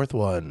the fourth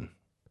one.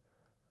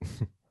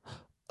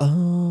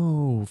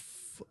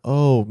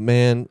 Oh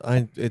man,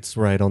 it's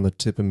right on the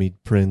tip of me,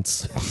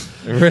 Prince.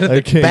 Really?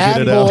 I can't Bad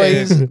get it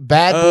Boys, out.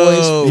 Bad Boys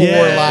Oh, 4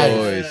 yeah.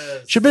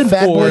 Life. Should have been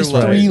Bad For Boys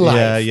Life. 3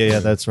 Life. Yeah,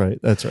 that's right.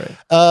 That's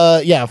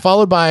right. Yeah,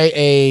 followed by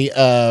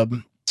a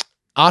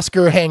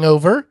Oscar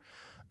Hangover,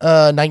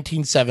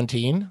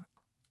 1917.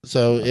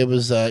 So it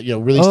was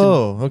released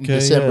in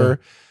December.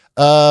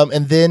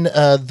 And then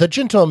The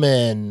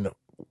Gentleman.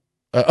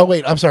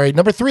 I'm sorry.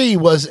 Number 3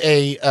 was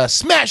a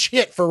smash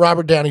hit for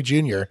Robert Downey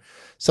Jr.,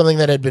 something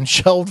that had been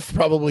shelved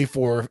probably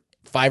for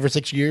 5 or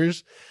 6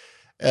 years.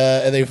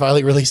 And they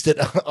finally released it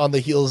on the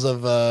heels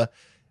of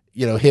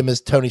him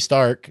as Tony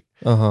Stark.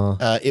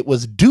 It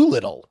was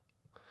Doolittle.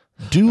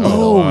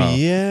 Oh wow.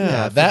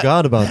 yeah, I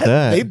forgot about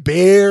that. They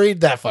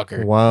buried that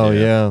fucker. Wow,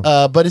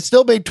 yeah. But it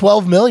still made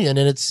 12 million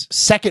in its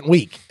second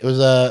week. It was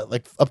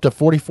like up to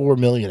 44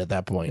 million at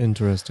that point.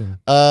 Interesting.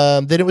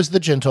 Then it was The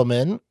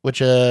Gentleman, which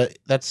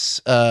that's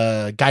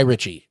Guy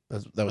Ritchie.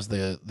 That was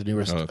the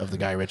newest of the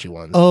Guy Ritchie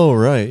ones. Oh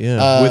right,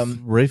 yeah. With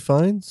Um, Ray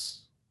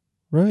Fiennes,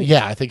 right?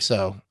 Yeah, I think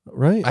so.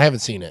 Right. I haven't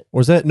seen it.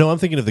 Or is that? No, I'm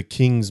thinking of The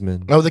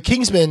Kingsman. Oh, The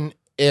Kingsman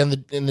and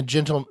the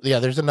Gentleman. Yeah,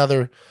 there's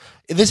another.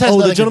 This has Oh,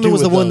 nothing The Gentleman to do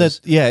was the with one those.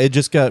 that it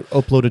just got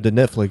uploaded to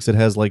Netflix. It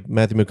has like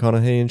Matthew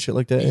McConaughey and shit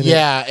like that. In it.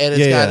 Yeah, and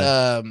it's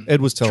got Ed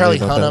was telling Charlie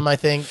me about Hunnam, that. I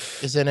think,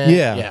 is in it.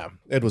 Yeah,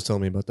 Ed was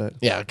telling me about that.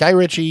 Yeah, Guy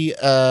Ritchie,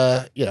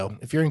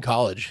 if you're in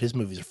college, his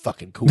movies are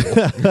fucking cool.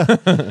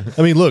 I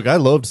mean, look, I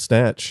loved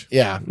Snatch.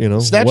 Yeah.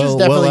 Snatch Snatch is well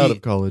definitely out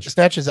of college.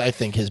 Snatch is, I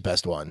think, his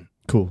best one.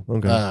 Cool.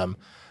 Okay. All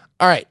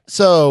right.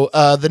 So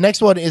the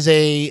next one is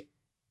a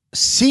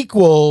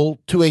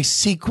sequel to a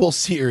sequel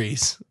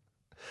series.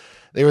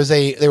 There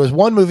was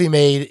one movie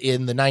made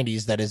in the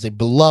 90s that is a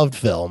beloved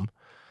film,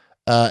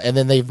 and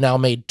then they've now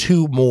made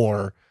 2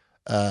 more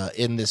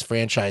in this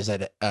franchise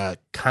that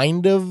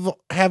kind of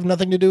have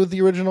nothing to do with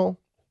the original.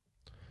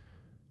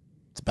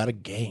 It's about a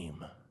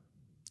game.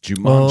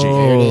 Jumanji.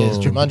 There it is,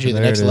 Oh, Jumanji: The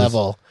there Next it is.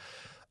 Level.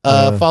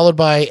 Followed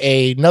by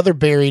another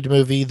buried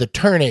movie, The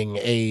Turning,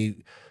 a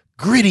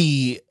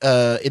gritty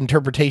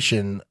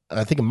interpretation,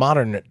 I think a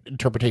modern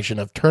interpretation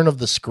of Turn of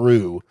the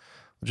Screw,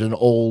 which is an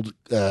old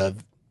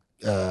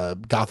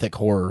gothic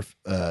horror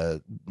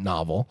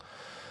novel.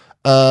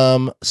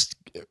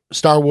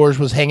 Star Wars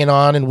was hanging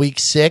on in week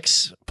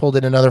 6, pulled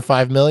in another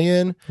 5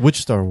 million. Which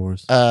Star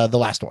Wars? The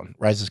last one,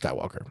 Rise of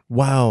Skywalker.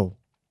 Wow.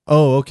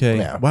 Oh, okay.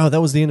 Yeah. Wow,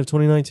 that was the end of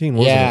 2019,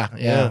 wasn't Yeah.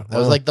 it? That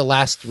was wow. like the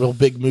last real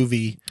big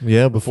movie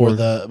before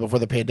before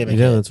the pandemic.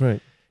 Yeah, hit. that's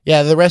right.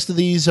 Yeah, the rest of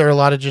these are a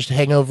lot of just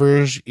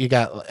hangovers. You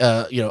got,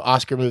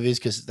 Oscar movies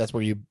because that's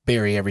where you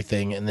bury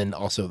everything, and then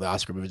also the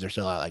Oscar movies are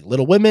still out, like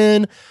Little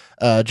Women,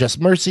 Just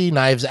Mercy,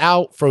 Knives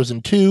Out,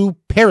 Frozen 2,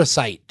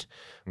 Parasite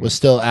was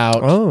still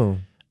out, Oh.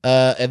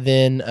 and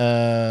then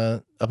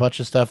a bunch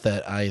of stuff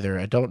that I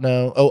don't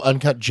know. Oh,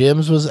 Uncut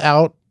Gems was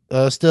out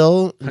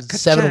still,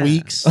 7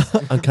 weeks.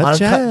 Uncut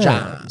Gems.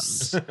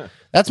 Gems.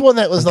 That's one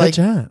that was Uncut like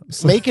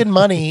Gems. making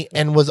money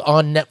and was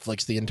on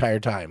Netflix the entire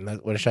time.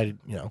 That which I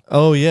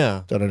Oh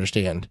yeah. don't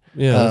understand.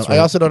 Yeah. That's I right.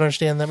 also don't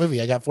understand that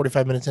movie. I got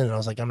 45 minutes in and I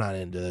was like, I'm not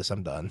into this.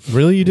 I'm done.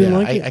 Really, you didn't Yeah,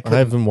 like I it? I couldn't-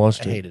 haven't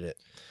watched I it. hated it.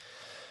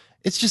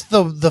 It's just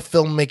the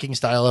filmmaking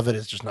style of it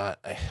is just not.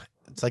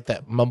 It's like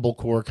that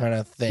mumblecore kind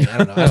of thing. I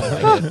don't know. I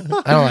don't like it.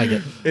 I don't like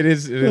it. It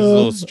is a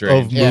little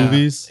strange. Of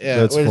movies. Yeah,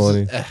 That's what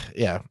is funny. it?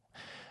 Yeah.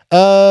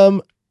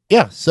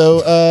 Yeah.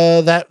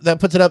 So that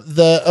puts it up.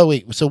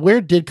 So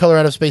where did Color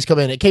Out of Space come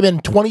in? It came in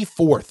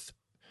 24th.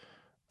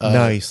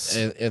 Nice.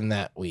 in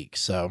that week.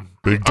 So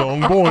Big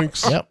dong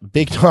boinks. yep,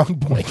 big dong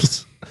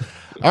boinks.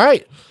 All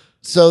right.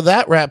 So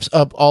that wraps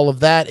up all of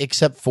that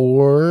except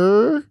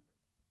for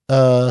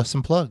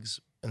some plugs,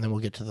 and then we'll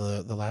get to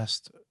the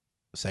last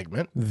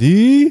segment.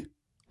 The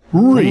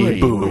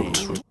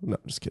Reboot. No,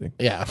 just kidding.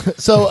 Yeah.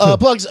 So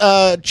plugs,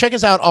 check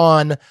us out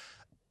on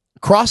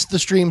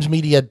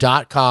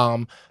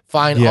crossthestreamsmedia.com.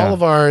 Find Yeah. all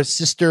of our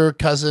sister,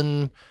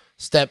 cousin,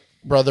 step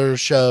brother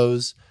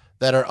shows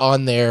that are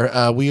on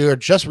there. We are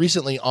just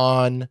recently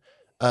on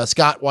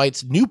Scott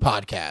White's new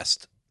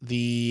podcast,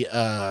 the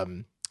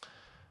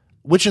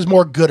Which is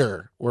More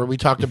Gooder, where we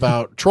talked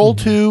about Troll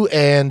 2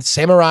 and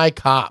Samurai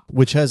Cop.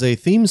 Which has a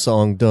theme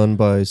song done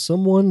by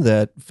someone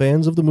that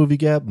fans of the Movie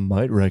Gap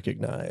might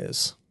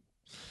recognize.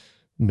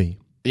 Me.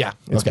 Yeah.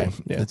 It's okay. me,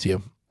 yeah. That's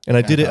you. And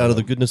I did it out of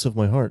the goodness of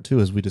my heart too,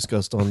 as we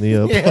discussed on the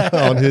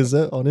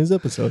on his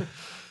episode.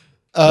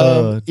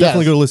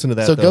 Definitely go listen to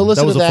that. So though. go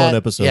listen That was to a fun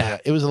episode. Yeah,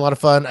 it was a lot of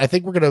fun. I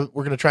think we're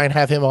gonna try and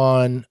have him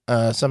on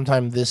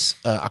sometime this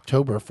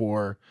October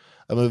for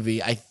a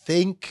movie. I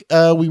think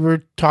we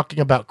were talking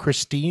about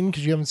Christine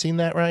because you haven't seen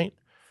that, right?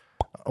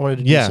 I wanted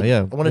to do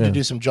I wanted to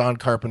do some John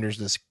Carpenter's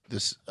this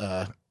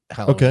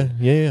Halloween. Okay.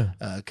 Yeah.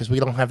 Because we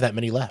don't have that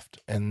many left,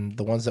 and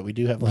the ones that we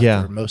do have left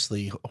Yeah. are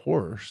mostly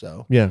horror.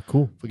 So Yeah.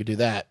 Cool. if we could do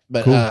that,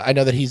 but Cool. I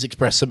know that he's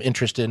expressed some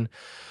interest in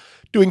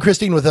doing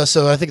Christine with us,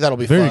 so I think that'll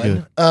be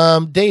Very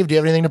fun. Dave, do you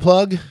have anything to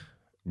plug?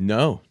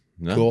 No.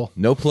 Cool.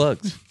 No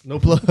plugs. No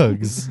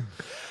plugs.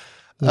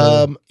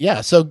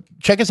 Yeah, so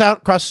check us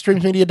out,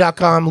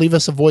 crossthestreamsmedia.com. Leave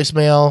us a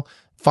voicemail.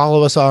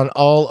 Follow us on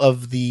all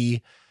of the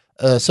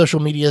social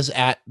medias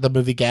at The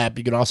Movie Gap.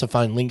 You can also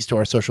find links to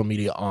our social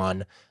media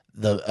on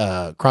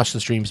the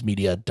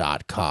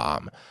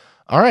crossthestreamsmedia.com.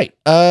 All right.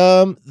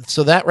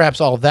 So that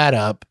wraps all of that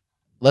up.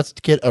 Let's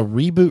get a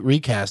reboot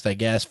recast, I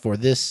guess, for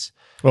this.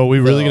 Oh, are we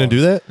really No. going to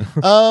do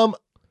that?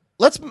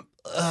 Let's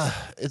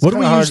it's What do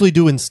we kinda hard. usually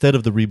do instead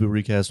of the reboot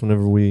recast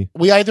whenever we.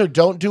 We either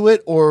don't do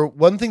it, or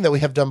one thing that we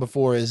have done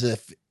before is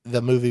if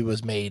the movie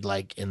was made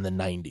like in the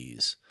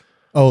 90s,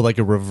 Oh, like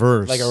a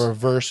reverse. like a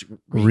reverse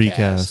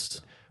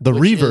recast. The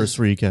which reverse is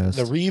recast.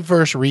 the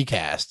reverse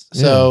recast.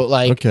 So Yeah,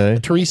 like okay.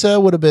 Teresa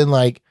would have been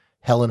like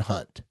Helen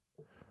Hunt,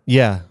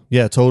 Yeah.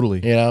 Totally.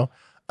 you know?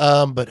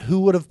 But who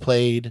would have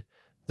played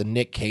the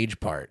Nick Cage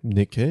part?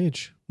 Nick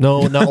Cage.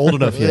 No, not old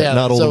enough yet. Yeah,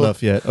 not old so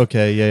enough yet.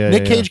 Okay. Yeah.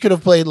 Nick Cage could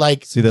have played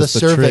like See, the that's the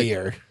trick.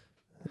 surveyor.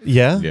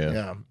 Yeah.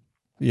 Yeah.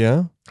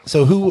 Yeah.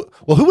 So who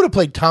would have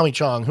played Tommy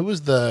Chong? Who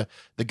was the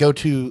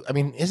go-to? I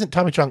mean, isn't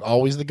Tommy Chong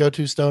always the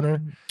go-to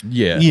stoner?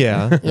 Yeah.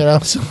 Yeah. You know,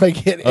 so like,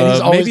 and he's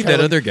always Maybe kinda that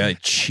like- other guy,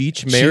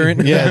 Cheech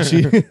Marin.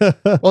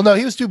 Yeah. Well, no,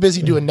 he was too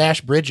busy doing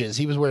Nash Bridges.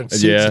 He was wearing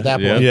suits at that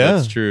point. Yeah.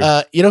 That's true.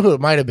 You know who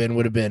it might have been?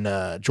 Would have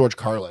been George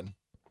Carlin.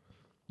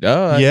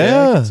 Oh,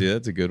 Yeah. I can see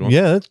that's a good one.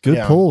 Yeah. That's good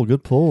Yeah. pull.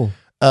 Good pull.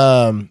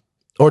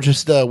 Or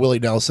just Willie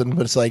Nelson.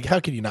 But it's like, how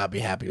can you not be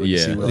happy when you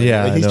Yeah. see Willie?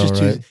 Yeah, Like, I he's know,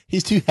 just right?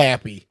 he's too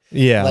happy.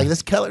 Yeah. Like,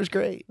 this color's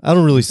great. I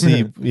don't really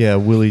see,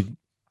 Willie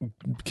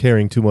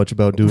caring too much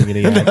about doing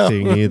any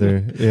acting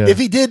either. Yeah. If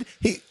he did,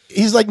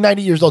 he's like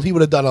 90 years old. He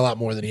would have done a lot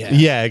more than he has.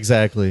 Yeah,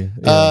 exactly.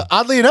 Yeah.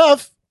 Oddly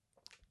enough,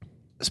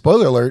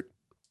 spoiler alert,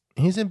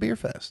 he's in Beer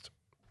Fest.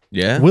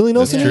 Yeah. Willie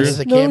that's Nelson Yeah, true. he's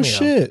a no cameo.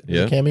 shit. He's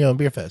a Yeah. cameo in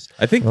Beer Fest.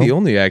 I think the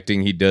only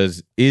acting he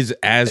does is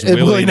as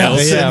Willie Willie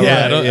Nelson, Nelson.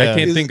 yeah, I yeah.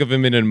 can't think of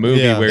him in a movie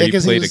Yeah. where Yeah, he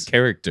 'cause he played was- a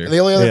character. The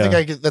only other Yeah.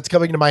 thing that's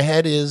coming to my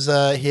head is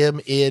him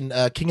in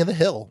King of the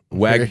Hill.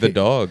 Wag Where the he-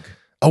 dog.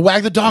 Oh,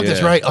 Wag the Dog. That's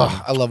Yeah. right.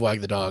 Oh, I love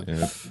Wag the Dog.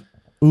 Yeah.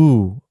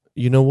 Ooh,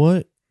 you know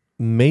what?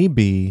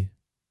 Maybe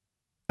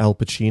Al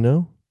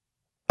Pacino.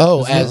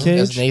 Oh, As Nick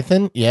as Cage?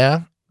 Nathan,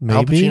 yeah.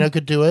 Al Maybe Pacino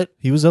could do it,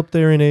 he was up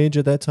there in age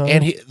at that time.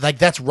 and he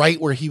that's right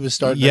where he was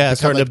starting. to become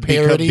starting like to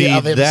become- parody be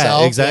of that,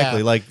 himself. exactly.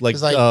 Yeah. Like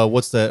It's like-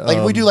 what's that? Like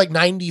if we do like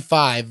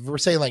 95, we're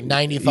saying like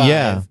 95.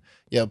 Yeah.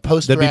 Yeah.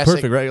 Post that'd be Jurassic.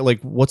 perfect, right?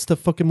 Like what's the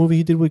fucking movie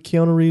he did with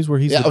Keanu Reeves where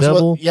he's Yeah, the I was-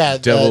 devil? Yeah,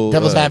 Devil,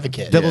 Devil's uh,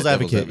 Advocate. Devil's Yeah,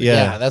 Advocate. Devil's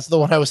Yeah. Yeah, that's the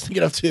one I was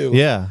thinking of too.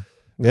 Yeah.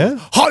 Yeah.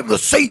 I'm the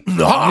Satan.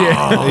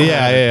 Ah!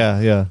 Yeah.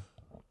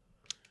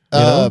 You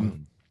know?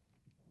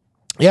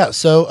 Yeah.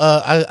 So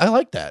I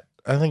like that.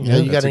 I think you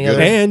got that's a any good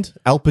other? And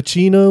Al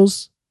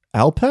Pacino's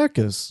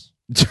alpacas.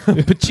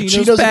 Pacino's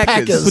Pacino's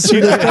Packers.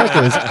 Pacino's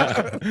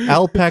Packers.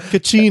 Al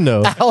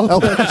Pacino.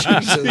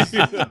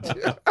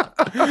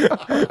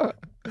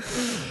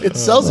 It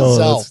sells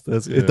Oh,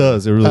 itself. it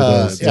does. It really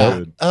does. Yeah.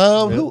 good.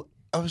 Who?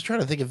 I was trying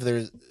to think if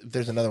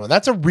there's another one.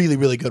 That's a really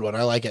really good one.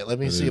 I like it. Let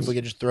me see if we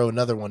can just throw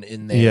another one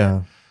in there.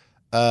 Yeah.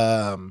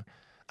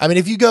 I mean,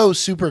 if you go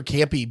super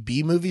campy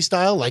B movie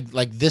style,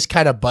 like this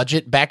kind of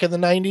budget back in the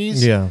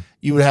 90s, Yeah.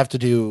 you would have to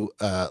do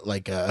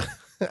like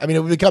I mean, it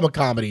would become a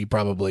comedy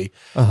probably,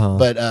 Uh-huh.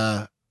 but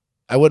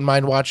I wouldn't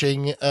mind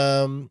watching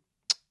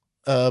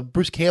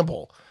Bruce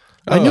Campbell.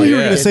 I knew Oh, you were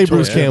yeah. going to say Into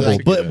Bruce it, Campbell,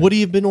 like- but would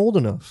he have been old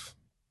enough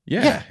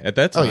Yeah, at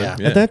that Oh, time.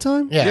 yeah. at that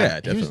time? Yeah, Yeah, he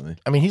was- definitely.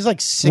 I mean, he's like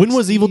 60. When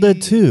was Evil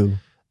Dead 2?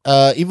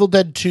 Evil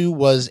Dead 2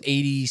 was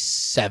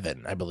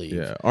 87, I believe.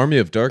 Yeah, Army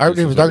of Darkness.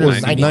 Army of Darkness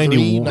was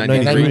 93,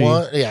 91,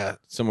 91. Yeah,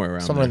 somewhere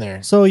around somewhere in there.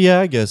 there. So yeah,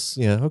 I guess.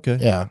 Yeah. Okay.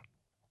 Yeah.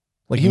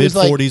 Like He mid was,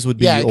 like- 40s would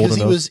be Yeah, old because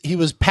enough. he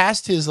was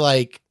past his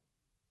like,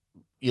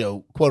 you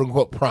know, quote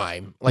unquote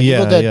prime. Like Yeah,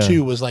 Evil Dead yeah.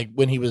 2 was like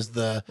when he was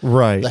the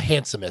right.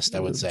 handsomest,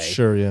 I would say.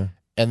 Sure. Yeah.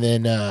 And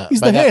then He's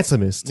by the that-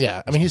 handsomest.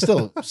 Yeah, I mean he's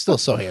still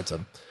so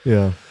handsome.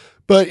 Yeah.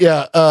 But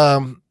yeah,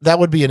 that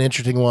would be an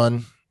interesting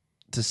one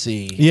to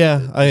see. Yeah.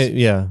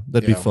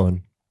 That'd be Yeah.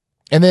 fun.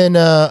 And then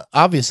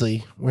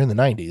obviously we're in the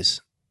 90s.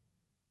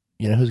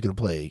 You know who's going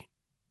to play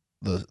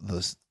the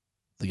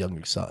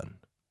younger son?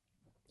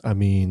 I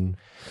mean,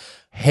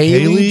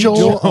 Haley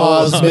Joel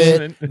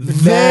Osment.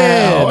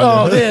 Then.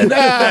 Oh, then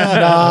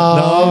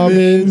Nom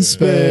in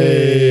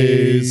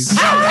space.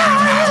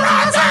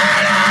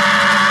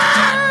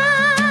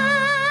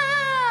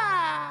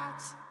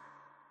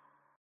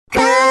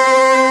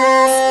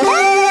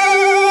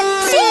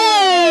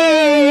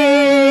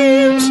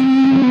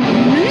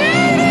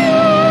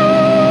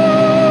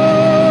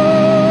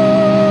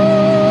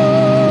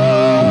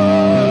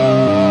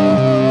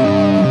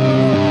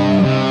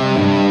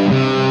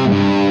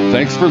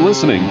 Thanks for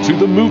listening to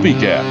The Movie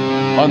Gap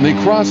on the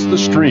Cross the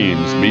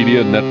Streams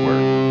Media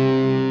Network.